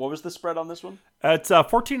what was the spread on this one? It's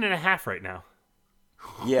 14.5 right now.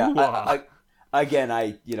 Yeah.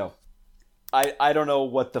 I don't know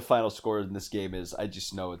what the final score in this game is. I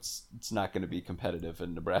just know it's not going to be competitive,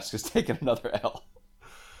 and Nebraska's taking another L.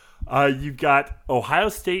 You've got Ohio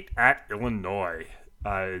State at Illinois.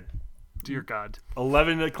 Dear God.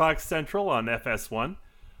 11 o'clock Central on FS1.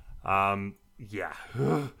 Yeah.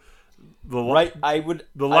 The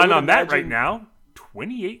line on that right now,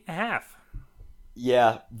 28.5.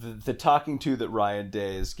 Yeah, the talking to that Ryan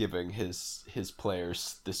Day is giving his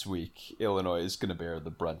players this week, Illinois is going to bear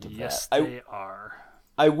the brunt of yes, that. They are.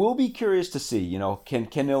 I will be curious to see,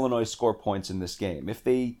 can Illinois score points in this game? If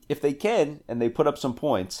they can, and they put up some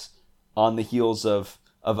points on the heels of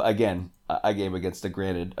again a game against a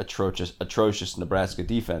granted atrocious Nebraska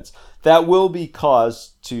defense, that will be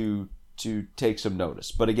cause to take some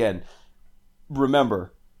notice. But again,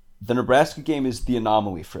 remember, the Nebraska game is the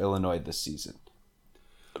anomaly for Illinois this season.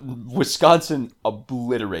 Wisconsin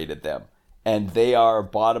obliterated them, and they are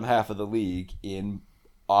bottom half of the league in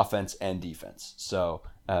offense and defense. So,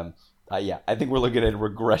 I think we're looking at a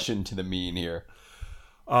regression to the mean here.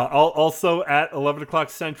 Also at 11 o'clock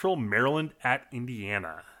Central, Maryland at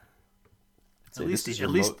Indiana. At least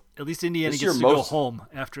Indiana gets to go home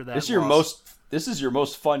after that. This is your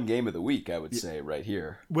most fun game of the week, I would say, right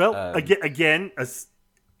here. Well, again,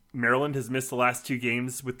 Maryland has missed the last 2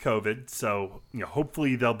 games with COVID, so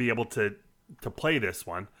hopefully they'll be able to play this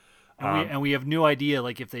one. And we have no idea,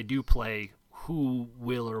 like, if they do play, who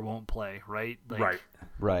will or won't play, right? Like,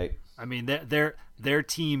 right. I mean, their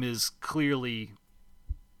team is clearly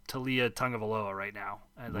Talia Tagovailoa right now,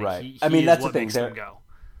 and right. He that's what the thing. Makes them go.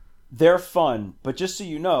 They're fun, but just so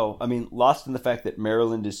you know, lost in the fact that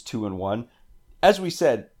Maryland is 2-1. As we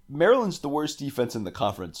said, Maryland's the worst defense in the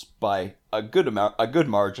conference by a good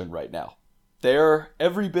margin right now. They're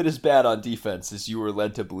every bit as bad on defense as you were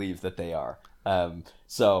led to believe that they are.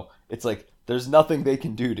 So it's like there's nothing they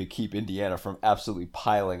can do to keep Indiana from absolutely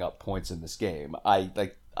piling up points in this game.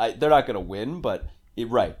 They're not going to win, but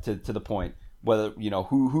to the point, whether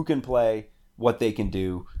who can play, what they can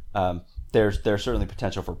do. There's certainly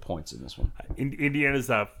potential for points in this one. Indiana's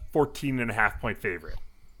a 14.5-point favorite.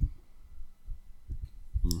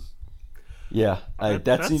 Yeah,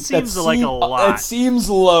 that seems like a lot. It seems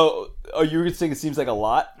low. Oh, you were saying it seems like a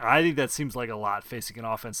lot? I think that seems like a lot facing an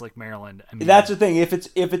offense like Maryland. That's the thing. If it's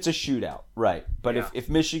a shootout, right? But if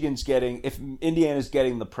Indiana's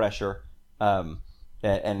getting the pressure, and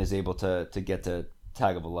is able to get to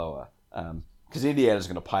Tagovailoa, because Indiana's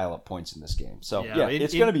going to pile up points in this game. So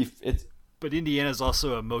it's going to be it's. But Indiana's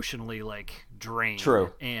also emotionally drained.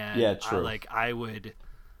 True. And true. I would.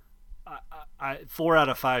 4 out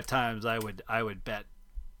of 5 times I would bet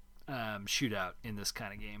shootout in this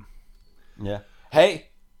kind of game. Yeah. Hey,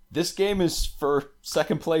 this game is for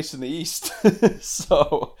second place in the East,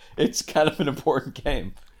 so it's kind of an important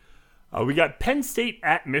game. We got Penn State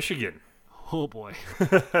at Michigan. Oh boy.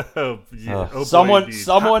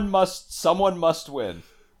 Someone must win.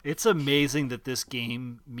 It's amazing that this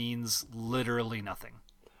game means literally nothing.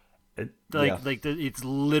 It's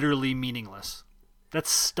literally meaningless. That's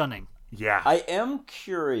stunning. Yeah. I am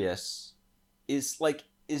curious, is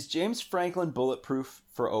James Franklin bulletproof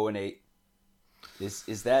for 0-8?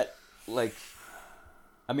 Is that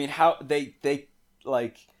how they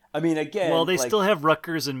again. Well, they still have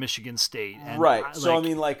Rutgers and Michigan State. And right.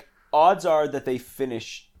 Odds are that they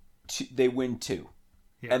they win 2.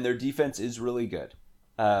 Yeah. And their defense is really good.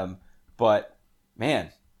 But man,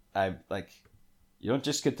 you don't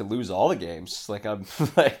just get to lose all the games.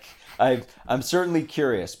 I'm certainly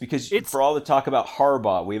curious because for all the talk about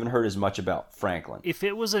Harbaugh, we haven't heard as much about Franklin. If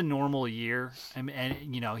it was a normal year, and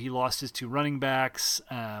he lost his 2 running backs,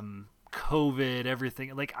 COVID,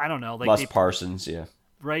 everything. I don't know. Lost Parsons, yeah.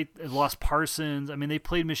 Right, lost Parsons. They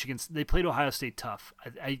played Michigan. They played Ohio State tough.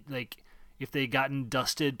 If they gotten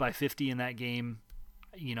dusted by 50 in that game,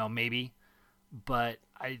 maybe. But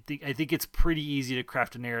I think it's pretty easy to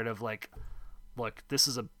craft a narrative look, this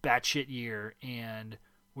is a batshit year, and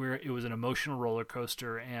it was an emotional roller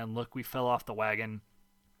coaster, and look, we fell off the wagon,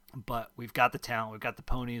 but we've got the talent, we've got the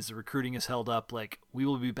ponies, the recruiting is held up, we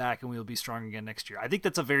will be back and we will be strong again next year. I think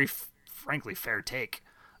that's a very, frankly, fair take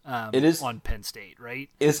it is, on Penn State, right?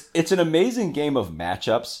 It's an amazing game of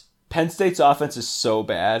matchups. Penn State's offense is so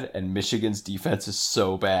bad, and Michigan's defense is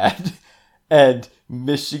so bad, and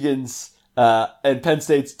and Penn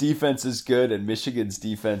State's defense is good, and Michigan's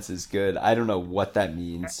defense is good. I don't know what that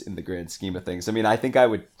means in the grand scheme of things. I think I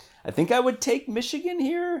would take Michigan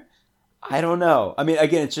here. I don't know.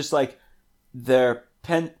 Again, it's just the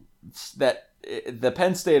Penn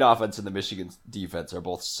State offense and the Michigan defense are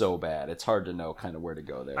both so bad. It's hard to know kind of where to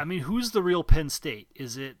go there. Who's the real Penn State?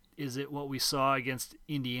 Is it what we saw against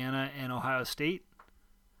Indiana and Ohio State,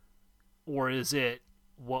 or is it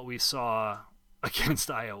what we saw against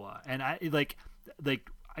Iowa? And I think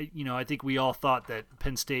we all thought that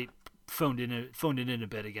Penn State phoned it in a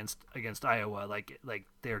bit against Iowa.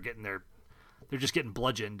 They're just getting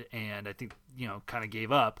bludgeoned, and I think kind of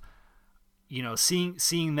gave up.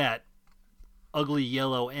 Seeing that ugly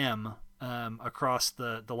yellow M across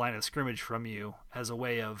the line of scrimmage from you as a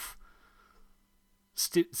way of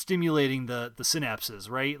stimulating the synapses,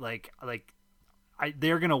 right?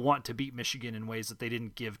 they're going to want to beat Michigan in ways that they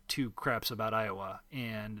didn't give two craps about Iowa,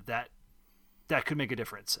 and that could make a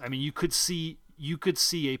difference. I mean, you could see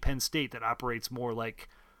a Penn State that operates more like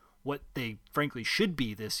what they frankly should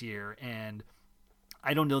be this year, and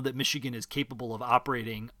I don't know that Michigan is capable of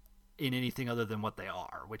operating in anything other than what they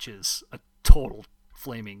are, which is a total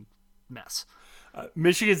flaming mess.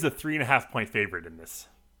 Michigan's a 3.5-point favorite in this.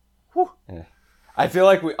 Yeah. I feel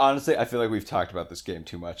like we've talked about this game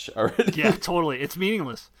too much already. Yeah, totally. It's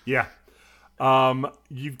meaningless. Yeah.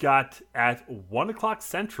 You've got at 1:00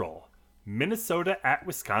 Central, Minnesota at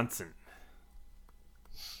Wisconsin.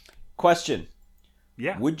 Question.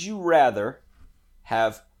 Yeah. Would you rather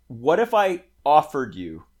have, what if I offered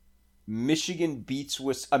you Minnesota beats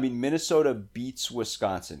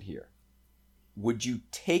Wisconsin here? Would you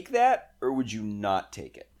take that or would you not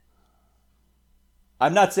take it?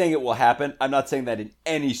 I'm not saying it will happen. I'm not saying that in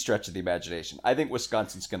any stretch of the imagination. I think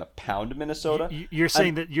Wisconsin's going to pound Minnesota. You're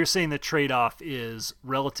saying the trade-off is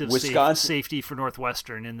relative safety for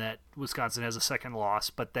Northwestern in that Wisconsin has a second loss,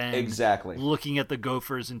 but then exactly looking at the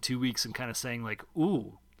Gophers in 2 weeks and kind of saying like,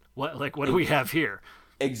 ooh, what do we have here?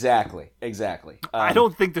 Exactly. I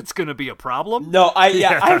don't think that's going to be a problem. No,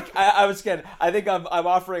 I was kidding. I think I'm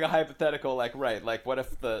offering a hypothetical, like what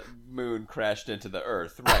if the moon crashed into the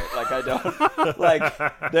Earth, right? Like I don't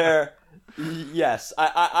like there. Yes,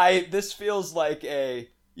 I this feels like a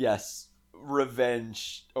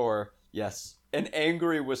revenge or an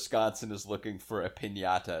angry Wisconsin is looking for a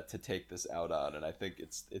piñata to take this out on, and I think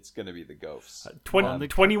it's going to be the Gophs.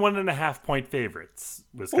 21.5-point favorites,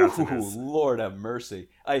 Wisconsin is. Lord have mercy.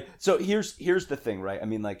 So here's the thing, right? I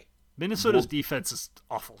mean, like, Minnesota's defense is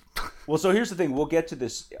awful. Well, so here's the thing. We'll get to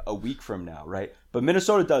this a week from now, right? But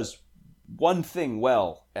Minnesota does one thing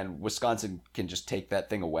well, and Wisconsin can just take that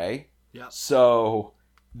thing away. Yeah. So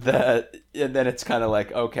and then it's kind of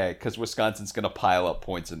like, okay, because Wisconsin's going to pile up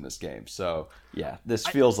points in this game. So yeah, this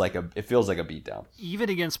feels like a beatdown. Even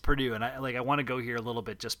against Purdue, and I want to go here a little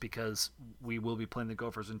bit just because we will be playing the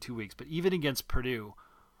Gophers in 2 weeks. But even against Purdue,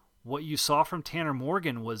 what you saw from Tanner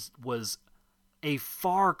Morgan was a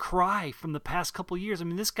far cry from the past couple years. I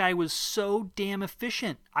mean, this guy was so damn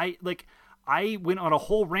efficient. I went on a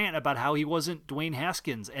whole rant about how he wasn't Dwayne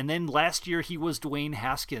Haskins, and then last year he was Dwayne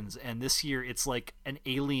Haskins, and this year it's like an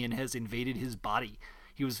alien has invaded his body.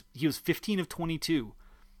 He was 15 of 22,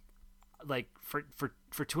 like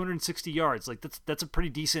for 260 yards. Like that's a pretty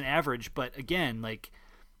decent average, but again, like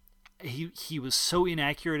he was so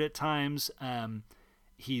inaccurate at times.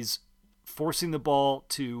 He's forcing the ball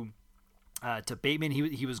to Bateman.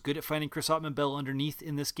 He was good at finding Chris Autman-Bell underneath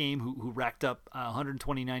in this game, who racked up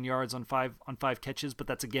 129 yards on five catches, but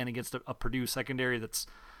that's again against a Purdue secondary that's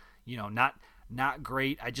not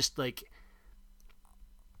great. I just like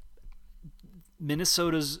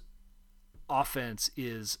Minnesota's offense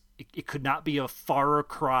is it could not be a far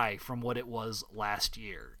cry from what it was last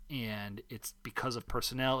year, and it's because of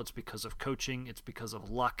personnel, it's because of coaching, it's because of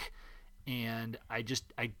luck, and I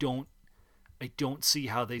don't see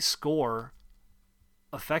how they score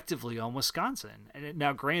effectively on Wisconsin. And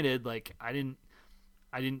now, granted, like I didn't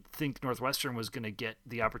think Northwestern was going to get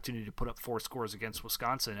the opportunity to put up 4 scores against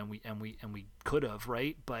Wisconsin, and we could have,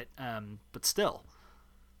 right? But still.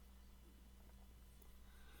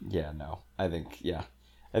 Yeah, no. I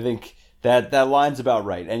think that line's about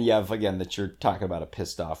right. And you have, again, that you're talking about a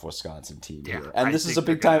pissed off Wisconsin team here. And this is a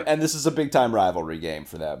big time rivalry game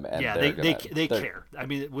for them. And yeah, they care. I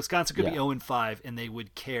mean, Wisconsin could be 0-5 and they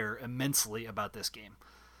would care immensely about this game.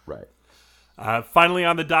 Right. Finally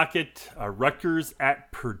on the docket, Rutgers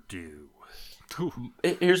at Purdue.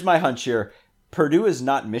 Here's my hunch here. Purdue is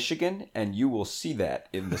not Michigan, and you will see that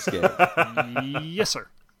in this game. Yes, sir.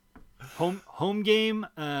 Home game.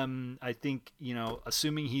 I think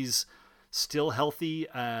assuming he's still healthy.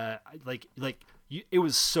 It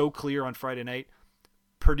was so clear on Friday night.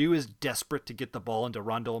 Purdue is desperate to get the ball into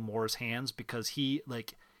Rondale Moore's hands because he's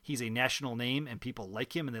a national name and people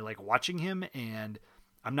like him and they like watching him. And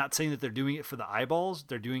I'm not saying that they're doing it for the eyeballs.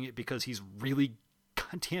 They're doing it because he's really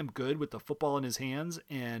goddamn good with the football in his hands,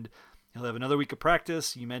 and he'll have another week of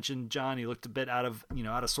practice. You mentioned, John, he looked a bit out of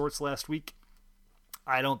sorts last week.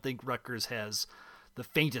 I don't think Rutgers has the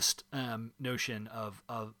faintest notion of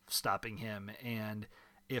stopping him. And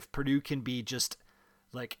if Purdue can be just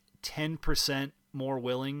like 10% more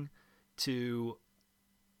willing to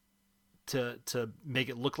make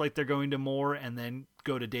it look like they're going to Moore and then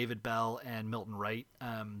go to David Bell and Milton Wright,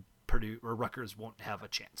 Purdue or Rutgers won't have a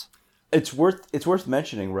chance. It's worth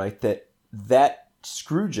mentioning, right, that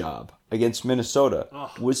screw job against Minnesota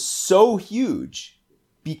was so huge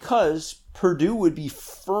because Purdue would be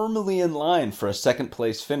firmly in line for a second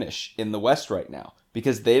place finish in the West right now,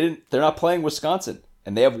 because they're not playing Wisconsin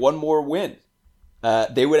and they have one more win.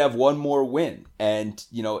 They would have one more win. And,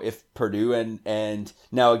 if Purdue and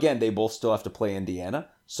now again, they both still have to play Indiana.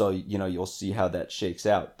 So, you'll see how that shakes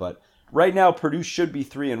out. But right now, Purdue should be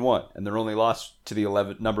 3-1, and they're only lost to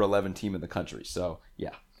the number 11 team in the country. So,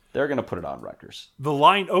 yeah, they're going to put it on Rutgers. The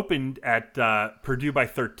line opened at Purdue by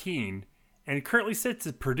 13, and it currently sits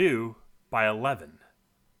at Purdue by 11.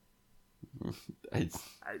 I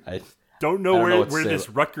don't know where this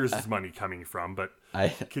Rutgers' money coming from, but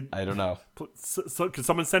I don't know. So could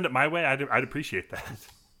someone send it my way? I'd appreciate that.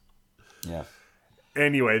 Yeah.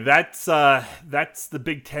 Anyway, that's the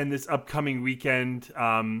Big Ten this upcoming weekend.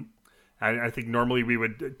 I think normally we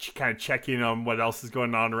would kind of check in on what else is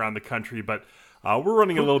going on around the country, but we're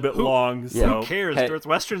running a little bit long. So who cares?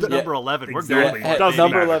 Northwestern's number 11. Exactly. We're good.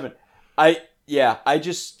 Number 11. I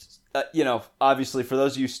just obviously for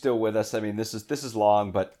those of you still with us, I mean this is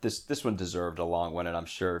long, but this one deserved a long one, and I'm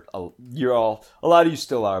sure a lot of you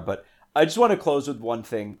still are. But I just want to close with one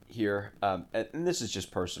thing here, and this is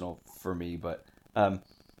just personal for me, but.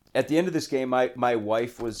 At the end of this game, my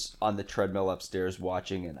wife was on the treadmill upstairs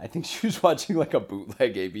watching, and I think she was watching like a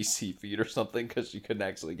bootleg ABC feed or something because she couldn't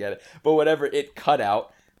actually get it. But whatever, it cut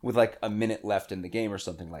out with like a minute left in the game or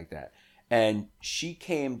something like that. And she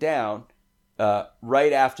came down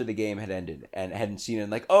right after the game had ended and hadn't seen it.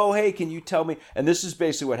 And like, oh, hey, can you tell me? And this is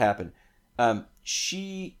basically what happened.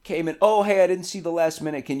 She came in, oh, hey, I didn't see the last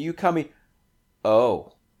minute. Can you come me?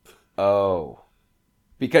 Oh.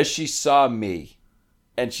 Because she saw me.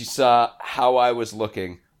 And she saw how I was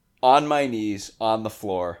looking on my knees on the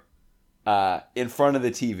floor in front of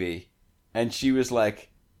the TV. And she was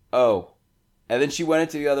like, oh. And then she went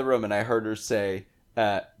into the other room and I heard her say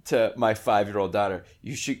to my 5-year-old daughter,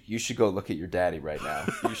 you should go look at your daddy right now.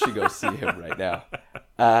 You should go see him right now.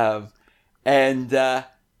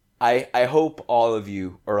 I hope all of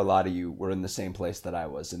you or a lot of you were in the same place that I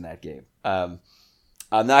was in that game. I'm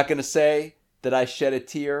not going to say that I shed a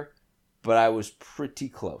tear, but I was pretty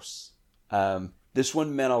close. This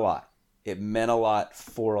one meant a lot. It meant a lot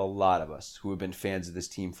for a lot of us who have been fans of this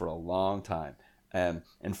team for a long time.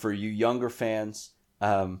 And for you younger fans,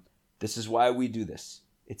 this is why we do this.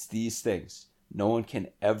 It's these things. No one can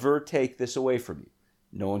ever take this away from you.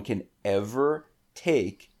 No one can ever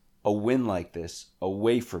take a win like this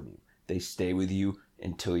away from you. They stay with you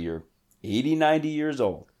until you're 80, 90 years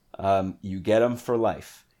old. You get them for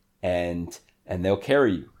life. And they'll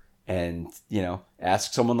carry you. And,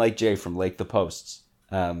 ask someone like Jay from Lake the Posts.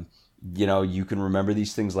 You can remember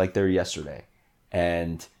these things like they're yesterday.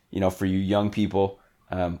 And, for you young people,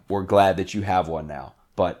 we're glad that you have one now.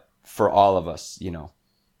 But for all of us,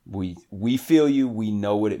 we feel you. We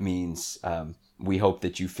know what it means. We hope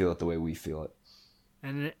that you feel it the way we feel it.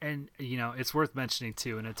 And it's worth mentioning,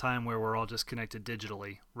 too, in a time where we're all just connected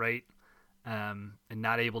digitally, right? And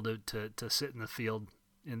not able to sit in the field,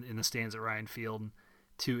 in the stands at Ryan Field,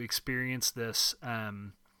 to experience this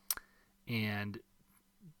and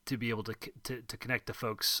to be able to connect to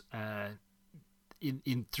folks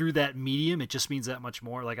in through that medium. It just means that much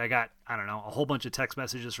more. Like I got, I don't know, a whole bunch of text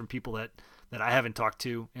messages from people that I haven't talked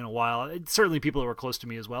to in a while. It's certainly people that were close to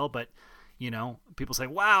me as well, but people say,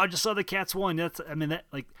 wow, I just saw the Cats won.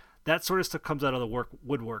 That sort of stuff comes out of the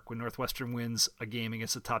woodwork when Northwestern wins a game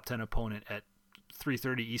against a top 10 opponent at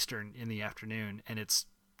 3:30 Eastern in the afternoon. And it's,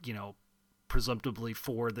 presumptively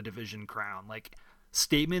for the division crown. Like,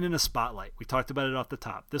 statement in a spotlight. We talked about it off the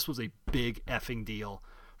top. This was a big effing deal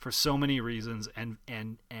for so many reasons, and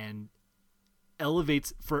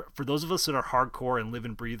elevates for those of us that are hardcore and live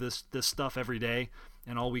and breathe this stuff every day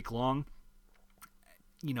and all week long.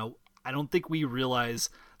 I don't think we realize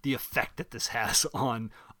the effect that this has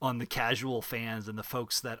on the casual fans and the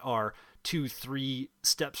folks that are 2-3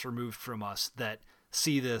 steps removed from us that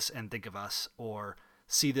see this and think of us, or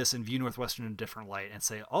see this and view Northwestern in a different light and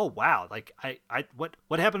say, oh wow, like what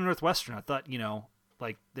happened to Northwestern? I thought,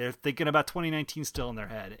 like they're thinking about 2019 still in their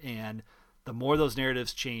head. And the more those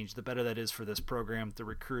narratives change, the better that is for this program, the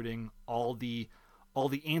recruiting, all the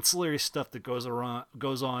ancillary stuff that goes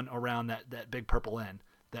on around that big purple N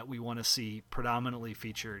that we want to see predominantly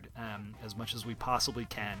featured as much as we possibly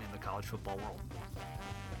can in the college football world.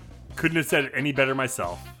 Couldn't have said it any better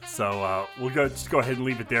myself. So we'll just go ahead and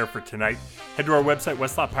leave it there for tonight. Head to our website,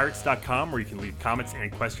 westlawpirates.com, where you can leave comments and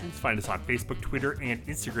questions. Find us on Facebook, Twitter, and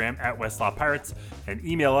Instagram at westlawpirates, and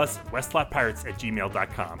email us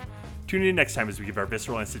westlawpirates@gmail.com. Tune in next time as we give our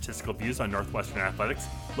visceral and statistical views on Northwestern athletics.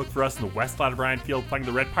 Look for us in the west side of Ryan Field flying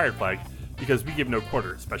the red pirate flag. because we give no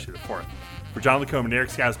quarter, especially the fourth. For John Lacombe and Eric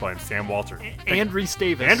Scasbo, I'm Sam Walter. And Reese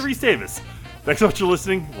Davis. And Reese Davis. Thanks so much for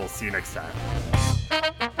listening. We'll see you next time.